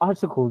doing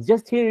articles,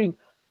 just hearing,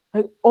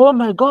 oh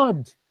my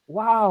God,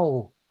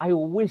 wow, I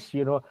wish,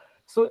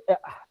 So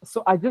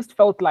I just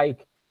felt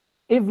like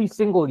every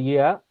single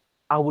year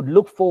I would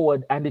look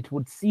forward and it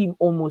would seem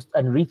almost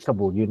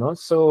unreachable,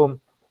 So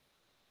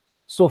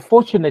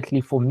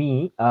fortunately for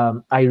me,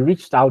 I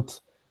reached out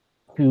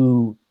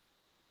to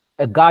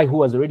a guy who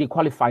was already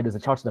qualified as a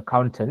chartered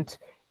accountant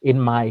in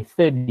my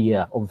third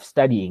year of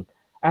studying.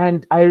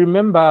 And I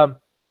remember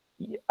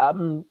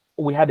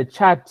we had a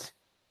chat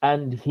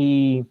and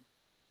he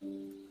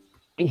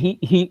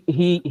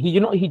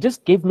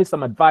just gave me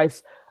some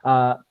advice.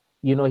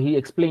 He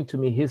explained to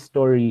me his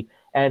story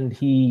and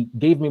he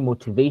gave me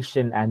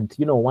motivation. And,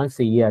 once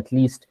a year at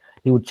least,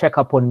 he would check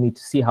up on me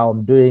to see how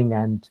I'm doing.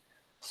 And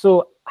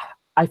so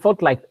I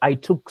felt like I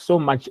took so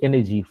much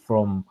energy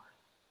from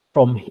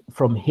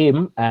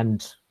him,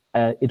 and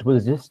it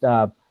was just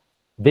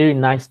very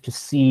nice to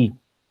see,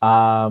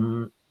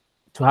 to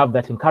have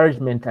that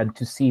encouragement and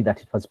to see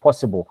that it was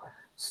possible.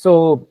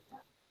 So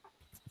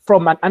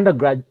from an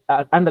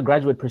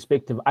undergraduate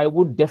perspective, I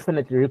would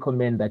definitely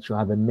recommend that you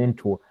have a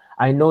mentor.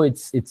 I know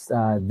it's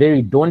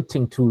very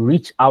daunting to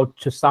reach out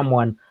to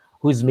someone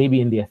who's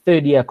maybe in their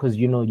third year because,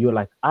 you're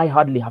like, I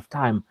hardly have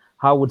time.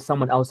 How would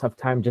someone else have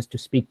time just to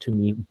speak to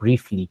me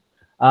briefly?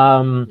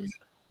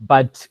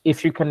 But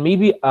if you can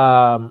maybe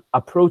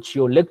approach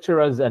your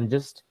lecturers and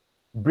just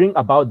bring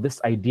about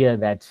this idea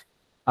that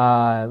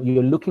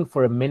you're looking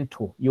for a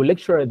mentor, your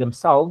lecturer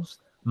themselves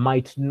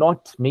might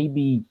not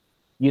maybe,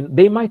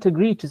 they might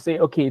agree to say,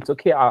 okay, it's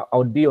okay,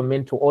 I'll be your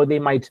mentor, or they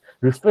might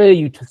refer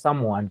you to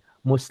someone.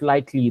 Most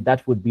likely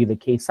that would be the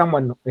case,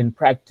 someone in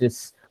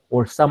practice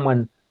or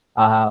someone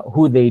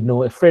who they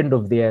know, a friend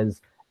of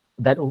theirs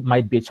that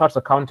might be a chartered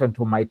accountant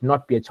or might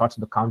not be a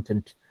chartered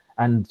accountant.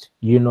 And,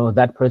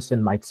 that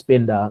person might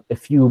spend a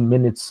few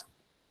minutes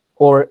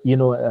or,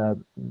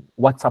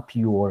 WhatsApp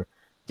you or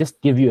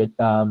just give you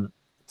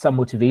some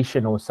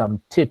motivation or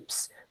some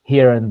tips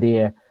here and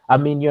there. I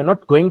mean, you're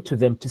not going to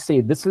them to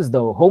say, this is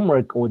the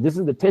homework or this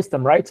is the test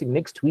I'm writing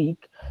next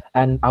week,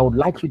 and I would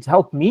like you to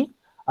help me.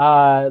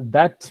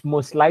 that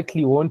most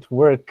likely won't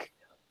work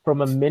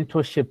from a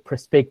mentorship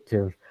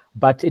perspective.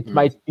 But it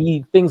might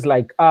be things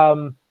like,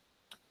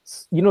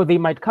 they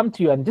might come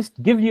to you and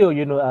just give you,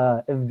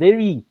 a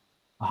very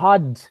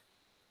hard,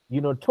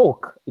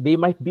 talk. They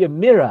might be a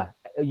mirror,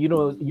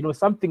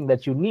 something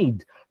that you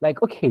need.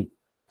 Like, okay,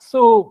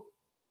 so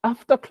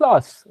after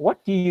class,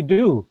 what do you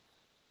do?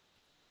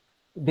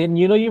 Then,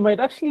 you might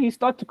actually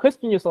start to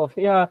question yourself.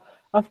 Yeah,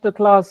 after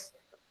class,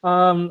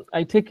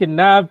 I take a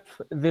nap,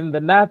 then the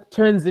nap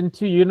turns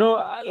into,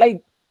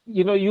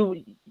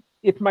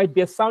 it might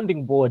be a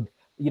sounding board,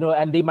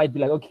 and they might be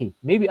like, okay,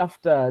 maybe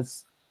after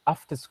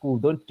school,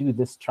 don't do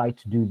this, try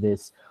to do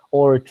this,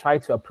 or try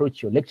to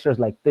approach your lecturers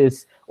like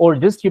this, or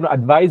just,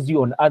 advise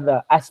you on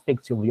other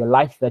aspects of your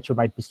life that you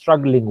might be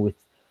struggling with.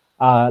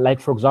 Like,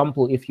 for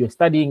example, if you're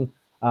studying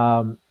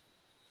from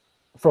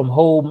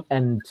home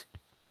and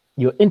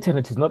your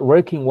internet is not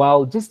working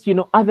well, just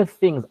other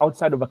things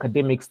outside of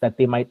academics that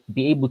they might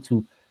be able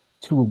to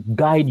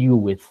guide you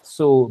with.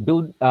 So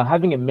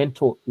having a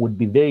mentor would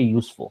be very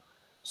useful.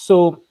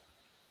 So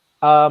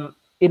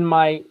in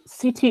my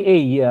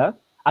CTA year,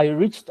 I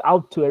reached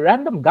out to a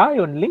random guy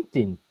on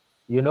LinkedIn.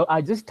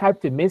 I just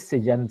typed a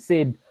message and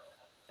said,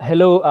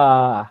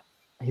 hello,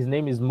 his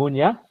name is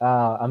Munya.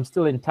 I'm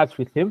still in touch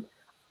with him.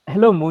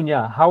 Hello,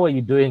 Munya, how are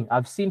you doing?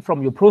 I've seen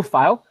from your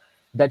profile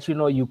that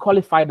you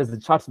qualified as a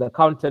chartered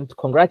accountant.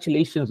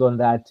 Congratulations on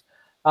that.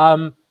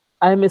 I'm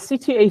a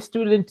CTA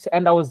student,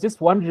 and I was just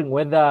wondering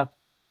whether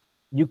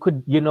you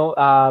could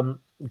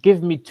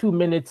give me 2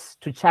 minutes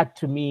to chat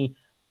to me,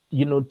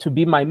 to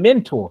be my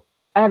mentor.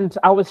 And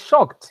I was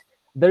shocked.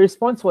 The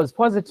response was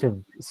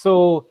positive.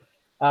 So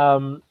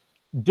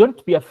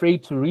don't be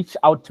afraid to reach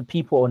out to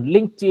people on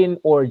LinkedIn,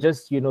 or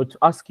just to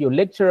ask your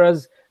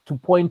lecturers to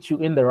point you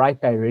in the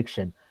right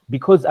direction.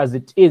 Because as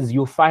it is,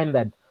 you'll find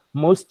that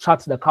most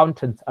chartered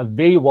accountants are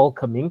very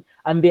welcoming,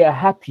 and they are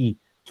happy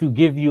to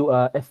give you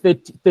a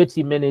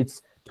 30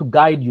 minutes to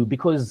guide you,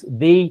 because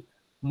they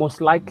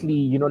most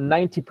likely,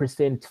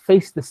 90%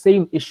 face the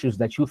same issues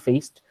that you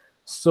faced.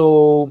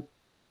 So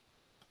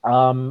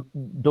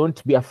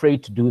don't be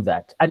afraid to do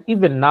that. And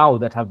even now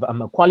that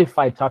I'm a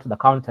qualified chartered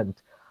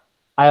accountant,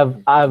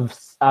 I've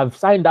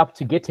signed up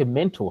to get a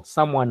mentor,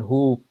 someone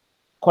who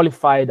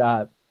qualified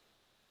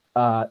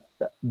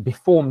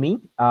before me,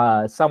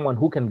 someone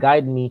who can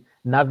guide me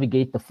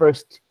navigate the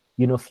first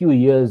few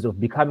years of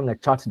becoming a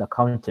chartered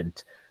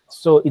accountant.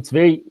 So it's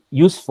very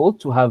useful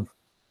to have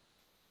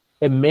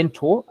a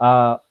mentor,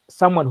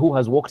 someone who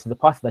has walked the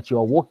path that you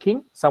are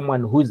walking,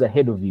 someone who's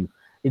ahead of you.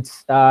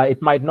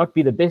 It might not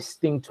be the best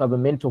thing to have a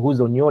mentor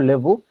who's on your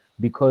level,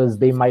 because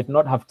they might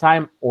not have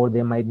time, or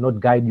they might not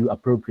guide you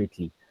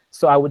appropriately.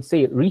 So I would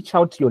say reach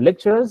out to your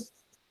lecturers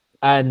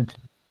and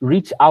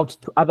reach out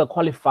to other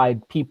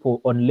qualified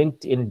people on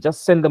LinkedIn.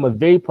 Just send them a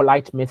very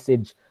polite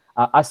message,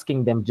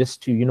 asking them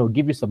just to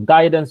give you some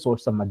guidance or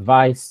some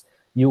advice.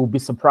 You will be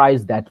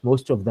surprised that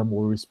most of them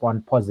will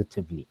respond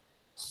positively.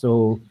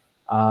 So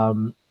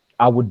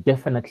I would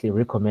definitely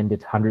recommend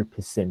it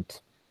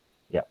 100%.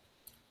 Yeah.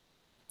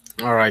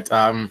 All right.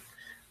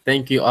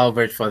 Thank you,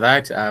 Albert, for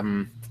that.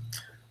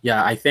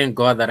 Yeah, I thank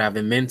God that I have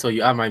a mentor.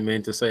 You are my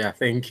mentor, so yeah,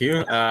 thank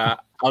you. I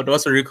would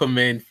also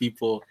recommend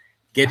people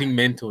getting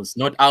mentors,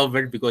 not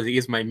Albert because he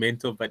is my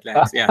mentor, but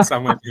like, yeah,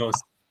 someone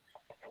else.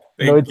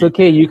 No, it's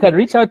okay. You can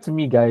reach out to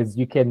me, guys.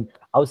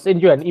 I'll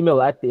send you an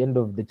email at the end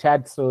of the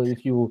chat. So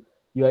if you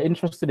are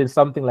interested in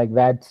something like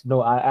that,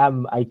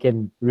 I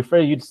can refer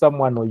you to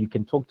someone, or you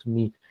can talk to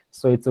me.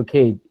 So it's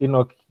okay.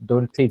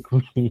 Don't take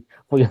me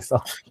for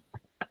yourself.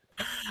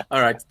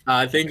 All right.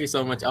 Thank you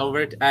so much,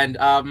 Albert. And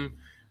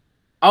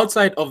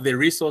outside of the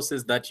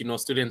resources that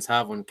students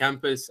have on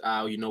campus,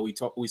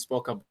 we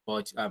spoke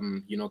about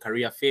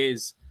career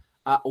fairs.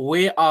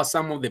 Where are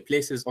some of the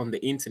places on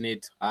the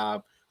internet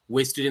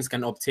where students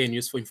can obtain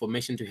useful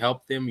information to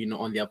help them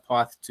on their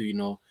path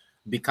to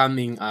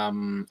becoming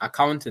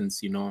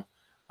accountants?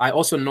 I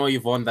also know,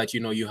 Yvonne, that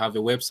you have a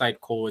website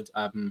called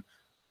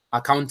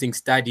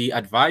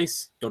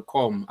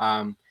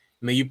accountingstudyadvice.com.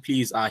 May you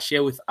please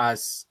share with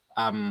us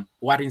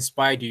what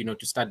inspired you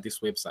to start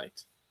this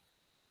website?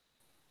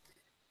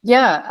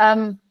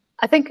 Yeah,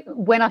 I think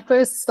when I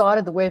first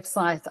started the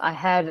website, I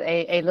had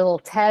a little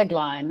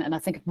tagline, and I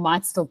think it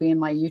might still be in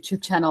my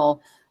YouTube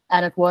channel.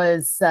 And it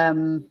was,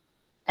 to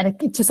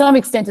some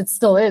extent it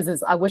still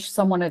is I wish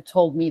someone had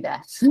told me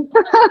that.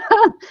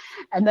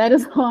 And that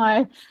is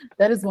why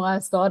I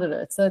started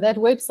it. So that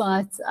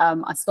website,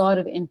 I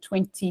started in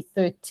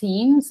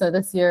 2013. So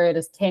this year it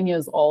is 10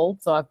 years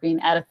old. So I've been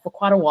at it for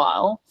quite a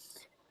while.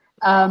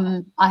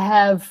 I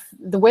have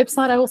the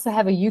website. I also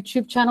have a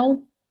YouTube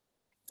channel.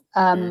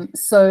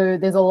 So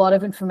there's a lot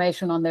of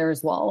information on there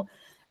as well.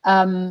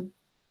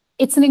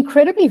 It's an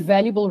incredibly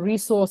valuable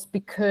resource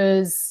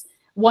because,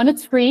 one,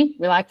 it's free.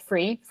 We like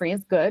free. Free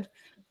is good.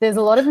 There's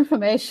a lot of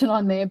information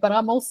on there, but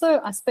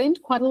I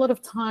spend quite a lot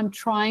of time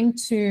trying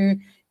to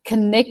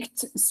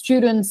connect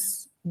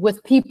students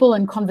with people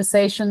and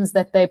conversations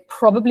that they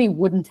probably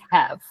wouldn't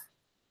have.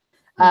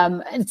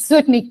 And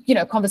certainly,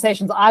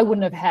 conversations I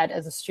wouldn't have had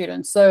as a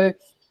student. So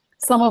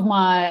some of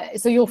my,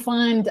 so you'll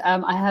find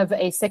I have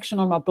a section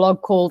on my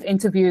blog called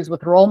Interviews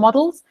with Role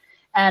Models,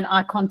 and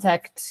I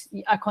contact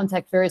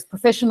various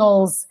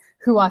professionals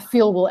who I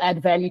feel will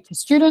add value to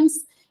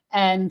students,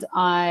 and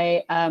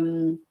I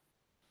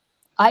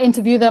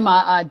interview them.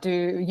 I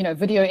do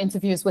video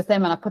interviews with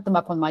them, and I put them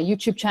up on my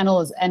YouTube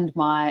channels and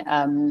my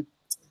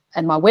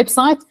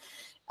website.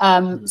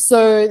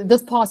 So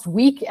this past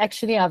week,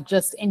 actually, I've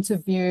just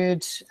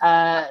interviewed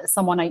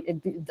someone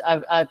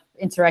I've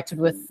interacted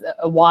with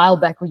a while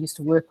back. We used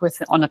to work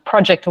with on a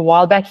project a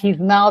while back. He's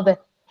now the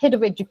head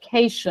of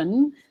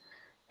education,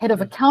 head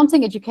of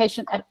accounting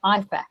education at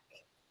IFAC,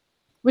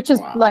 which is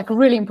like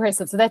really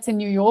impressive. So that's in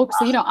New York.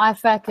 So,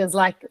 IFAC is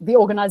like the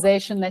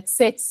organization that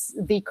sets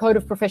the code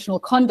of professional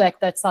conduct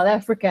that South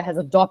Africa has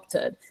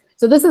adopted.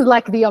 So this is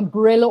like the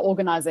umbrella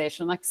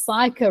organization, like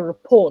SAICA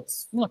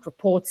reports, not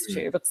reports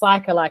to, but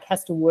SAICA like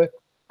has to work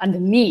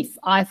underneath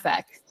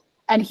IFAC.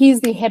 And he's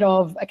the head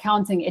of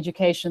accounting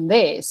education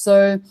there.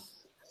 So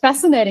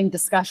fascinating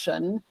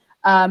discussion.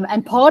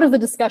 And part of the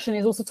discussion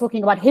is also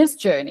talking about his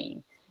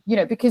journey,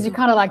 because you're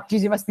kind of like,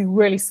 geez, you must be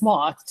really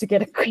smart to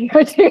get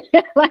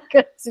like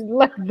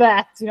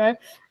that,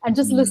 and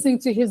just listening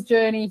to his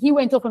journey. He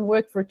went off and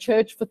worked for a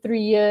church for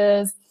 3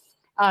 years,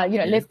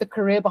 left the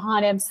career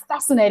behind him. It's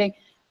fascinating.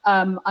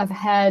 I've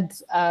had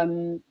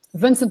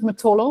Vincent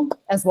Matolo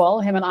as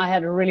well. Him and I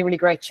had a really, really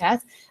great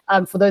chat.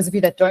 For those of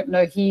you that don't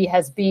know, he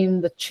has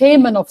been the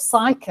chairman of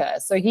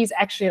SAICA. So he's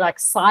actually like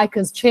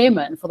SAICA's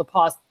chairman for the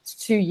past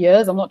 2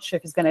 years. I'm not sure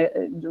if he's going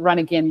to run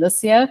again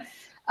this year.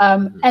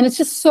 And it's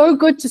just so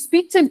good to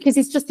speak to him because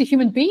he's just a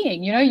human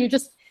being,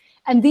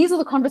 and these are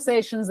the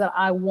conversations that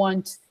I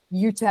want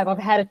you to have. I've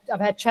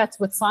had chats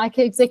with SAICA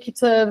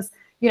executives,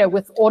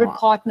 with audit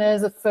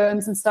partners of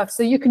firms and stuff.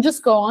 So you can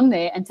just go on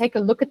there and take a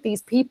look at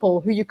these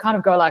people who you kind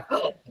of go like,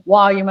 oh,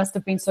 wow, you must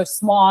have been so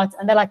smart.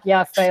 And they're like,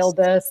 yeah, I failed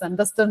this and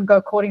this didn't go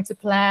according to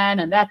plan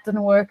and that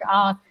didn't work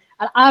out.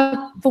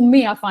 And for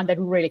me, I find that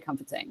really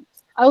comforting.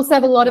 I also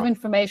have a lot of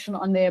information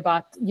on there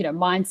about,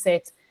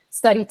 mindset,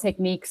 study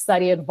technique,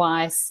 study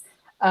advice,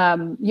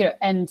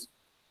 and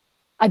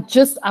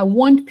I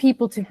want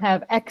people to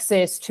have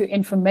access to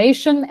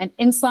information and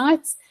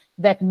insights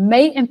that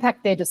may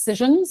impact their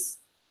decisions,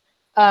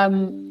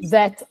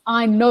 that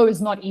I know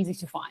is not easy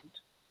to find.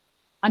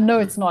 I know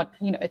it's not,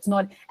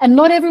 and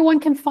not everyone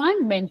can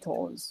find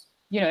mentors.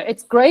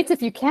 It's great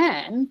if you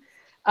can,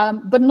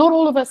 but not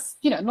all of us,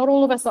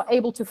 are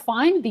able to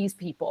find these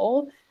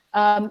people.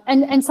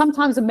 And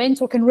sometimes a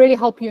mentor can really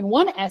help you in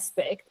one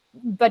aspect,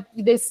 but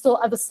there's still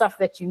other stuff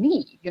that you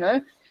need,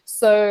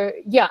 So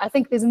yeah, I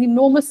think there's an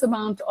enormous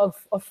amount of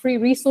free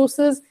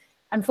resources.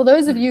 And for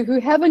those of you who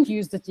haven't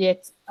used it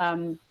yet,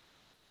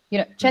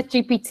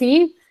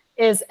 ChatGPT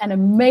is an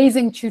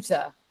amazing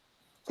tutor.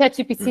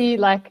 ChatGPT,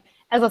 like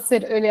as I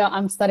said earlier,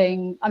 I'm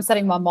studying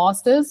my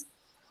master's,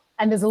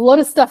 and there's a lot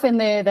of stuff in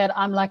there that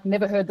I'm like,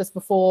 never heard this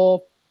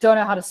before, don't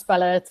know how to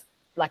spell it,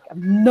 like I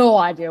have no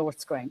idea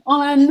what's going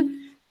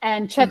on.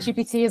 And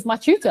ChatGPT is my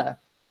tutor,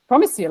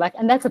 promise you,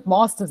 and that's at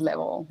master's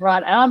level,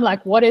 right? And I'm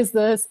like, what is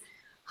this?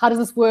 How does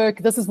this work?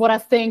 This is what I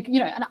think,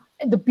 and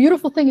the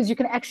beautiful thing is you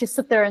can actually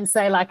sit there and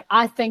say, like,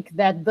 I think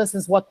that this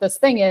is what this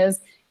thing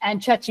is. And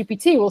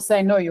ChatGPT will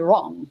say, no, you're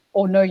wrong,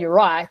 or no, you're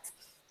right.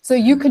 So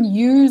you can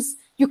use,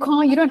 you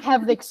don't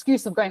have the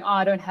excuse of going, oh,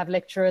 I don't have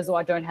lecturers, or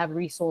I don't have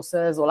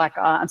resources, or like,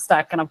 I'm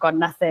stuck and I've got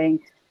nothing.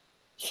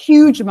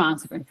 Huge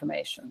amounts of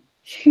information,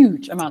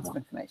 huge amounts of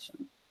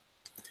information.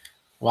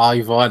 Wow,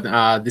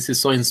 Yvonne, this is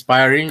so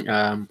inspiring,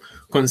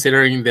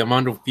 considering the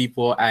amount of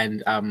people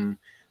and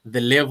the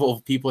level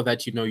of people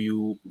that,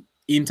 you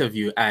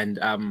interview and,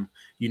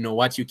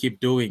 what you keep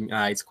doing.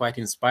 It's quite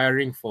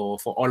inspiring for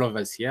all of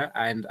us here.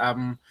 And,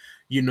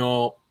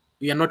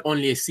 we are not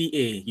only a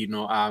CA,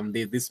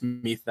 there's this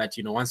myth that,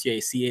 once you're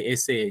a CA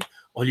SA,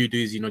 all you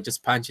do is,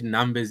 just punch in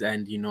numbers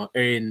and,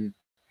 earn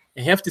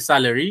a hefty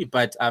salary.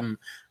 But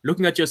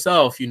looking at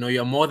yourself,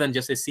 you're more than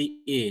just a CA,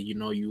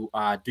 you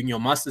are doing your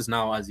masters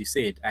now, as you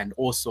said, and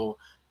also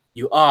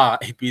you are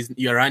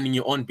you're running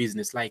your own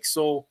business. Like,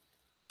 so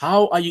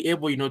how are you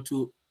able,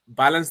 to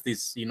balance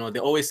this? They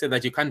always say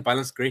that you can't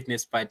balance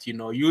greatness, but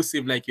you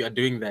seem like you are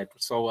doing that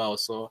so well.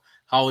 So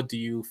how do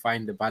you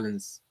find the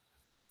balance?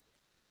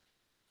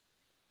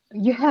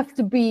 You have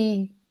to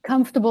be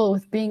comfortable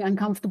with being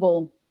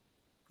uncomfortable.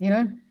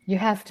 You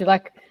have to,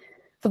 like,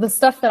 for the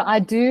stuff that I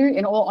do,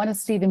 in all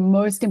honesty, the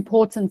most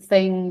important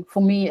thing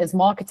for me is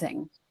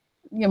marketing.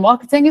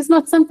 Marketing is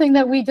not something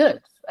that we did.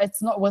 It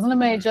wasn't a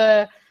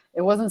major,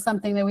 it wasn't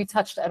something that we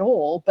touched at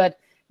all. But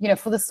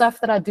for the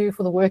stuff that I do,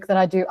 for the work that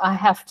I do, I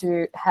have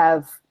to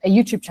have a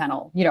YouTube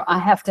channel. I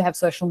have to have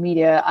social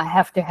media. I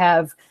have to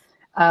have,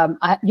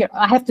 I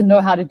have to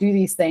know how to do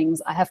these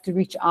things. I have to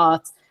reach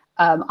out.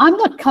 I'm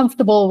not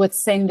comfortable with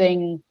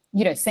sending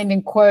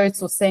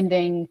quotes or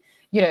sending,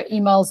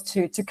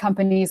 emails to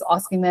companies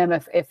asking them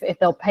if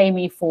they'll pay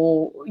me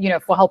for,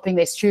 for helping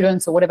their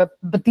students or whatever.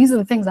 But these are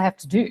the things I have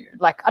to do.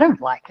 Like, I don't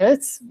like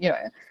it.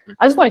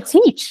 I just want to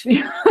teach.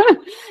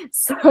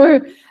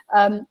 So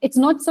it's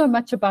not so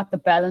much about the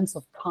balance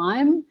of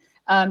time.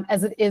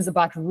 as it is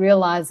about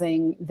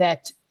realizing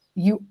that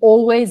you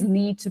always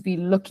need to be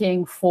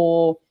looking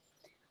for,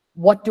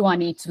 what do I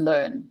need to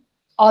learn?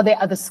 Are there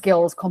other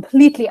skills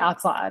completely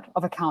outside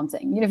of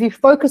accounting? If you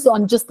focus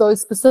on just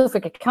those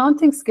specific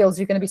accounting skills,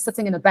 you're going to be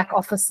sitting in a back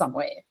office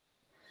somewhere,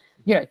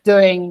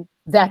 doing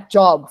that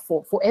job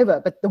for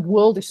forever. But the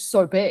world is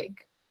so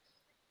big.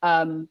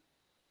 And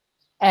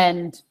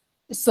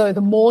so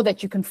the more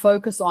that you can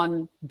focus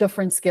on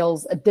different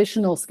skills,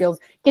 additional skills,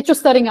 get your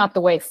studying out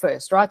the way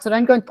first, right? So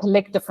don't go and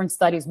collect different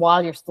studies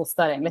while you're still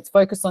studying. Let's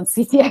focus on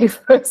CTA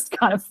first,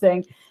 kind of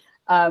thing.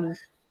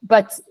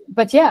 But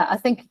yeah, I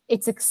think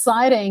it's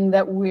exciting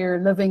that we're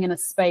living in a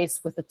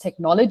space with the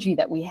technology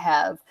that we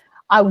have.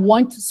 I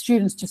want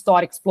students to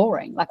start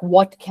exploring, like,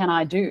 what can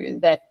I do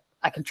that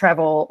I can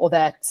travel, or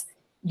that,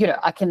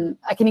 I can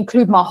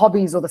include my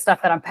hobbies or the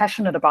stuff that I'm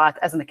passionate about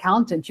as an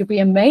accountant. You'll be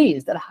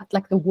amazed at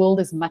like the world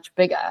is much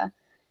bigger,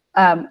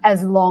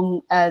 as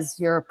long as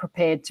you're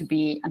prepared to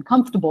be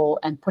uncomfortable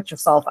and put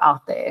yourself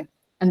out there.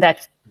 And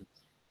that's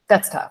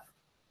tough.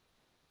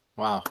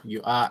 Wow,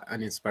 you are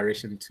an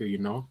inspiration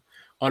to,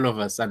 all of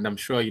us. And I'm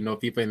sure,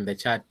 people in the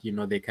chat,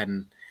 they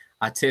can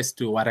attest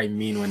to what I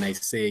mean when I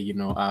say,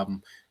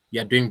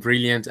 you're doing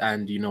brilliant,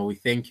 and, we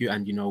thank you,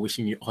 and,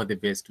 wishing you all the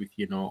best with,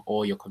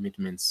 all your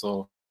commitments.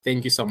 So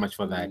thank you so much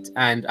for that.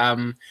 And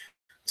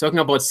talking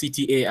about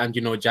CTA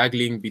and,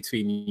 juggling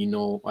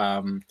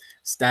between,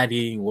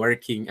 studying,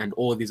 working, and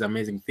all these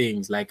amazing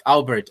things, like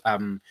Albert,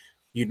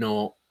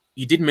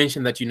 you did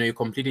mention that, you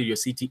completed your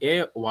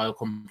CTA while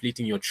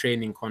completing your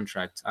training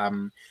contract.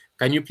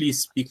 Can you please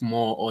speak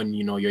more on,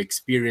 your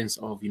experience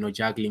of,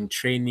 juggling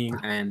training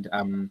and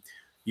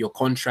your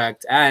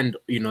contract and,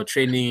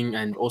 training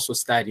and also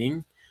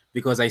studying?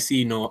 Because I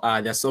see,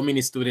 there's so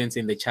many students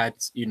in the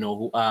chat,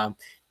 who are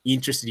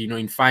interested,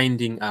 in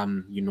finding,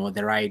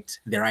 the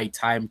right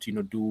time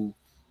to, do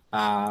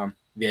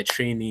their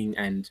training,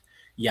 and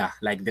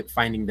like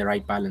finding the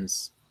right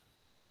balance.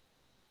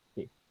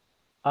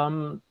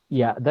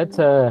 Yeah, that's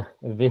a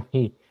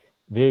very,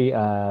 very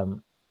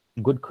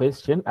good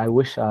question. I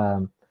wish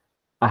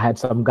I had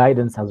some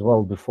guidance as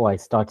well before I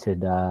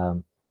started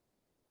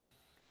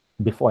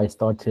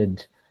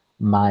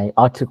my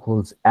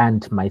articles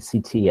and my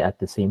CTA at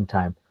the same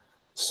time.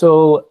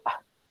 So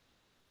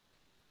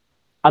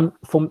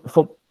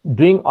for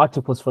doing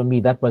articles, for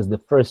me, that was the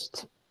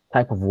first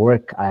type of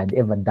work I had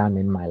ever done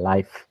in my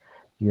life.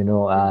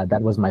 That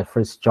was my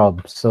first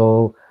job.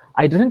 So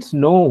I didn't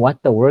know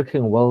what the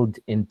working world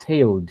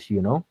entailed.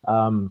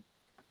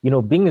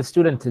 Being a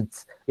student,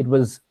 it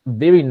was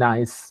very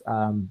nice,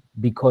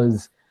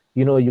 because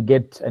you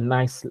get a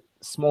nice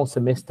small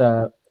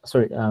semester,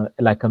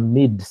 like a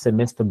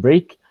mid-semester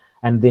break,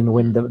 and then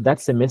when that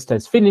semester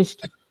is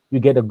finished, you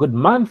get a good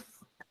month,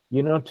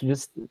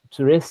 to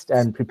rest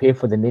and prepare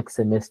for the next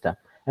semester.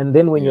 And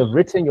then when you've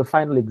written your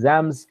final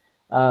exams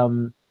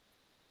in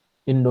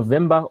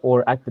November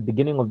or at the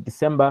beginning of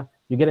December,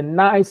 you get a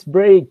nice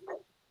break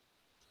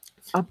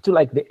up to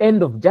like the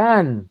end of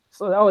Jan.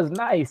 So that was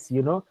nice.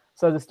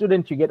 So as a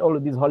student, you get all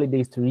of these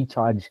holidays to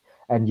recharge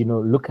and,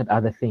 look at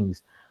other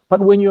things. But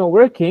when you're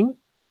working,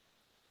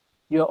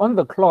 you're on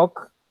the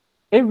clock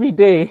every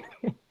day,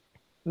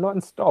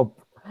 non-stop.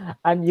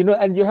 And,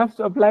 and you have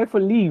to apply for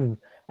leave,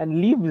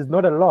 and leave is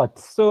not a lot.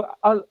 So,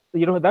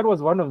 that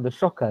was one of the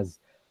shockers.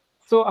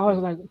 So I was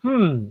like,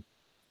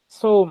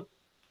 so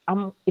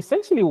I'm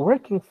essentially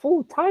working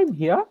full time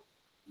here,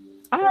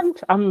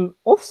 and I'm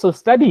also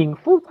studying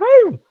full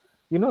time.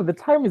 The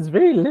time is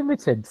very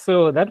limited.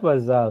 So that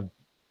was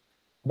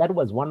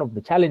one of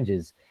the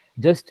challenges,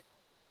 just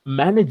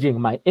managing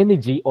my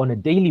energy on a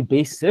daily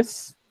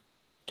basis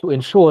to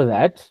ensure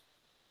that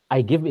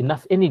I give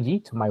enough energy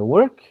to my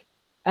work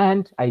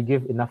and I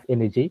give enough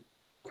energy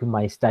to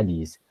my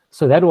studies.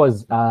 So that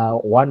was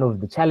one of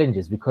the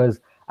challenges, because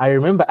I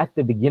remember at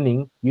the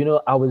beginning,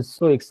 I was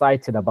so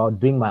excited about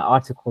doing my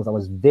articles. I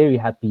was very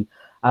happy.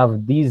 I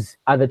have these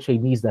other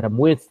trainees that I'm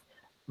with.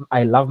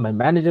 I love my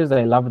managers.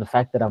 I love the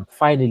fact that I'm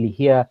finally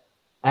here,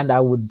 and I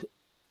would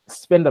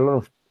spend a lot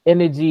of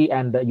energy,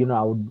 and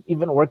I would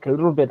even work a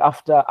little bit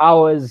after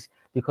hours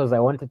because I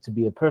wanted to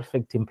be a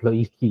perfect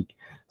employee.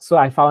 So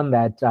I found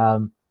that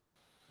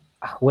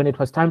when it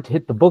was time to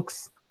hit the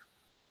books,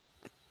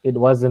 it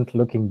wasn't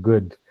looking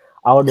good.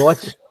 I would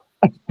watch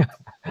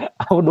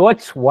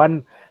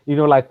one,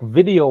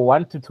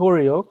 one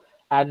tutorial,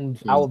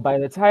 and by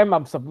the time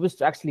I'm supposed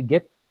to actually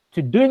get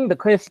to doing the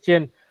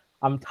question,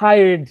 I'm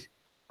tired,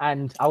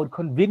 and I would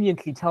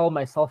conveniently tell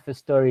myself a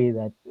story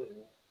that,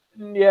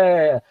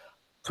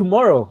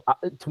 tomorrow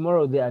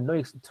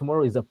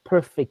tomorrow is a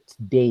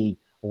perfect day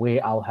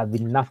where I'll have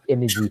enough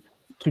energy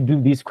to do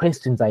these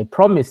questions. I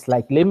promise.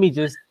 Like, let me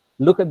just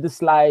look at the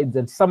slides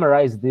and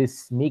summarize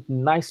this, make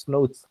nice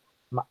notes.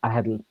 I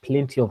had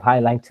plenty of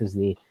highlighters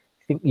there.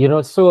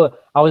 So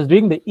I was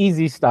doing the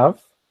easy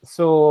stuff.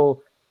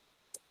 So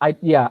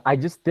I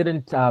just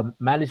didn't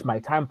manage my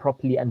time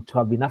properly and to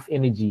have enough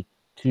energy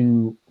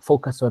to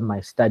focus on my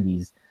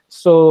studies.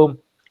 So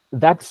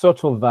that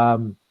sort of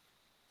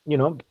you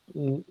know,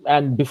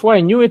 and before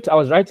I knew it, I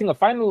was writing a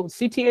final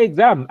CTA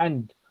exam,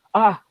 and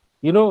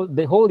you know,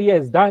 the whole year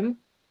is done,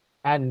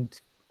 and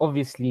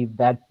obviously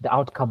that the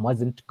outcome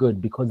wasn't good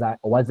because I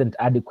wasn't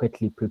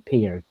adequately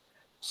prepared.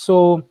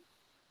 So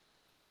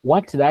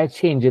what did I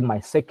change in my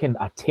second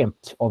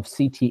attempt of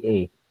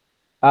CTA?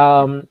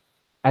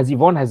 As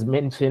Yvonne has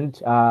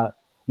mentioned,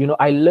 you know,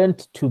 I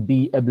learned to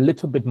be a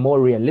little bit more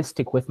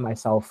realistic with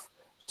myself,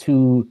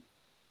 to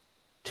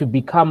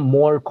become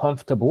more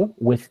comfortable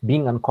with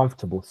being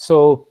uncomfortable.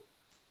 So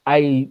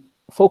I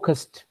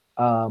focused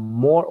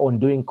more on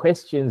doing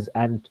questions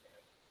and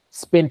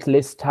spent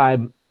less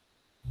time,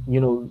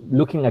 you know,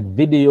 looking at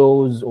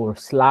videos or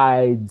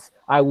slides.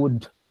 I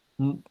would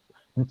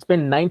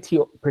spend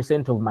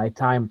 90% of my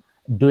time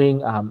doing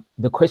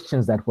the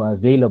questions that were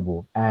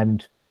available.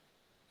 And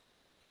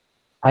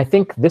I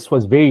think this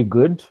was very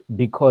good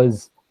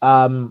because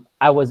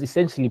I was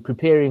essentially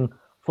preparing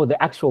for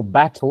the actual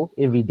battle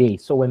every day.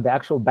 So when the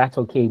actual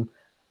battle came,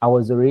 I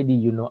was already,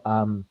 you know,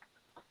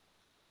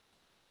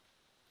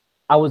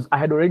 I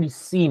had already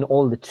seen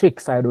all the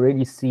tricks. I had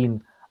already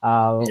seen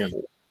Yeah.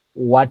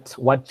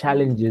 what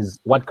challenges,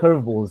 what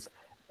curveballs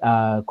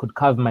could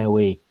carve my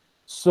way.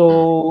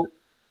 So,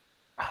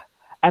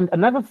 and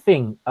another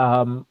thing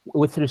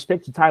with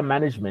respect to time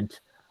management,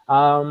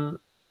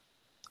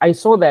 I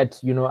saw that,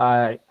 you know,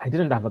 I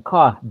didn't have a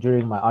car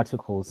during my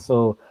articles,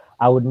 so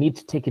I would need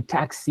to take a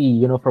taxi,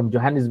 you know, from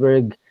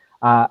Johannesburg.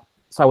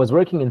 So I was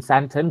working in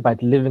Sandton,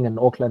 but living in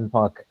Auckland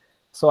Park.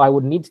 So I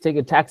would need to take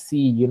a taxi,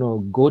 you know,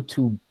 go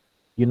to,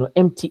 you know,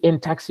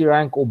 MTN taxi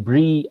rank or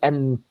Bree,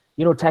 and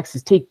you know,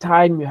 taxis take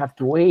time. You have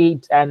to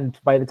wait, and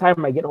by the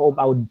time I get home,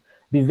 I would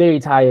be very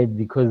tired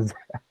because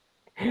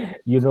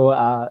you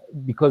know,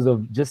 because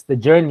of just the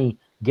journey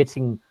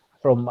getting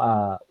from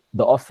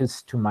the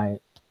office to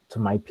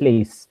my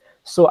place.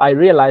 So I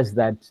realized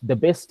that the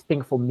best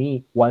thing for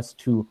me was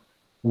to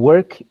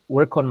work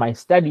on my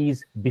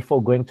studies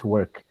before going to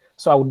work.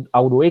 So I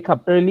would wake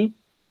up early,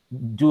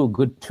 do a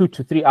good 2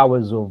 to 3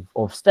 hours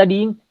of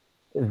studying,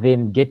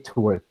 then get to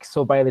work.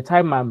 So by the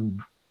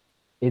time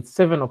it's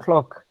 7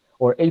 o'clock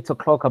or 8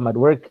 o'clock, I'm at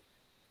work,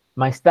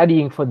 my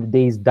studying for the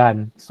day is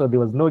done. So there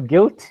was no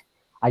guilt.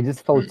 I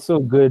just felt so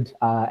good.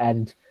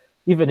 And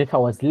even if I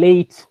was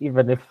late,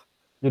 even if,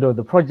 you know,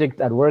 the project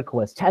at work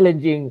was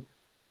challenging,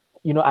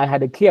 you know, I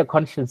had a clear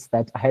conscience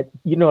that I had,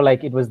 you know,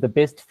 like it was the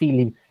best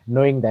feeling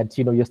knowing that,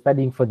 you know, you're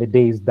studying for the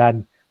day is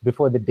done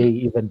before the day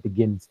even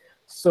begins.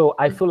 So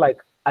I feel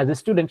like as a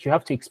student, you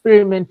have to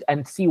experiment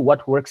and see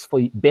what works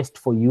for best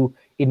for you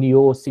in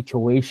your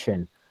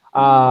situation.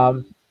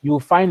 You'll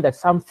find that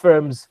some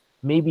firms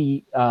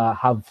maybe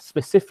have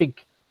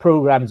specific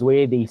programs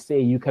where they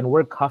say you can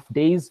work half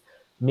days.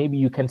 Maybe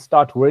you can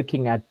start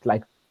working at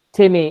like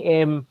 10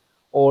 a.m.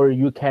 or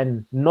you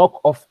can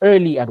knock off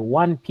early at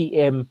 1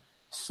 p.m.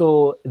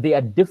 So there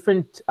are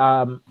different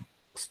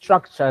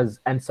structures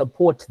and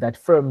support that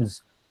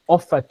firms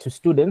offer to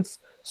students.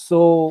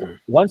 So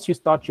once you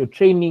start your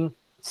training,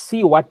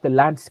 see what the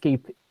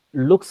landscape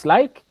looks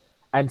like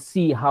and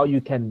see how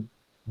you can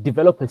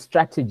develop a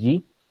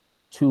strategy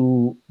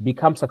to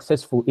become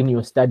successful in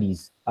your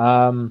studies.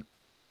 And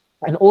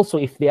also,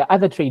 if there are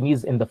other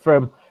trainees in the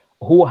firm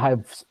who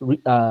have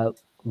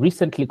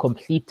recently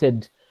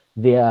completed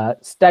their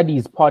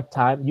studies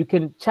part-time, you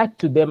can chat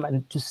to them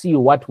and to see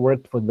what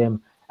worked for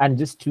them and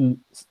just to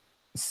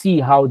see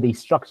how they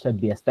structured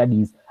their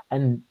studies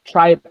and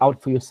try it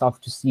out for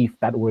yourself to see if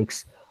that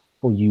works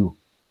for you.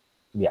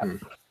 Yeah.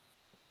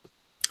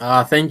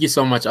 Thank you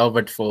so much,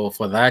 Albert, for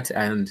that,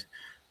 and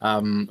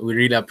we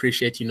really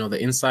appreciate, you know,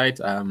 the insight.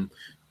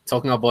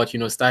 Talking about, you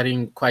know,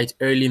 starting quite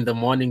early in the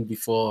morning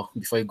before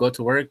you go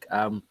to work,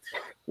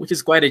 which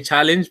is quite a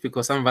challenge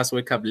because some of us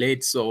wake up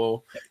late.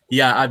 So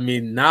yeah, I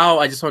mean, now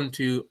I just want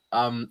to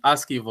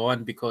ask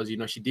Yvonne, because you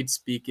know she did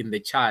speak in the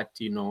chat,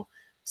 you know,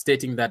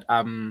 stating that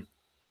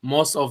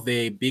most of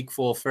the big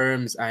four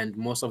firms and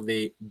most of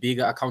the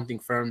bigger accounting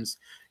firms,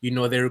 you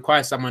know, they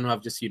require someone who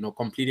have just, you know,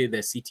 completed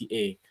their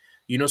CTA.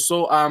 You know,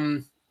 so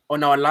on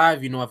our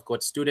live, you know, I've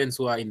got students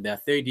who are in their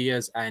third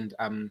years and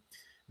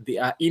they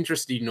are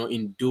interested, you know,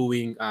 in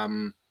doing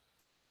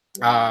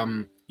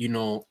you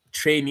know,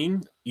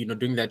 training, you know,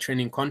 doing their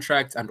training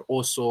contract and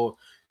also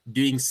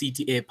doing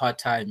CTA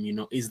part-time. You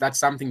know, is that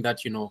something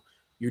that, you know,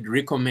 you'd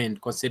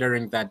recommend,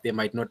 considering that they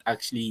might not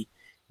actually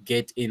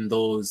get in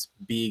those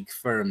big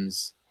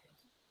firms?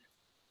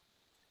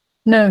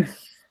 No,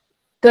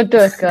 don't do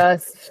it,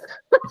 guys.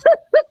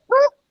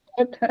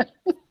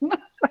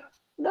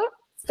 No,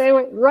 stay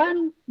away,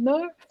 run.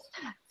 No,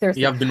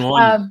 seriously. You have been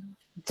warned.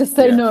 Just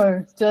say Yeah.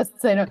 no. Just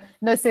say no.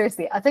 No,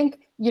 seriously. I think,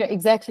 you know,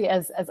 exactly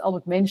as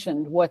Albert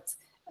mentioned. What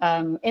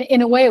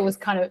in a way it was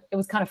kind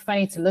of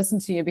funny to listen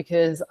to you,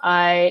 because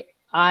I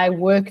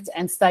worked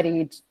and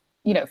studied,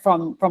 you know,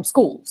 from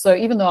school. So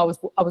even though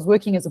I was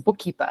working as a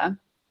bookkeeper,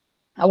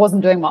 I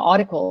wasn't doing my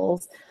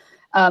articles,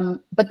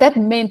 but that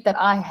meant that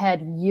I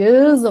had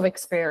years of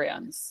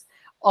experience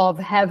of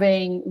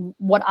having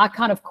what I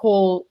kind of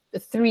call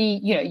three.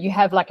 You know, you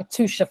have like a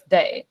 2-shift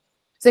day.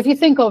 So if you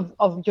think of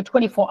your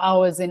 24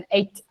 hours in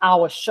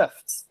 8-hour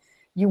shifts,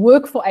 you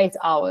work for 8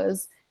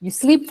 hours, you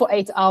sleep for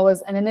 8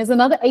 hours, and then there's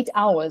another 8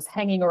 hours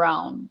hanging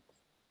around.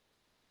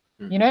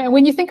 You know, and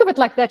when you think of it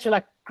like that, you're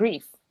like,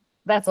 grief,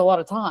 that's a lot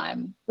of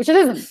time, which it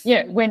isn't.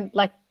 You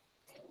know,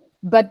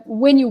 but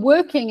when you're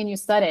working and you're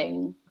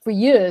studying for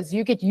years,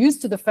 you get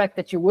used to the fact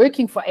that you're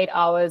working for 8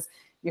 hours,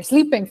 you're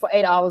sleeping for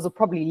 8 hours or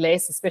probably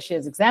less, especially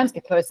as exams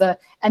get closer.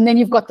 And then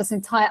you've got this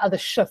entire other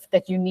shift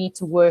that you need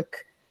to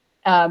work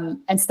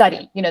and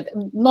study, you know,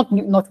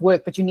 not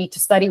work, but you need to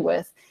study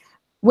with.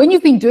 When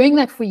you've been doing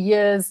that for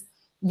years,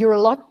 you're a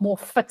lot more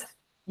fit.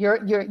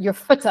 You're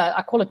fitter.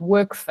 I call it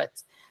work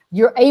fit.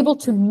 You're able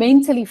to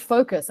mentally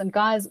focus. And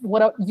guys,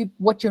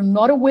 what you're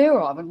not aware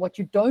of and what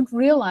you don't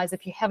realize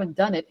if you haven't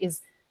done it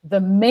is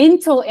the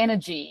mental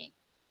energy.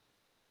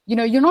 You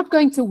know, you're not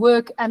going to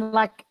work and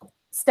like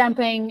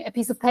stamping a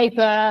piece of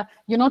paper.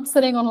 You're not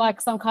sitting on like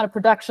some kind of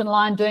production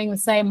line doing the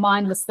same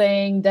mindless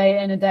thing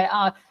day in and day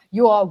out.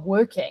 You are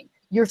working.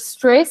 You're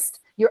stressed.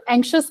 You're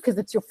anxious because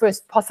it's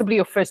possibly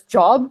your first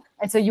job.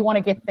 And so you want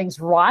to get things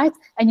right.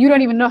 And you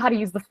don't even know how to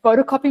use the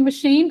photocopy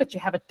machine, but you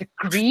have a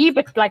degree,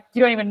 but like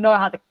you don't even know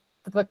how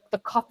the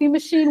copy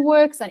machine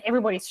works, and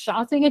everybody's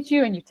shouting at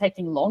you and you're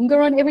taking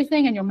longer on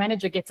everything, and your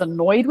manager gets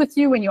annoyed with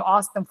you when you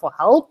ask them for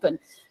help. And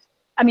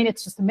I mean,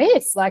 it's just a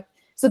mess. Like,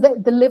 so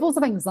the levels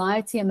of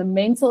anxiety and the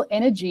mental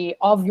energy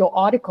of your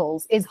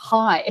articles is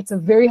high. It's a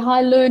very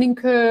high learning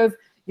curve.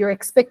 You're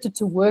expected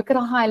to work at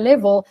a high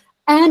level,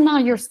 and now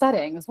you're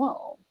studying as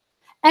well.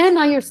 And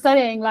now you're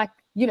studying, like,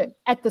 you know,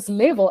 at this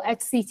level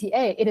at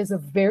CTA. It is a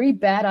very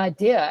bad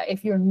idea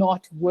if you're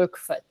not work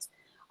fit.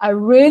 I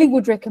really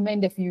would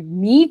recommend, if you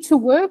need to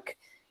work,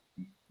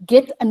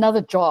 get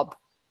another job.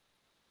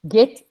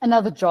 Get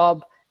another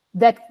job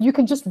that you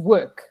can just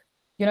work,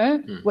 you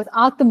know,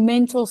 without the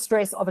mental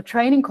stress of a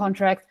training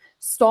contract.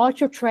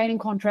 Start your training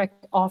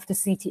contract after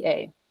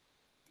CTA.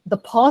 The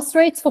pass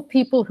rates for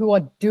people who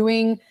are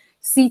doing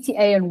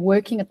CTA and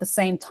working at the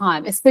same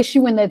time,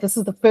 especially when this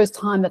is the first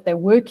time that they're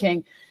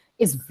working,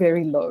 is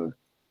very low.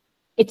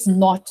 It's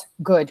not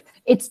good.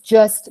 It's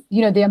just,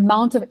 you know, the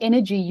amount of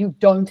energy you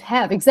don't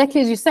have.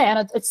 Exactly as you say.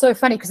 And it's so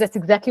funny because that's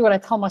exactly what I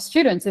tell my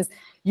students is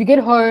you get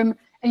home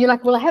and you're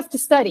like, well, I have to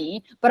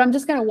study, but I'm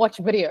just going to watch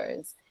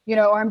videos, you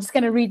know, or I'm just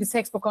going to read the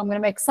textbook, or I'm going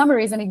to make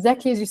summaries. And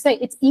exactly as you say,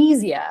 it's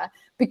easier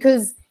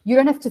because you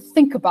don't have to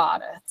think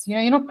about it. You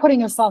know, you're not putting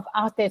yourself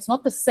out there. It's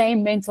not the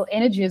same mental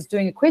energy as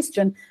doing a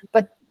question,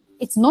 but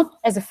it's not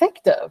as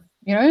effective,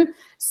 you know?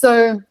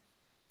 So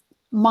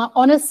my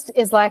honest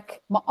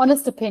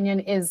opinion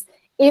is,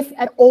 if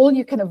at all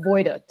you can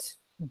avoid it,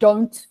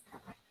 don't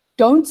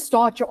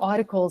start your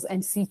articles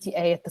and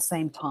CTA at the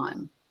same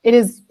time.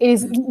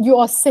 You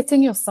are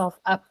setting yourself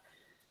up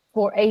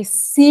for a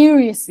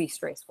seriously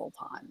stressful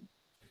time.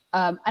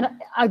 And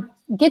I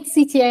get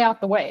CTA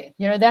out the way.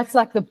 You know, that's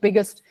like the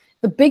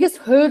biggest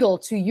hurdle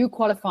to you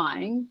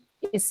qualifying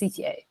is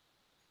CTA.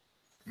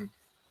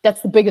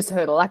 That's the biggest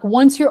hurdle. Like,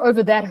 once you're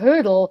over that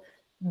hurdle,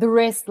 the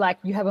rest, like,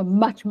 you have a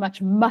much,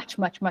 much, much,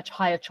 much, much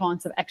higher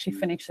chance of actually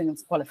finishing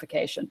this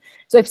qualification.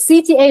 So if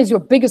CTA is your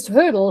biggest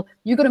hurdle,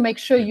 you've got to make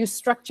sure you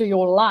structure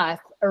your life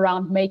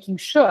around making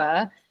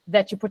sure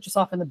that you put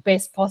yourself in the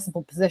best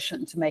possible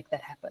position to make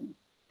that happen.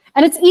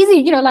 And it's easy,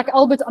 you know, like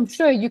Albert, I'm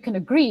sure you can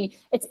agree,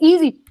 it's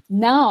easy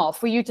now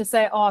for you to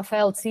say, oh, I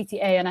failed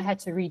CTA and I had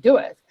to redo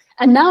it.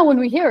 And now when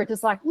we hear it,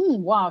 it's like,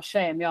 wow,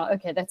 shame. Yeah,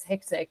 okay, that's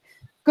hectic.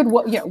 Good,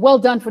 you know, well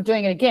done for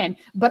doing it again.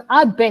 But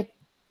I bet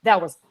that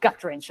was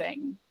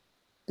gut-wrenching.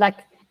 Like,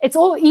 it's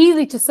all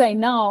easy to say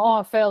now, oh,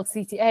 I failed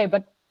CTA,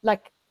 but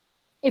like,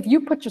 if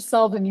you put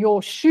yourself in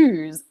your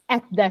shoes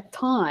at that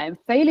time,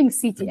 failing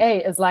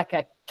CTA is like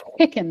a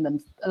kick in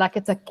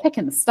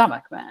the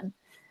stomach, man.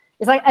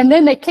 It's like, and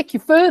then they kick you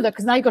further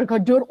because now you've got to go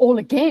do it all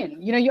again.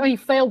 You know, you only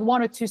failed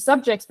 1 or 2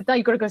 subjects, but now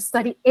you've got to go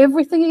study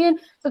everything again.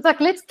 So it's like,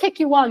 let's kick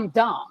you while you're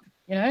down,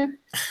 you know,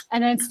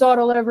 and then start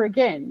all over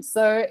again.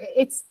 So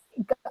it's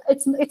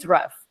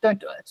rough. Don't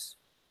do it.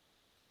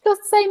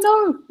 Just say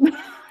no.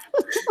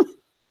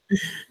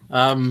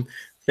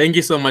 Thank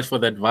you so much for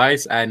the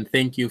advice, and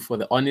thank you for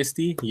the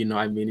honesty. You know,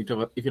 I mean,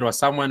 if it was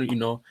someone, you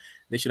know,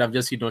 they should have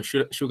just, you know,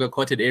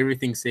 sugar-coated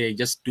everything, say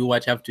just do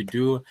what you have to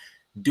do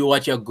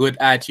what you're good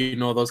at, you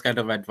know, those kind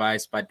of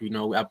advice. But, you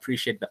know, we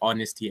appreciate the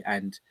honesty,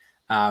 and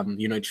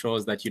you know, it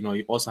shows that, you know,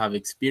 you also have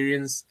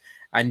experience.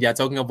 And yeah,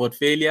 talking about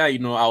failure, you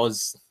know,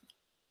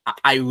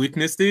 I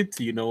witnessed it,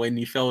 you know, when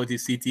he fell with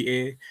his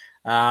CTA,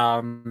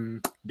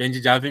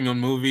 bungee jumping on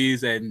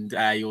movies, and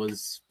he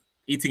was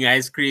eating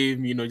ice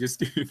cream, you know,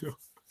 just, you know,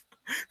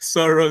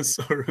 sorrows.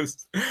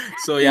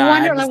 So yeah, You I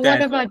wonder, like, what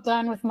understand. have I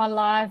done with my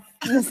life?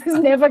 This is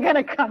never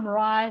gonna come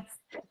right.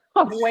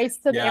 I've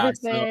wasted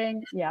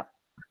everything. Yeah.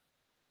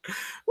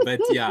 But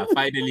yeah,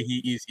 finally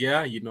he is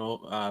here, you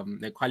know,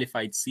 a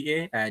qualified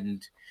CA.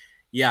 And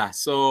yeah,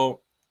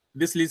 so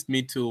this leads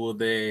me to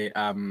the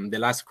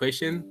last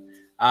question.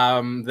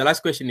 The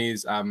last question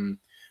is,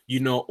 you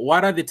know,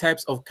 what are the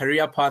types of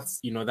career paths,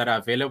 you know, that are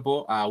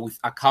available with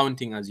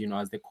accounting as, you know,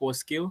 as the core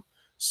skill?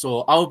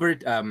 So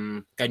Albert,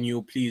 can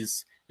you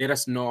please let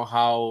us know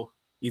how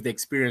is the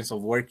experience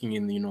of working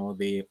in,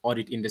 the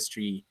audit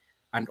industry,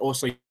 and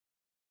also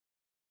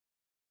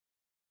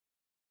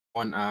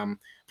on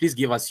please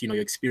give us, your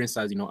experience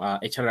as, a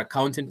chartered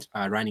accountant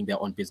running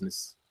their own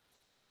business.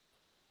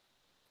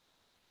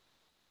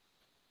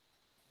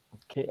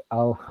 Okay,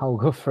 I'll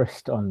go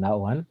first on that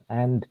one.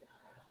 And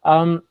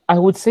I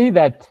would say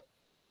that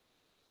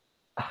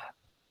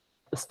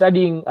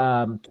studying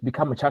to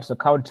become a chartered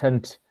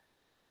accountant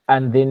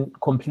and then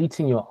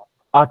completing your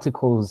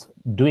articles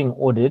doing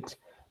audit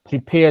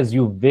prepares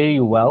you very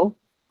well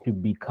to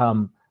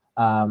become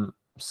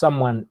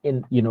someone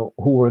in who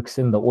works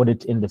in the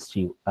audit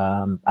industry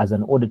as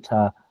an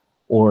auditor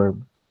or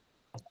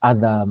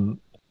other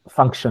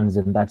functions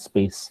in that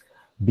space,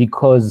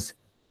 because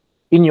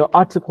in your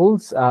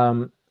articles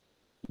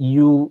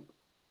you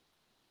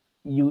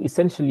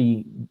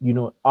essentially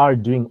are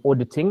doing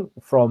auditing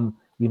from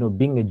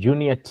being a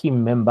junior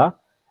team member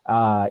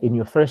in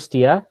your first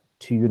year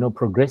to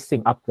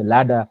progressing up the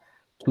ladder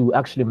to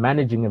actually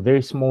managing a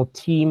very small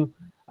team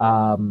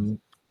on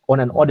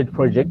an audit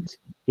project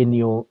in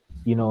your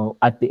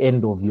at the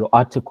end of your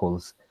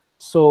articles.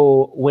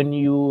 So when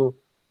you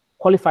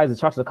qualify as a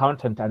chartered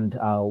accountant and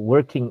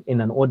working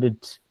in an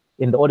audit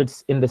in the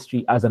audit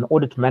industry as an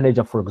audit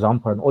manager, for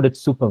example, an audit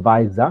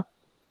supervisor,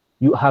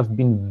 you have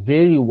been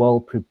very well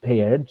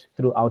prepared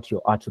throughout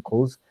your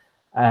articles.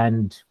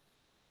 And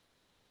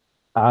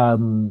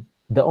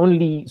the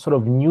only sort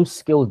of new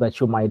skills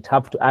that you might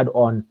have to add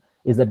on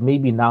is that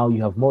maybe now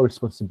you have more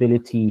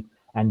responsibility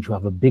and you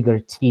have a bigger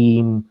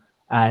team,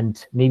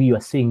 and maybe you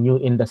are seeing new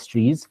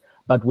industries.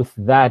 But with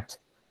that,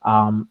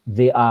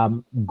 there are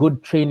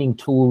good training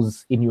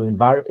tools in your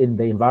in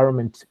the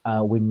environment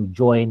when you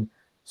join.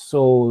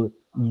 So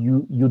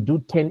you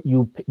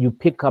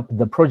pick up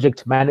the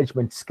project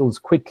management skills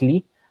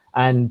quickly.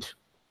 And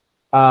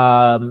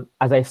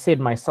as I said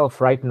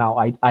myself, right now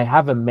I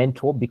have a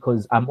mentor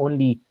because I'm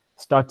only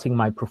starting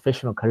my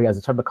professional career as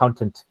a chartered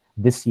accountant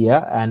this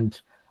year,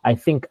 and I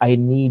think I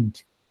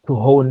need to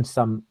hone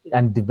some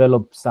and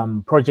develop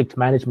some project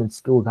management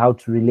skills, how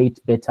to relate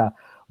better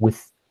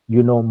with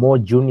more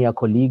junior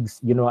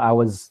colleagues. I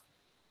was,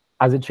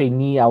 as a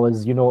trainee, I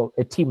was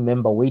a team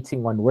member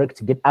waiting on work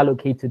to get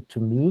allocated to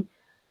me,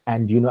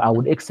 and I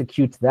would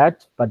execute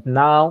that. But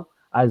now,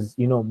 as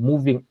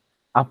moving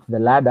up the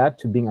ladder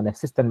to being an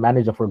assistant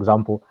manager, for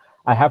example,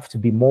 I have to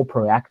be more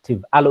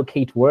proactive,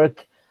 allocate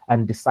work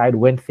and decide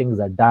when things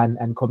are done,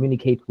 and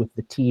communicate with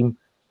the team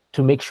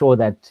to make sure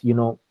that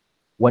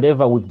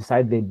whatever we've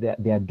decided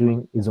they are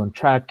doing is on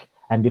track.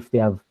 And if they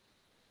have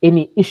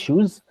any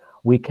issues,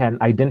 we can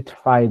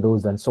identify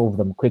those and solve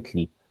them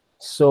quickly.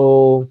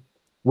 So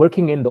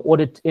working in the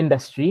audit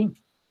industry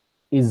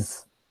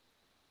is,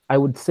 I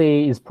would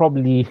say, is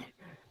probably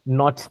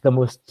not the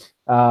most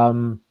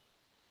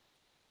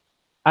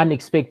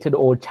unexpected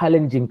or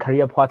challenging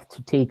career path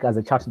to take as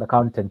a chartered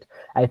accountant.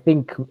 I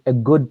think a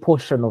good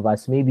portion of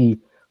us, maybe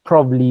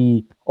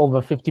probably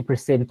over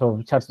 50%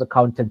 of chartered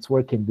accountants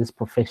work in this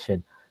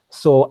profession.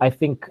 So I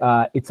think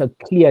it's a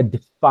clear,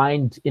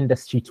 defined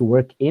industry to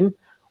work in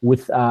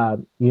with,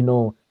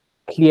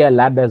 clear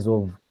ladders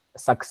of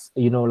success,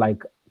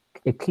 like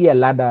a clear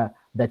ladder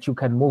that you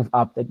can move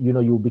up, that,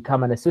 you'll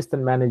become an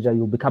assistant manager,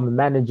 you'll become a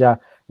manager,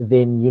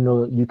 then,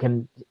 you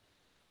can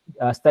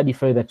study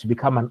further to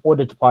become an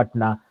audit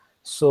partner.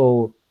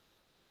 So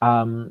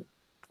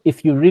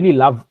if you really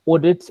love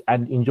audit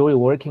and enjoy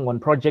working on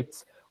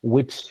projects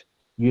which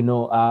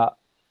are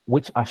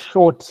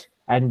short,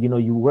 and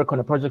you work on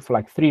a project for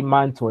like 3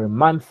 months or a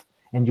month,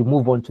 and you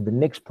move on to the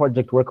next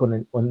project, work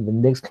on the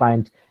next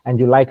client, and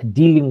you like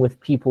dealing with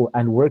people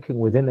and working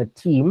within a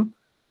team,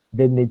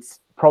 then it's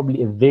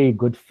probably a very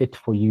good fit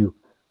for you.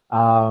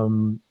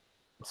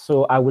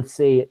 So I would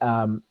say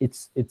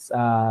it's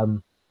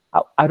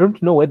I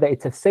don't know whether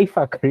it's a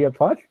safer career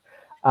path,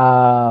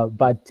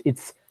 but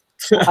it's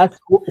for us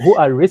who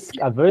are risk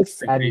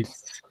averse and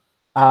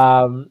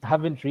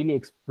haven't really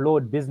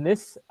explored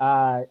business.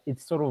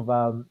 It's sort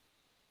of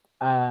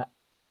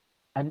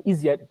an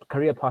easier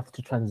career path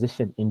to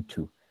transition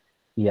into.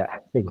 Yeah,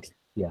 thanks.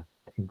 Yeah,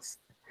 thanks.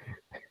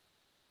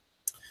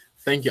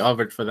 Thank you,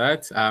 Albert, for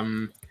that.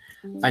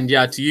 And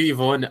yeah, to you,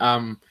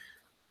 Yvonne,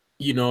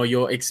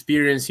 your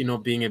experience,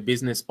 being a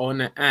business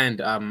owner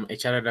and a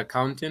chartered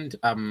accountant.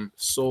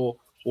 So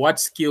what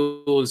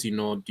skills,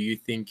 do you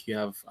think you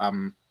have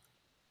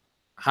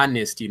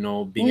harnessed,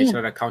 being a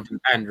chartered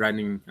accountant and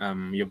running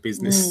your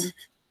business?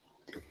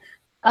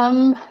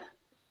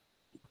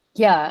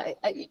 Yeah,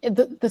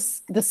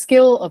 the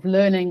skill of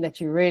learning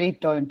that you really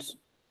don't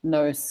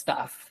know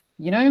stuff,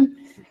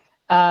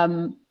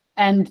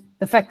 and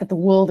the fact that the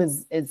world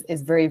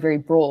is very, very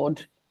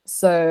broad.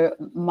 So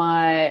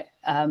my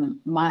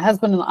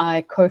husband and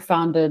I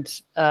co-founded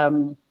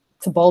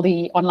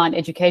Tibaldi Online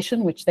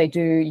Education, which they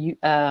do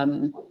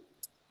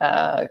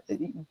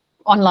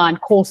online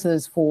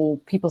courses for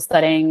people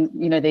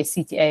studying, their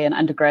CTA and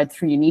undergrad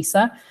through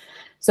UNISA.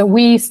 So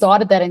we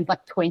started that in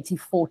like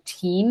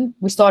 2014.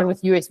 We started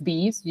with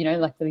USBs,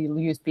 like the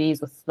USBs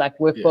with like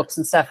workbooks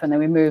and stuff, and then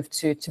we moved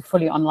to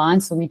fully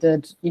online. So we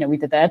did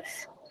that.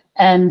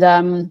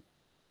 And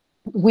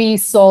we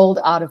sold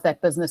out of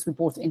that business. We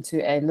bought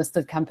into a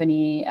listed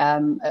company,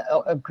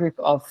 a group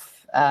of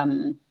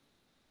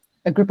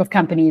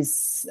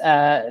companies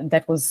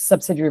that was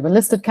subsidiary of a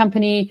listed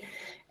company.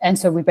 And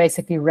so we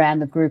basically ran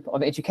the group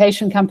of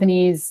education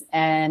companies,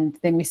 and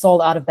then we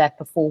sold out of that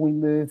before we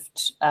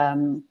moved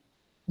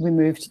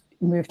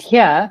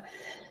here.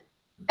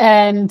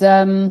 And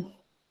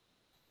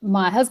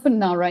my husband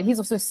now, right, he's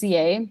also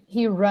CA.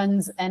 He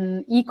runs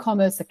an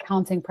e-commerce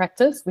accounting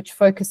practice, which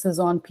focuses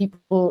on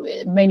people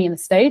mainly in the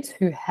States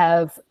who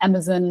have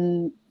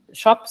Amazon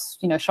shops,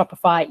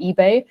 Shopify,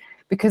 eBay,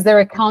 because their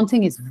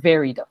accounting is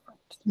very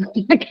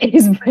different. Like, it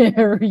is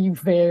very,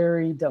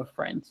 very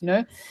different,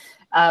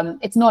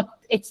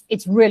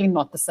 it's really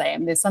not the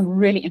same. There's some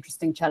really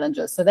interesting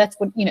challenges. So that's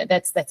what,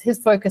 that's his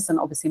focus. And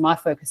obviously my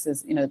focus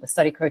is, the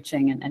study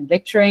coaching and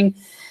lecturing.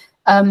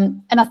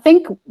 And I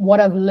think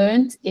what I've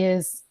learned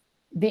is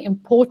the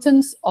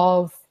importance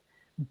of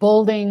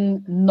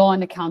building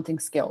non-accounting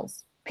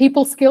skills,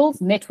 people skills,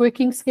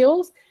 networking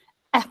skills,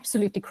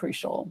 absolutely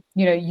crucial.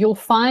 You'll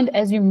find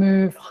as you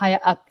move higher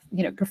up,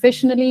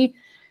 professionally,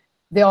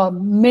 there are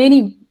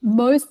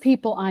most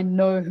people I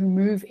know who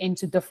move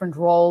into different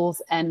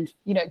roles and,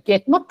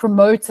 get not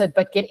promoted,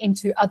 but get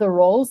into other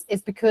roles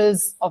is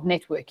because of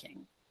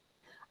networking.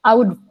 I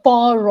would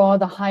far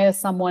rather hire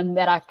someone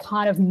that I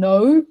kind of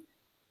know,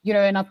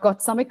 and I've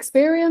got some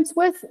experience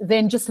with,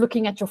 than just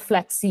looking at your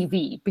flat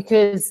CV,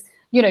 because,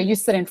 you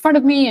sit in front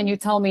of me and you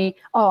tell me,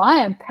 oh, I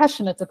am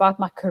passionate about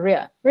my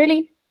career.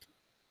 Really?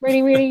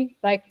 Really, really?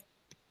 Like,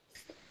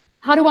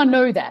 how do I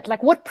know that?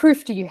 Like, what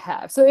proof do you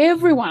have? So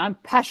everyone, I'm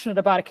passionate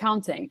about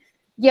accounting.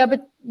 Yeah,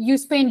 but you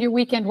spend your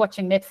weekend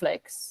watching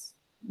Netflix,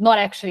 not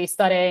actually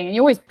studying, and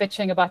you're always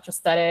bitching about your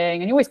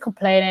studying, and you're always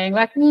complaining,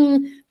 like,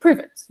 prove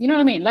it. You know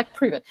what I mean? Like,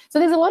 prove it. So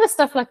there's a lot of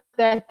stuff like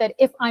that, that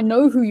if I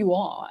know who you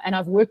are and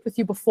I've worked with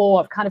you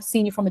before, I've kind of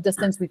seen you from a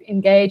distance, we've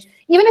engaged,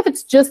 even if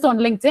it's just on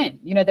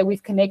LinkedIn, that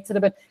we've connected a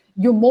bit,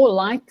 you're more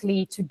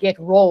likely to get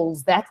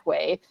roles that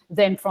way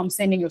than from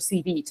sending your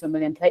CV to a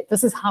million places.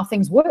 This is how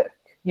things work,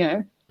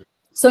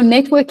 So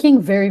networking,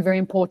 very, very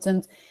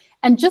important.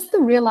 And just the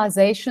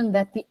realization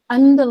that the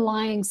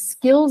underlying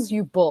skills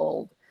you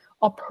build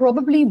are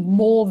probably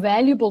more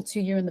valuable to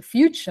you in the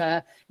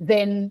future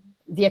than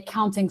the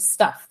accounting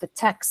stuff, the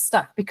tax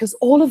stuff, because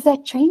all of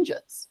that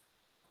changes.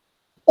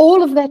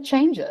 All of that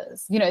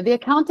changes. The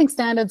accounting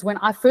standards when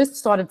I first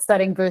started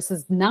studying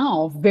versus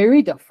now,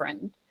 very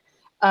different.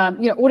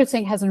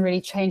 Auditing hasn't really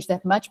changed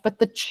that much, but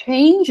the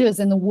changes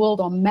in the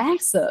world are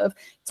massive.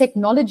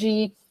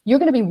 Technology, you're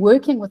going to be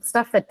working with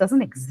stuff that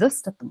doesn't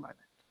exist at the moment.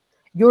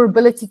 Your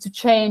ability to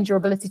change, your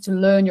ability to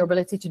learn, your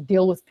ability to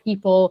deal with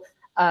people.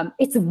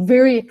 It's a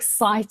very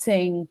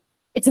exciting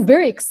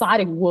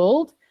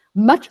world,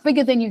 much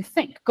bigger than you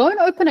think. Go and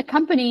open a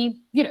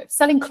company,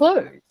 selling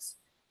clothes.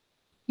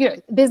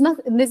 There's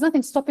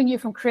nothing stopping you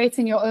from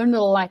creating your own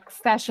little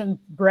fashion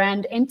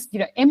brand,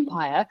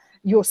 empire.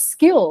 Your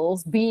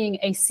skills being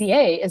a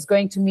CA is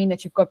going to mean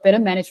that you've got better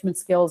management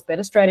skills,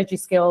 better strategy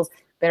skills,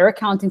 better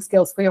accounting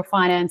skills for your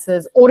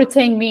finances.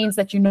 Auditing means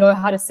that you know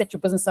how to set your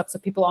business up so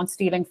people aren't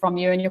stealing from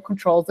you and your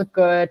controls are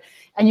good.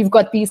 And you've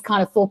got these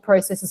kind of thought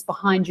processes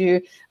behind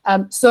you.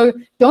 So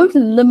don't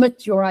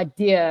limit your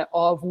idea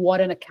of what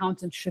an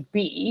accountant should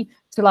be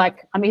to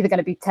I'm either going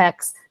to be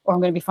tax, or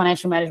I'm going to be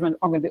financial management,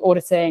 or I'm going to be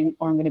auditing,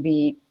 or I'm going to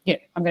be,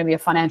 I'm going to be a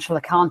financial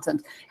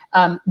accountant.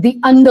 The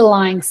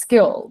underlying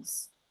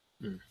skills,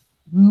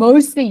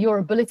 mostly your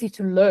ability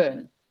to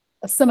learn,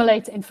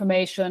 assimilate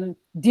information,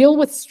 deal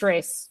with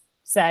stress,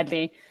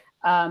 sadly,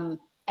 and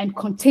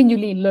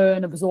continually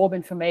learn, absorb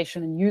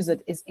information, and use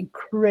it is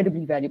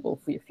incredibly valuable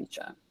for your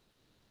future.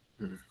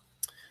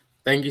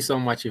 Thank you so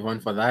much, Yvonne,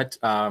 for that.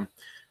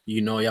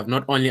 You have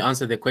not only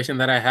answered the question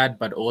that I had,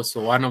 but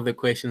also one of the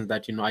questions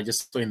that, I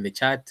just saw in the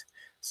chat.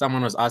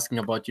 Someone was asking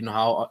about,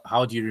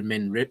 how do you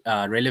remain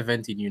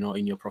relevant in,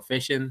 in your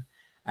profession?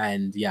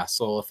 And yeah,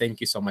 so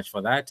thank you so much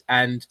for that.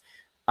 And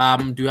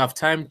do you have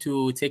time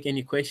to take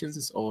any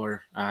questions,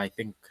 or I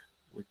think...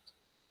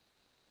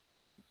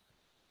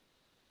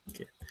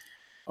 Okay.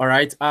 All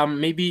right.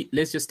 Maybe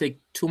let's just take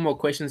 2 more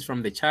questions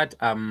from the chat.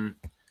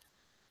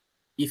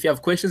 If you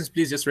have questions,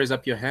 please just raise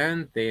up your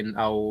hand, then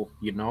I'll,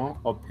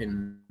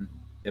 open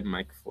the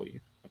mic for you.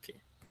 Okay.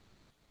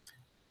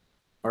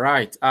 All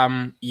right.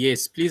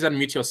 Yes, please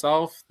unmute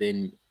yourself.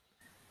 Then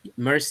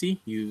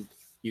Mercy, you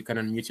can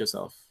unmute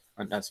yourself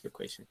and ask your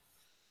question.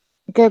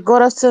 Okay,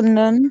 good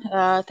afternoon.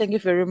 Thank you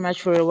very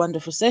much for a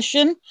wonderful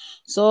session.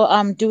 So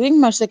I'm doing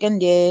my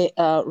second year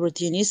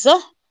routine ISA,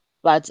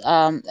 but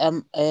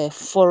I'm a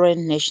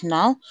foreign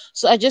national.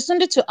 So I just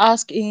wanted to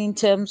ask in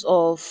terms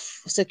of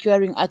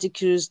securing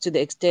articles to the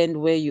extent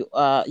where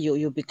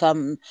you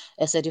become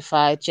a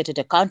certified chartered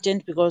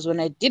accountant, because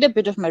when I did a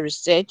bit of my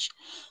research,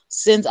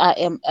 since I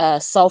am a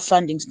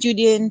self-funding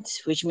student,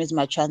 which means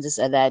my chances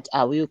are that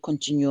I will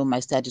continue my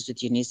studies with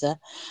UNISA.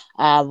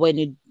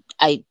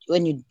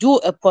 when you do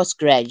a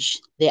postgrad,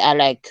 there are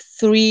like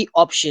 3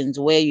 options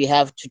where you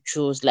have to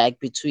choose like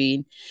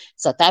between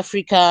South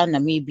Africa,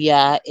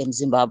 Namibia, and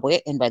Zimbabwe.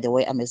 And by the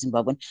way, I'm a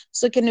Zimbabwean.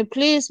 So can you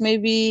please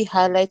maybe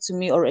highlight to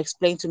me or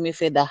explain to me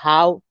further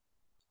how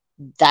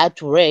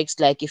that works?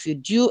 Like if you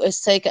do a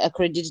SEC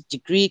accredited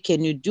degree,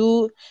 can you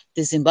do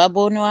the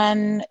Zimbabwean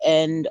one?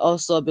 And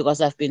also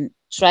because I've been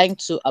trying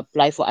to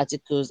apply for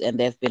articles and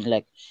they've been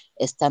like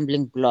a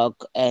stumbling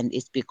block, and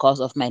it's because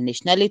of my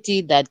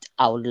nationality that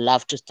I would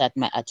love to start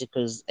my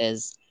articles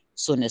as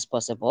soon as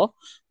possible.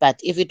 But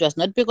if it was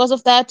not because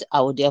of that,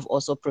 I would have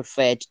also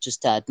preferred to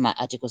start my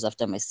articles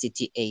after my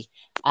CTA.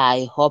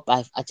 I hope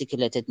I've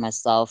articulated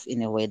myself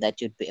in a way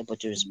that you'd be able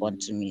to respond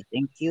to me.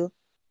 Thank you.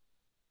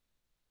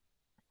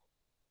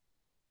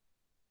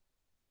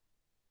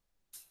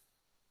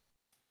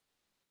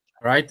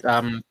 All right.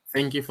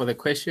 Thank you for the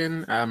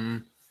question.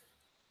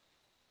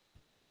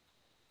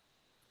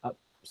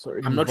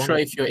 Sorry, I'm not Yvonne. sure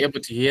if you're able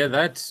to hear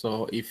that.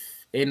 So if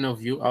any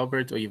of you,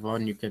 Albert or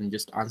Yvonne, you can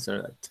just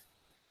answer that.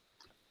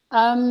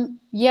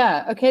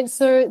 Yeah. Okay.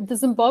 So the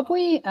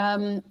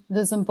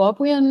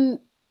Zimbabwean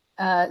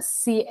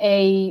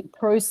CA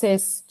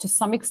process to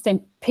some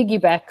extent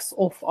piggybacks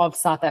off of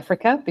South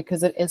Africa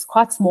because it is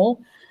quite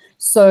small.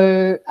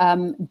 So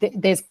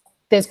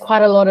there's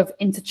quite a lot of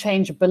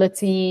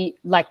interchangeability.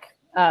 Like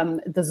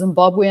the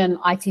Zimbabwean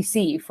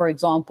ITC, for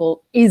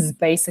example, is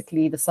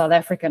basically the South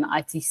African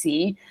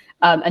ITC,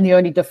 and the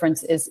only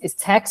difference is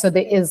tax. So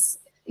there is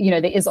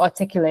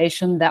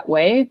articulation that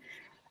way.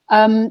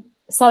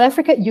 South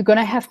Africa, you're going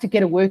to have to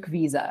get a work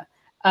visa.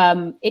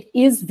 It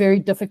is very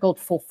difficult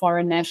for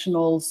foreign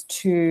nationals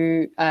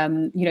to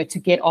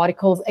get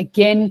articles.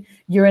 Again,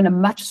 you're in a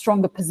much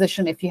stronger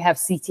position if you have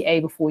CTA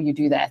before you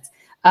do that.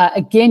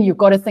 Again, you've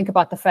got to think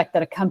about the fact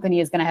that a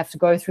company is going to have to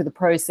go through the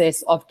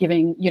process of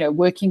giving,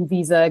 working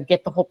visa,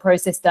 get the whole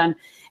process done.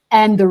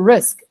 And the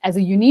risk, as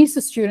a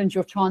UNISA student,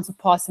 your chance of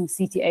passing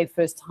CTA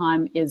first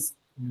time is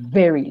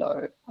very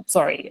low. I'm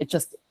sorry.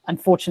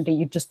 Unfortunately,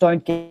 you just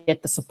don't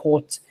get the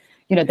support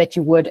that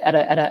you would at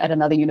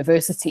another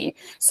university.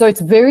 So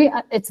it's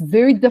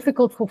very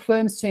difficult for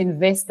firms to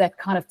invest that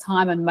kind of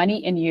time and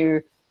money in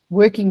your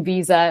working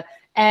visa,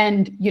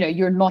 and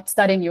you're not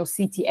studying your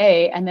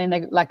CTA, and then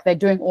they're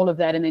doing all of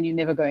that, and then you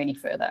never go any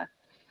further.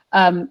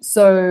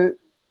 So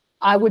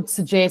I would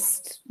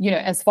suggest,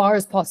 as far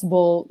as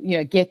possible,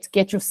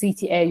 get your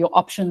CTA. Your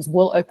options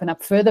will open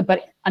up further,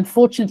 but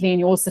unfortunately, in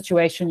your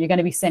situation, you're going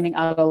to be sending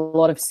out a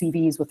lot of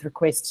CVs with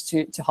requests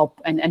to help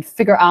and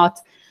figure out.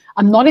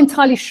 I'm not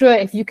entirely sure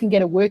if you can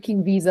get a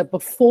working visa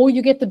before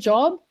you get the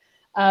job.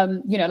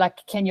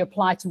 Can you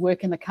apply to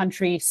work in the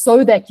country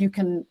so that you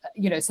can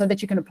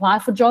apply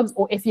for jobs,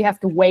 or if you have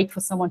to wait for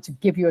someone to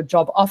give you a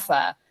job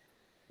offer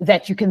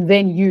that you can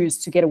then use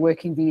to get a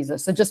working visa.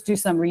 So just do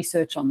some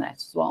research on that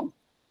as well.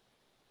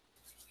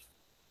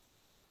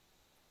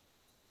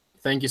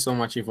 Thank you so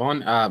much,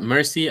 Yvonne.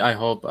 Mercy, I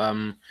hope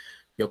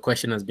your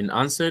question has been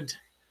answered.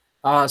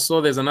 So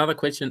there's another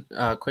question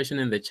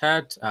in the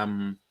chat.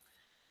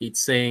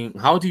 It's saying,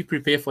 how do you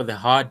prepare for the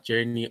hard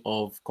journey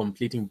of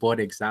completing board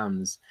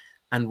exams?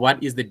 And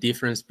what is the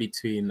difference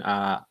between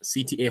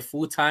CTA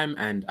full-time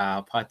and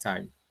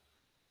part-time?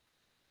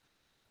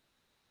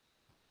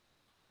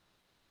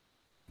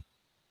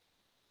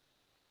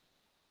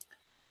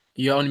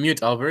 You're on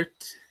mute, Albert.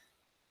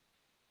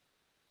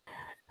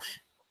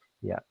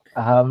 Yeah,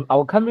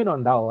 I'll come in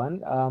on that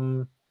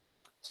one.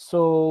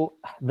 So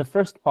the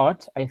first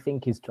part, I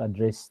think, is to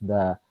address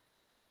the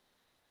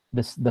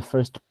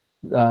first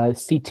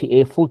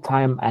CTA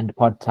full-time and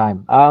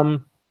part-time.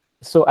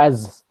 So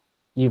as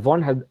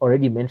Yvonne had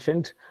already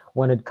mentioned,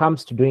 when it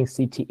comes to doing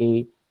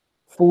CTA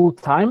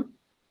full-time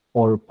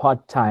or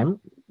part-time,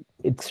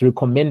 it's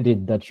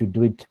recommended that you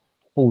do it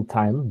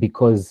full-time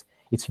because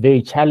it's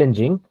very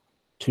challenging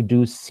to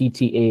do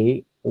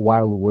CTA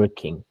while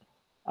working.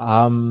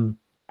 And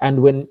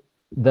when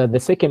the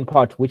second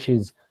part, which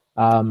is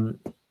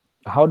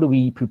how do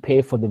we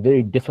prepare for the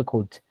very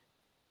difficult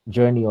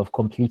journey of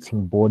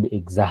completing board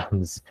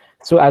exams?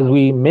 So as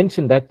we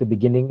mentioned at the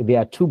beginning, there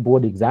are 2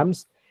 board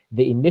exams.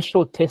 The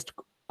initial test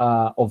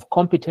of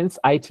competence,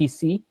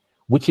 ITC,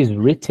 which is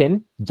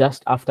written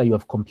just after you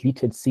have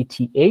completed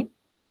CTA.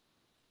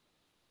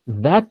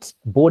 That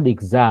board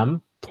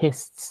exam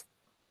tests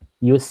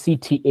your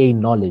CTA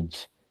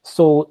knowledge.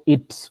 So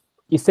it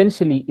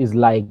essentially is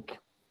like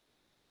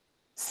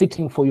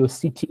sitting for your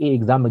CTA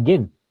exam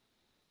again,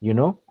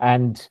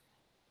 and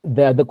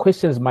the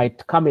questions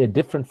might come in a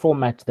different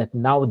format, that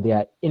now they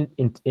are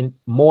in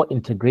more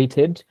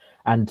integrated,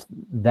 and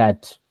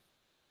that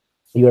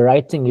you're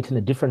writing it in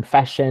a different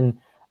fashion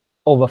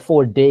over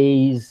 4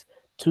 days,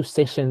 2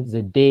 sessions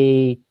a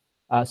day,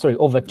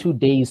 over 2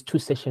 days, 2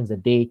 sessions a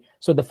day.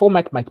 So the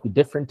format might be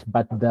different,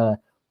 but the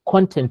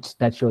content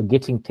that you're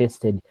getting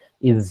tested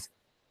is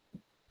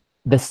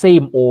the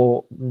same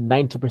or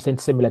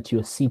 90% similar to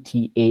your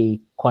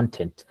CTA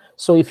content.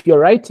 So if you're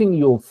writing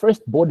your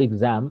first board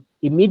exam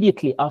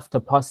immediately after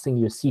passing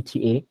your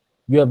CTA,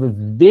 you have a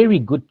very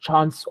good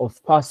chance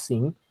of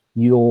passing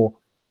your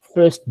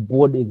first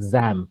board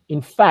exam.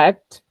 In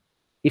fact,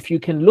 if you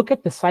can look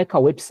at the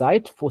SAICA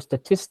website for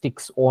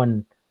statistics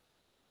on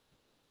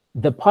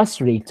the pass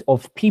rate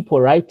of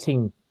people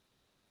writing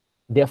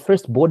their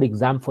first board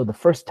exam for the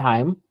first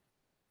time,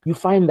 you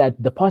find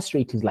that the pass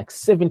rate is like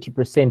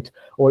 70%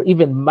 or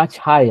even much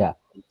higher.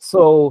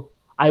 So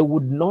I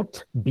would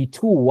not be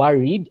too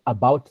worried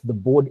about the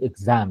board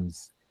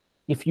exams.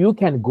 If you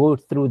can go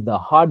through the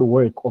hard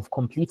work of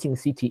completing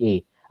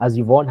CTA, as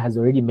Yvonne has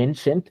already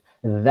mentioned,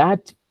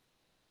 that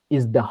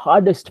is the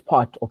hardest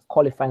part of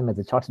qualifying as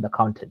a chartered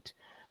accountant.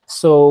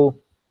 So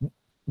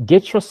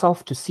get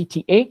yourself to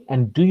CTA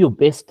and do your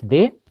best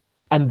there,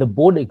 and the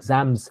board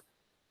exams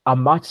are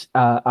much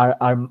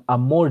are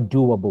more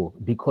doable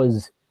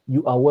because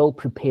you are well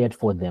prepared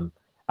for them.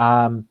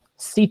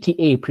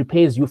 CTA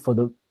prepares you for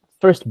the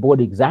first board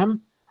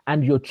exam,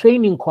 and your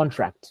training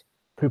contract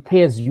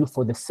prepares you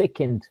for the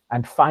second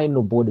and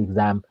final board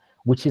exam,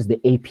 which is the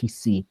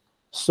APC.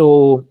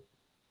 So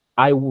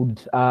I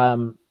would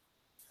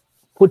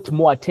put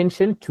more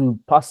attention to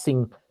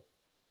passing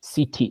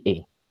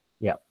CTA.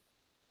 Yeah.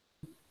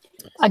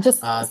 I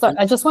just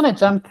want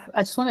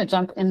to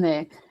jump in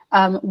there.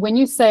 When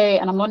you say,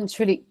 and I'm not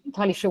really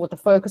entirely sure what the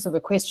focus of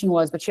the question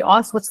was, but you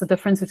asked what's the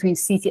difference between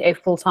CTA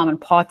full-time and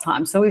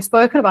part-time. So we've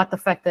spoken about the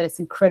fact that it's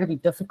incredibly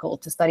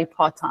difficult to study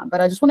part-time, but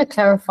I just want to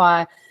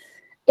clarify,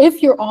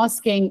 if you're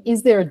asking,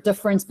 is there a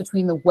difference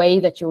between the way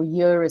that your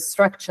year is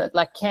structured?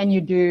 Like, can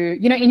you do,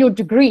 in your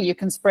degree, you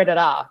can spread it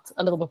out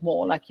a little bit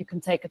more, like you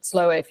can take it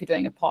slower if you're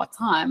doing it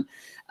part-time.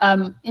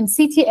 In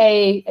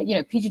CTA,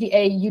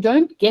 PGDA, you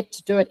don't get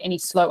to do it any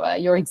slower.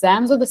 Your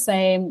exams are the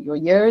same, your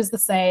year is the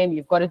same,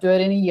 you've got to do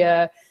it in a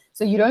year.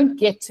 So you don't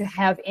get to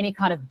have any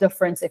kind of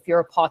difference if you're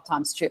a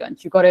part-time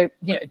student. You've got to,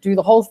 do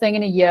the whole thing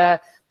in a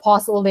year,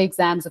 pass all the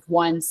exams at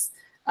once,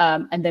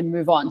 and then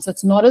move on. So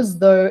it's not as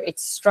though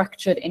it's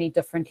structured any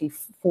differently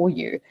for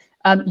you.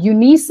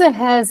 UNISA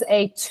has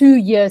a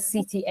 2-year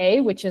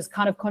CTA, which is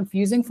kind of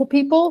confusing for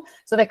people.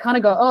 So they kind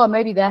of go, oh,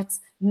 maybe that's,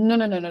 no.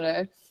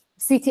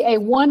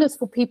 CTA 1 is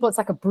for people, it's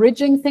like a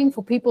bridging thing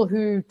for people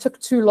who took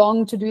too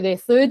long to do their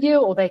 3rd year,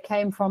 or they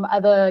came from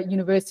other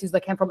universities, they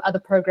came from other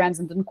programs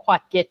and didn't quite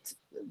get,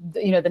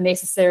 the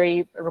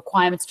necessary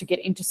requirements to get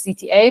into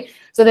CTA.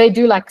 So they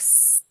do like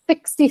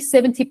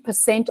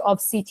 60-70% of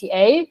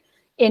CTA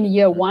in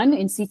year 1,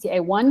 in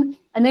CTA 1.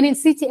 And then in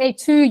CTA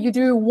 2, you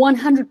do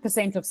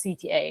 100% of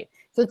CTA.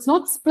 So it's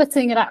not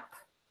splitting it up.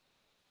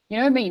 You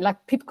know what I mean? Like,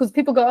 because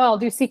people go, oh, I'll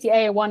do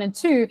CTA 1 and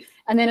 2,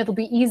 and then it'll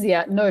be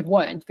easier. No, it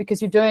won't,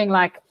 because you're doing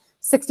like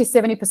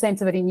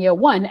 60-70% of it in year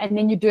 1, and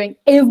then you're doing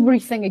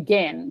everything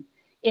again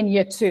in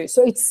year 2.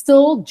 So it's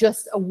still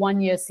just a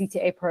 1-year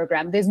CTA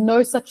program. There's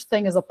no such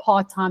thing as a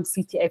part-time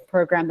CTA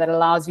program that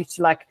allows you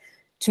to like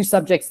 2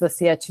 subjects this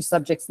year, 2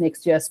 subjects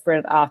next year, spread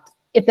it out.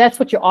 If that's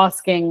what you're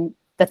asking,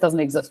 that doesn't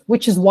exist,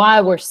 which is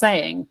why we're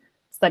saying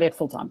study at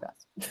full-time,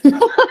 guys.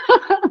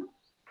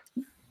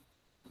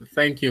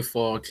 Thank you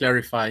for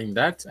clarifying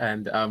that.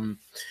 And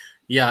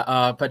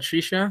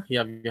Patricia, you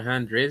have your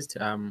hand raised.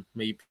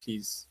 May you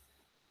please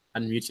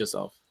unmute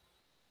yourself.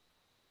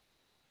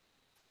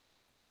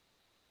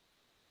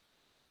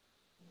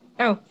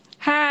 Oh,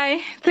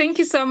 hi. Thank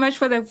you so much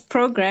for the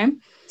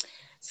program.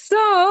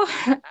 So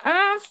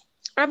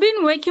I've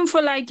been working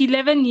for like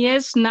 11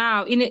 years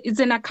now. It's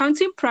an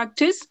accounting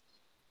practice,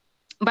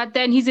 but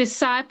then he's a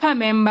SAIPA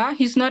member.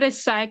 He's not a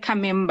SAICA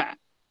member.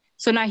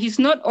 So now he's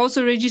not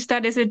also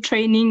registered as a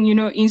training,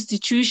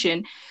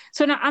 institution.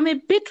 So now I'm a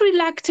bit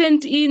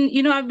reluctant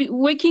in, I've been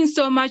working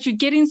so much, you're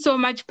getting so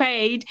much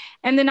paid.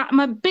 And then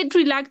I'm a bit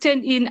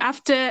reluctant in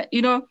after,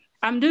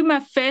 I'm doing my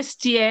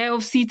first year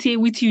of CTA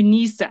with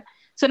UNISA.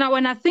 So now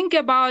when I think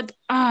about,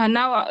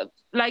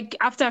 like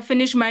after I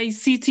finish my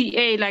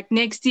CTA, like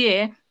next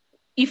year,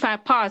 if I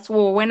pass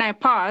or when I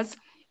pass,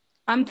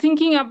 I'm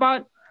thinking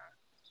about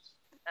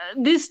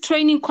this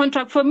training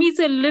contract. For me,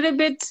 it's a little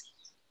bit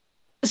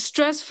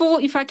stressful,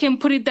 if I can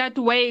put it that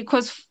way,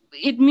 because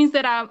it means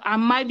that I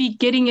might be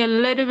getting a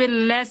little bit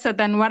lesser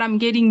than what I'm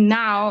getting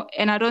now,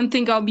 and I don't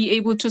think I'll be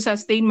able to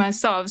sustain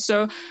myself.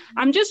 So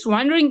I'm just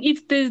wondering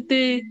if there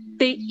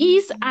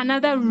is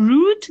another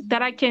route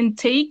that I can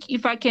take,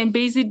 if I can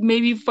base it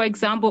maybe, for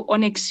example,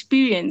 on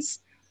experience.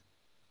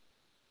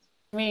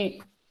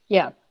 You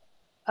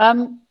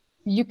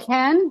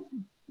can.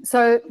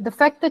 So the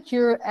fact that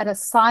you're at a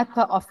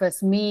SAIPA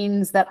office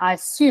means that I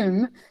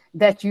assume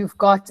that you've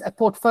got a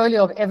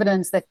portfolio of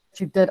evidence that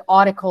you did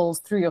articles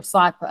through your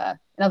SAIPA.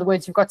 In other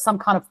words, you've got some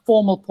kind of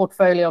formal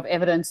portfolio of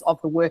evidence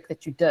of the work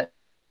that you did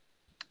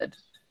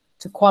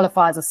to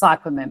qualify as a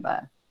SAIPA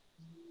member.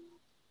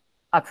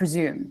 I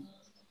presume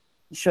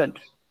you should.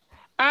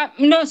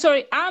 No,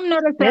 sorry, I'm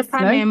not a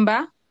SAIPA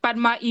member, but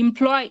my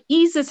employer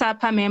is a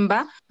SAIPA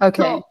member.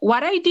 Okay. So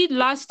what I did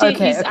last year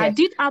is I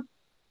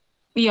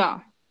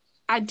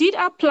did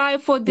apply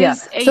for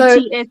this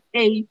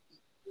ATSA.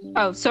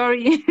 Oh,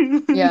 sorry.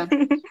 Yeah.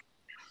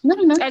 No.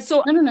 No.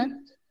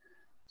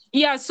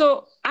 Yeah,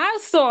 so I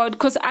thought,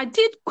 because I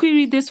did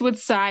query this with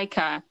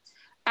SAICA,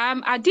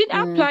 I did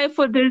apply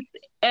for this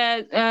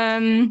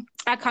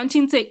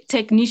accounting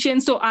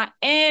technician, so I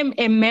am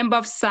a member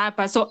of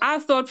SAPA. So I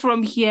thought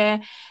from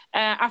here,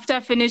 after I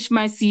finish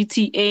my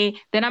CTA,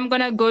 then I'm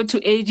gonna go to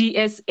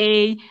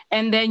AGSA,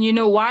 and then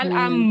while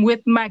I'm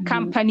with my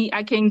company,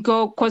 I can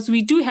go, because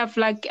we do have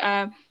like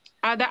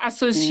other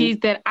associates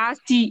that are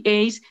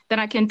CAs, that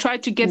I can try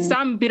to get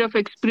some bit of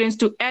experience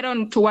to add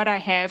on to what I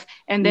have,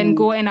 and then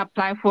go and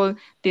apply for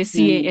the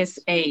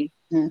CASA.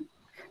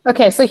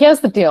 Okay, so here's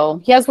the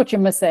deal. Here's what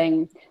you're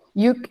missing.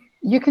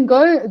 You can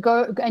go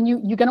and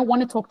you're going to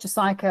want to talk to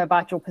SAICA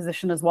about your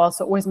position as well.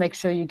 So always make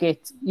sure you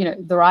get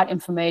the right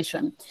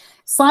information.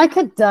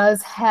 SAICA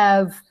does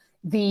have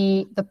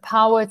the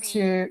power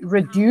to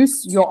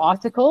reduce your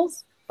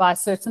articles by a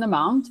certain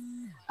amount,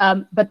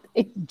 but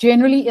it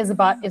generally is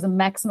a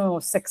maximum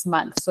of 6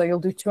 months. So you'll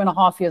do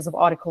 2.5 years of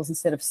articles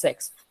instead of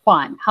 6.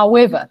 Fine.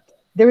 However,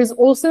 there is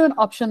also an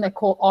option they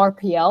call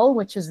RPL,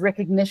 which is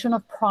recognition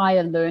of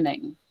prior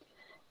learning.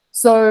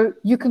 So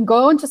you can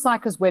go onto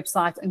SAICA's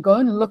website and go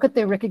and look at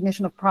their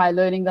recognition of prior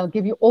learning. They'll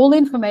give you all the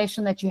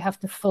information that you have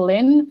to fill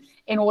in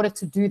order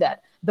to do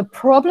that. The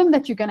problem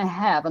that you're going to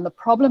have, and the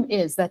problem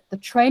is that the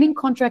training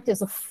contract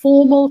is a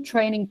formal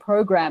training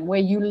program where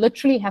you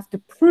literally have to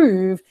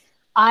prove,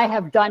 I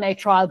have done a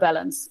trial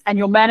balance, and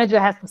your manager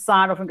has to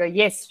sign off and go,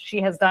 yes, she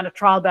has done a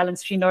trial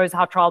balance. She knows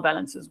how trial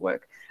balances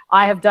work.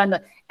 I have done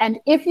that. And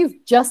if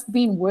you've just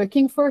been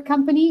working for a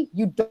company,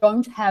 you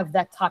don't have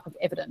that type of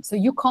evidence. So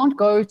you can't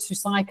go to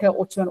SAICA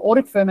or to an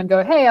audit firm and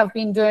go, hey, I've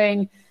been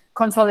doing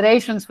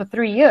consolidations for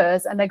 3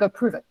 years, and they go,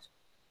 prove it.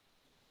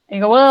 And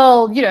you go,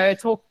 well,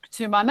 talk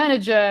to my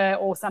manager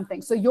or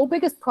something. So your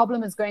biggest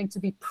problem is going to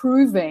be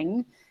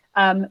proving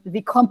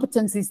the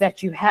competencies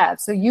that you have.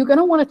 So you're going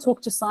to want to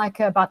talk to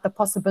SAICA about the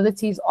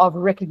possibilities of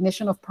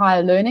recognition of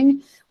prior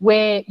learning,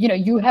 where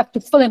you have to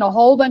fill in a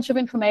whole bunch of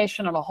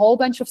information and a whole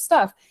bunch of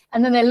stuff,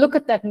 and then they look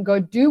at that and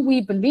go, do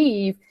we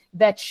believe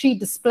that she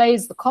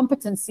displays the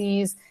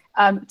competencies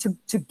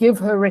to give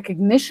her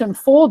recognition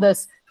for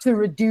this, to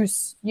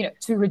reduce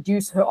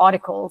her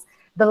articles?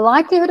 The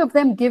likelihood of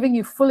them giving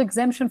you full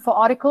exemption for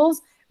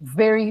articles,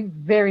 very,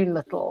 very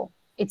little.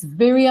 It's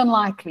very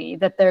unlikely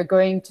that they're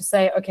going to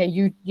say, okay,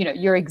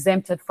 you're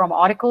exempted from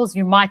articles.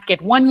 You might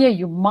get 1 year,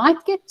 you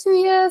might get 2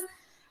 years,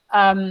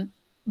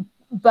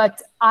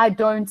 but I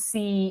don't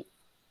see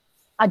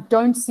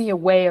a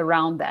way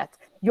around that.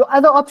 Your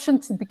other option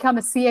to become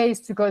a CA is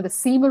to go the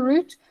CIMA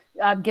route,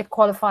 get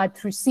qualified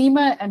through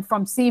CIMA, and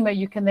from CIMA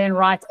you can then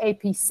write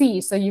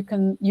APC. So you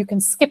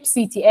can skip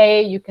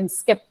CTA, you can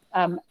skip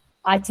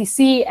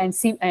ITC,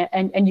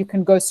 and you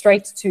can go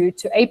straight to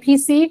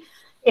APC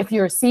if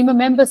you're a CIMA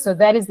member. So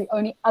that is the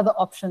only other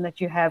option that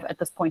you have at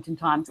this point in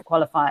time to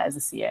qualify as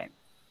a CA.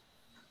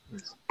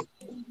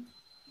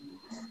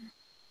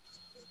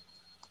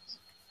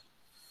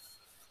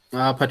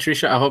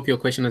 Patricia, I hope your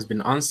question has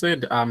been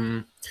answered.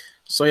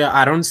 So yeah,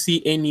 I don't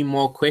see any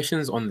more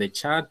questions on the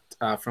chat,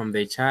 from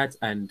the chat,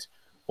 and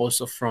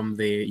also from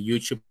the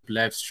YouTube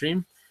live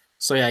stream.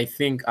 So yeah, I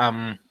think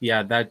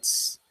yeah, that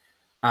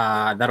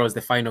was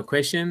the final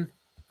question.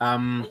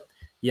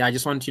 Yeah, I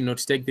just want to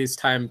take this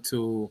time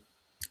to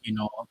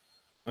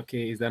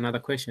okay, is there another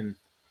question?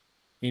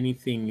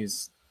 Anything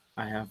is,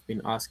 I have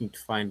been asking to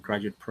find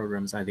graduate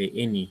programs. Are there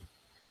any?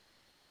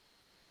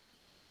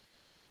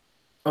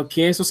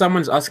 Okay, so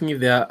someone's asking if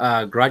there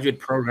are graduate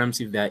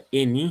programs, if there are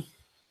any.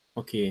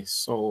 Okay,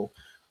 so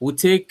we'll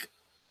take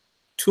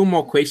 2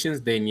 more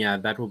questions, then yeah,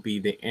 that will be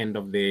the end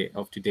of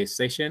today's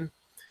session.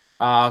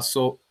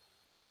 So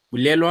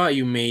Bulelwa,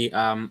 you may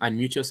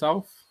unmute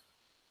yourself.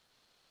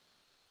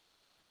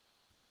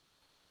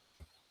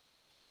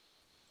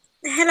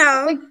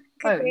 Hello.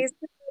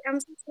 I'm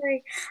so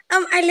sorry.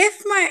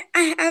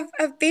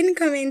 I've been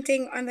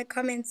commenting on the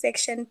comment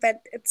section,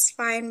 but it's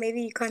fine.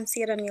 Maybe you can't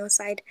see it on your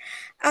side.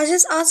 I was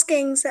just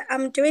asking, so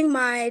I'm doing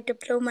my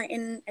diploma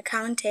in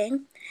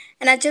accounting,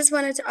 and I just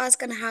wanted to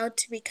ask on how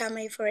to become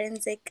a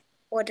forensic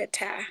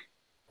auditor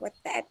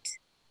with that.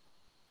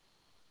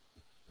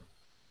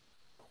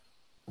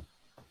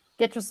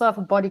 Get yourself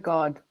a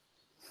bodyguard.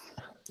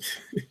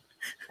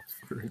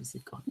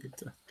 Forensic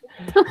auditor.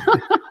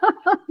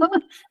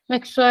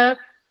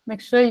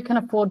 Make sure you can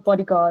afford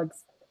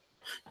bodyguards.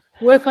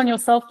 Work on your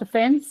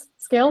self-defense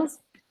skills.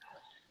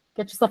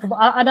 Get yourself.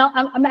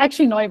 I'm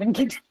actually not even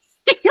kidding.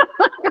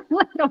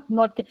 I'm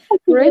not kidding.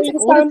 Forensic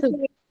audit is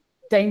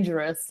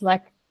dangerous.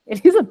 Like,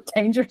 it is a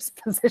dangerous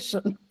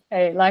position.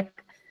 Okay, like,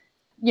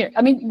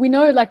 I mean, we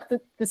know, like, the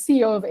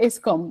CEO of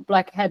Eskom,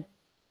 like, had.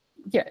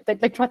 Yeah,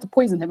 they tried to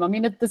poison him. I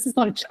mean, this is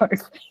not a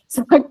joke.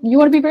 So you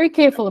want to be very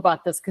careful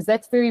about this, because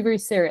that's very, very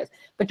serious.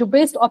 But your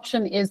best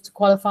option is to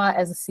qualify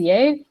as a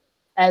CA,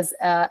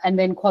 and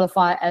then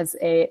qualify as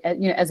a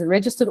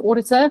registered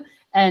auditor,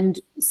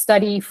 and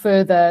study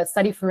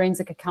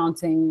forensic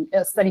accounting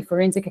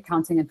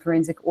and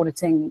forensic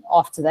auditing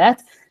after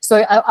that. So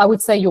I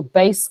would say your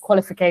base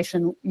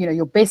qualification,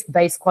 your best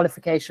base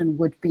qualification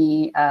would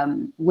be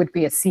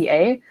a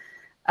CA.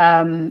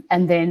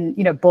 And then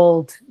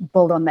build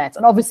on that,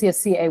 and obviously a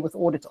CA with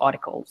audit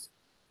articles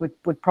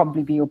would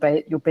probably be your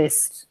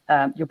best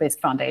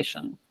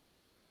foundation.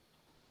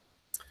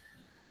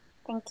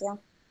 Thank you.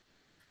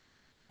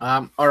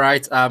 All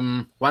right.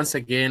 Once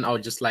again, I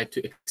would just like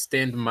to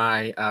extend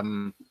my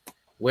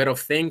word of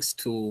thanks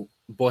to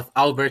both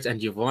Albert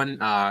and Yvonne.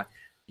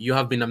 You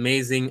have been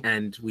amazing,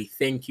 and we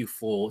thank you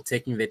for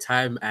taking the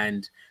time,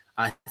 and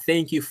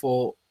thank you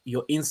for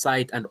your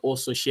insight and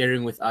also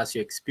sharing with us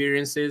your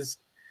experiences,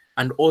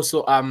 and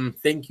also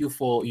thank you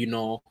for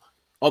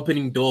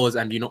opening doors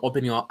and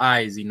opening our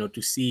eyes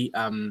to see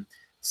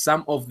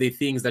some of the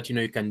things that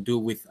you can do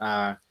with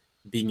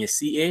being a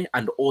CA,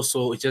 and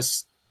also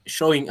just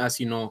showing us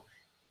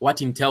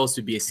what entails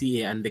to be a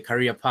CA and the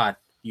career path.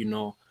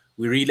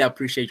 We really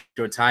appreciate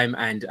your time,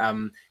 and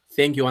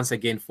thank you once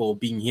again for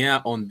being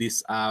here on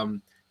this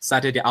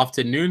Saturday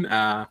afternoon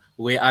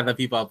where other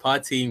people are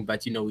partying,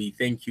 but we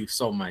thank you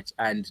so much.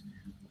 And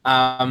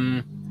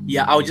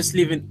yeah, I'll just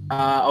leave it.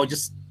 I'll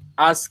just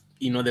ask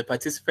the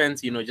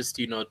participants just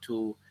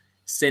to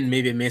send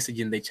maybe a message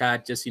in the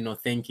chat, just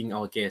thanking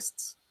our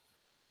guests.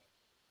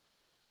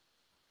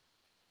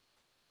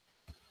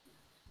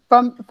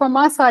 From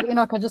my side,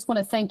 Enoch, I just want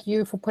to thank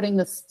you for putting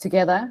this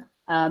together.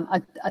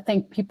 I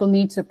think people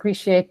need to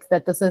appreciate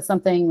that this is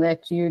something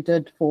that you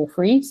did for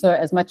free. So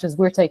as much as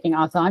we're taking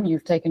our time,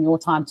 you've taken your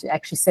time to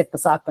actually set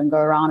this up and go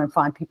around and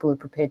find people who are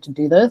prepared to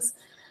do this.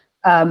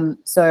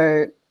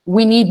 So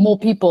we need more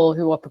people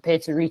who are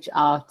prepared to reach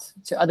out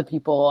to other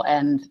people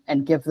and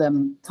give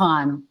them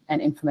time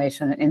and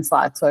information and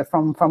insight. So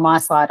from my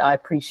side, I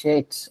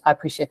appreciate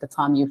the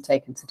time you've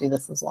taken to do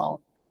this as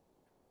well.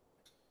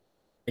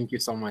 Thank you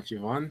so much,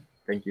 Yvonne.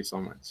 Thank you so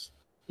much.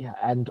 Yeah,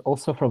 and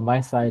also from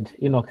my side,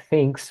 Enoch,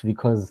 thanks,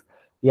 because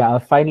I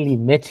finally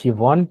met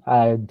Yvonne,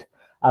 and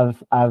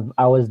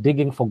I was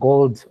digging for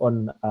gold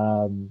on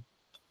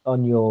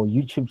your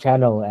YouTube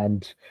channel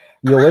and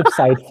your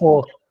website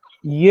for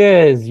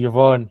years,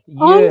 Yvonne.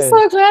 Years. I'm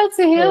so glad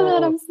to hear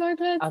that. I'm so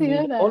glad to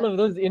hear that. All of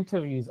those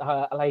interviews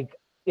are like,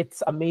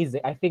 it's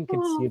amazing. I think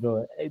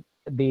it's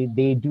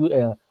they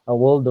do a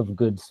world of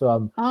good.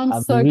 So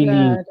I'm so really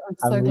glad.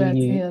 I'm really glad to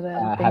hear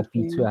that.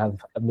 happy to have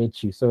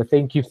met you. So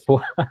thank you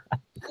for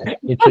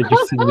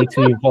introducing me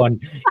to Yvonne,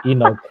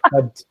 Enoch.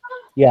 But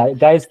yeah,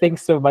 guys,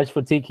 thanks so much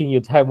for taking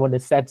your time on a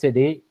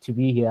Saturday to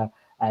be here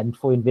and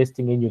for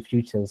investing in your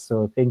future.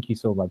 So thank you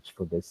so much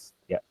for this.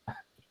 Yeah.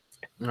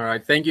 All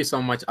right. Thank you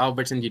so much,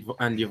 Albert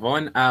and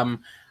Yvonne.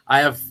 I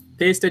have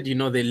pasted,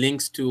 the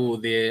links to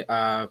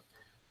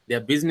their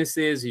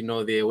businesses, their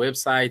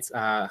websites,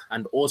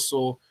 and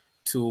also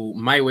to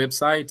my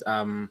website,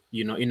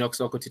 Enoch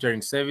Soko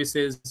Tutoring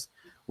Services.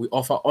 We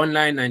offer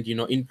online and,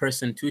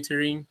 in-person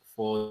tutoring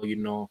for,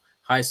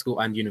 high school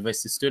and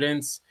university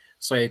students.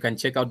 So you can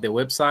check out the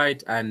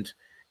website. And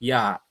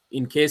yeah,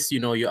 in case,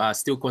 you are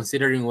still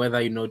considering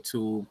whether,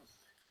 to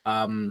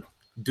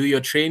do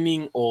your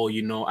training, or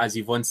as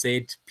Yvonne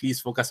said,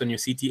 please focus on your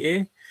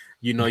CTA.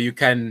 You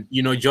can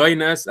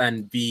join us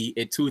and be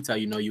a tutor.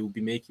 You'll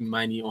be making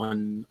money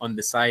on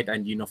the side,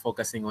 and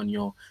focusing on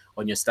your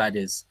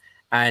studies.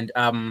 And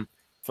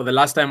for the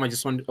last time, I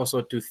just want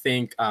also to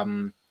thank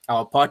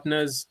our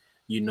partners,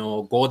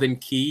 Golden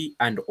Key,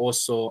 and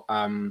also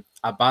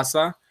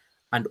Abasa,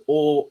 and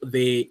all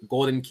the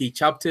Golden Key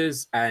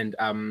chapters and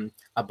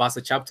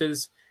Abasa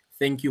chapters.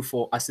 Thank you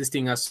for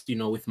assisting us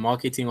with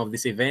marketing of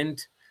this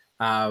event.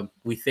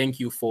 We thank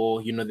you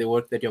for the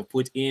work that you've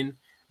put in,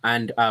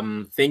 and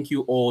thank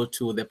you all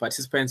to the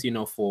participants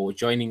for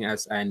joining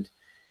us. And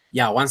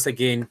yeah, once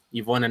again,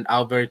 Yvonne and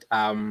Albert,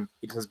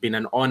 it has been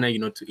an honor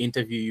to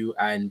interview you,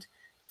 and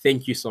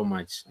thank you so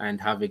much, and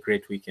have a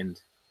great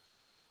weekend.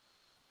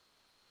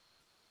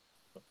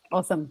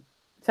 Awesome.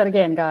 Chat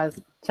again, guys.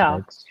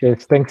 Ciao.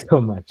 Cheers. Thanks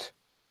so much.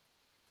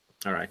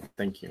 All right,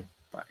 thank you.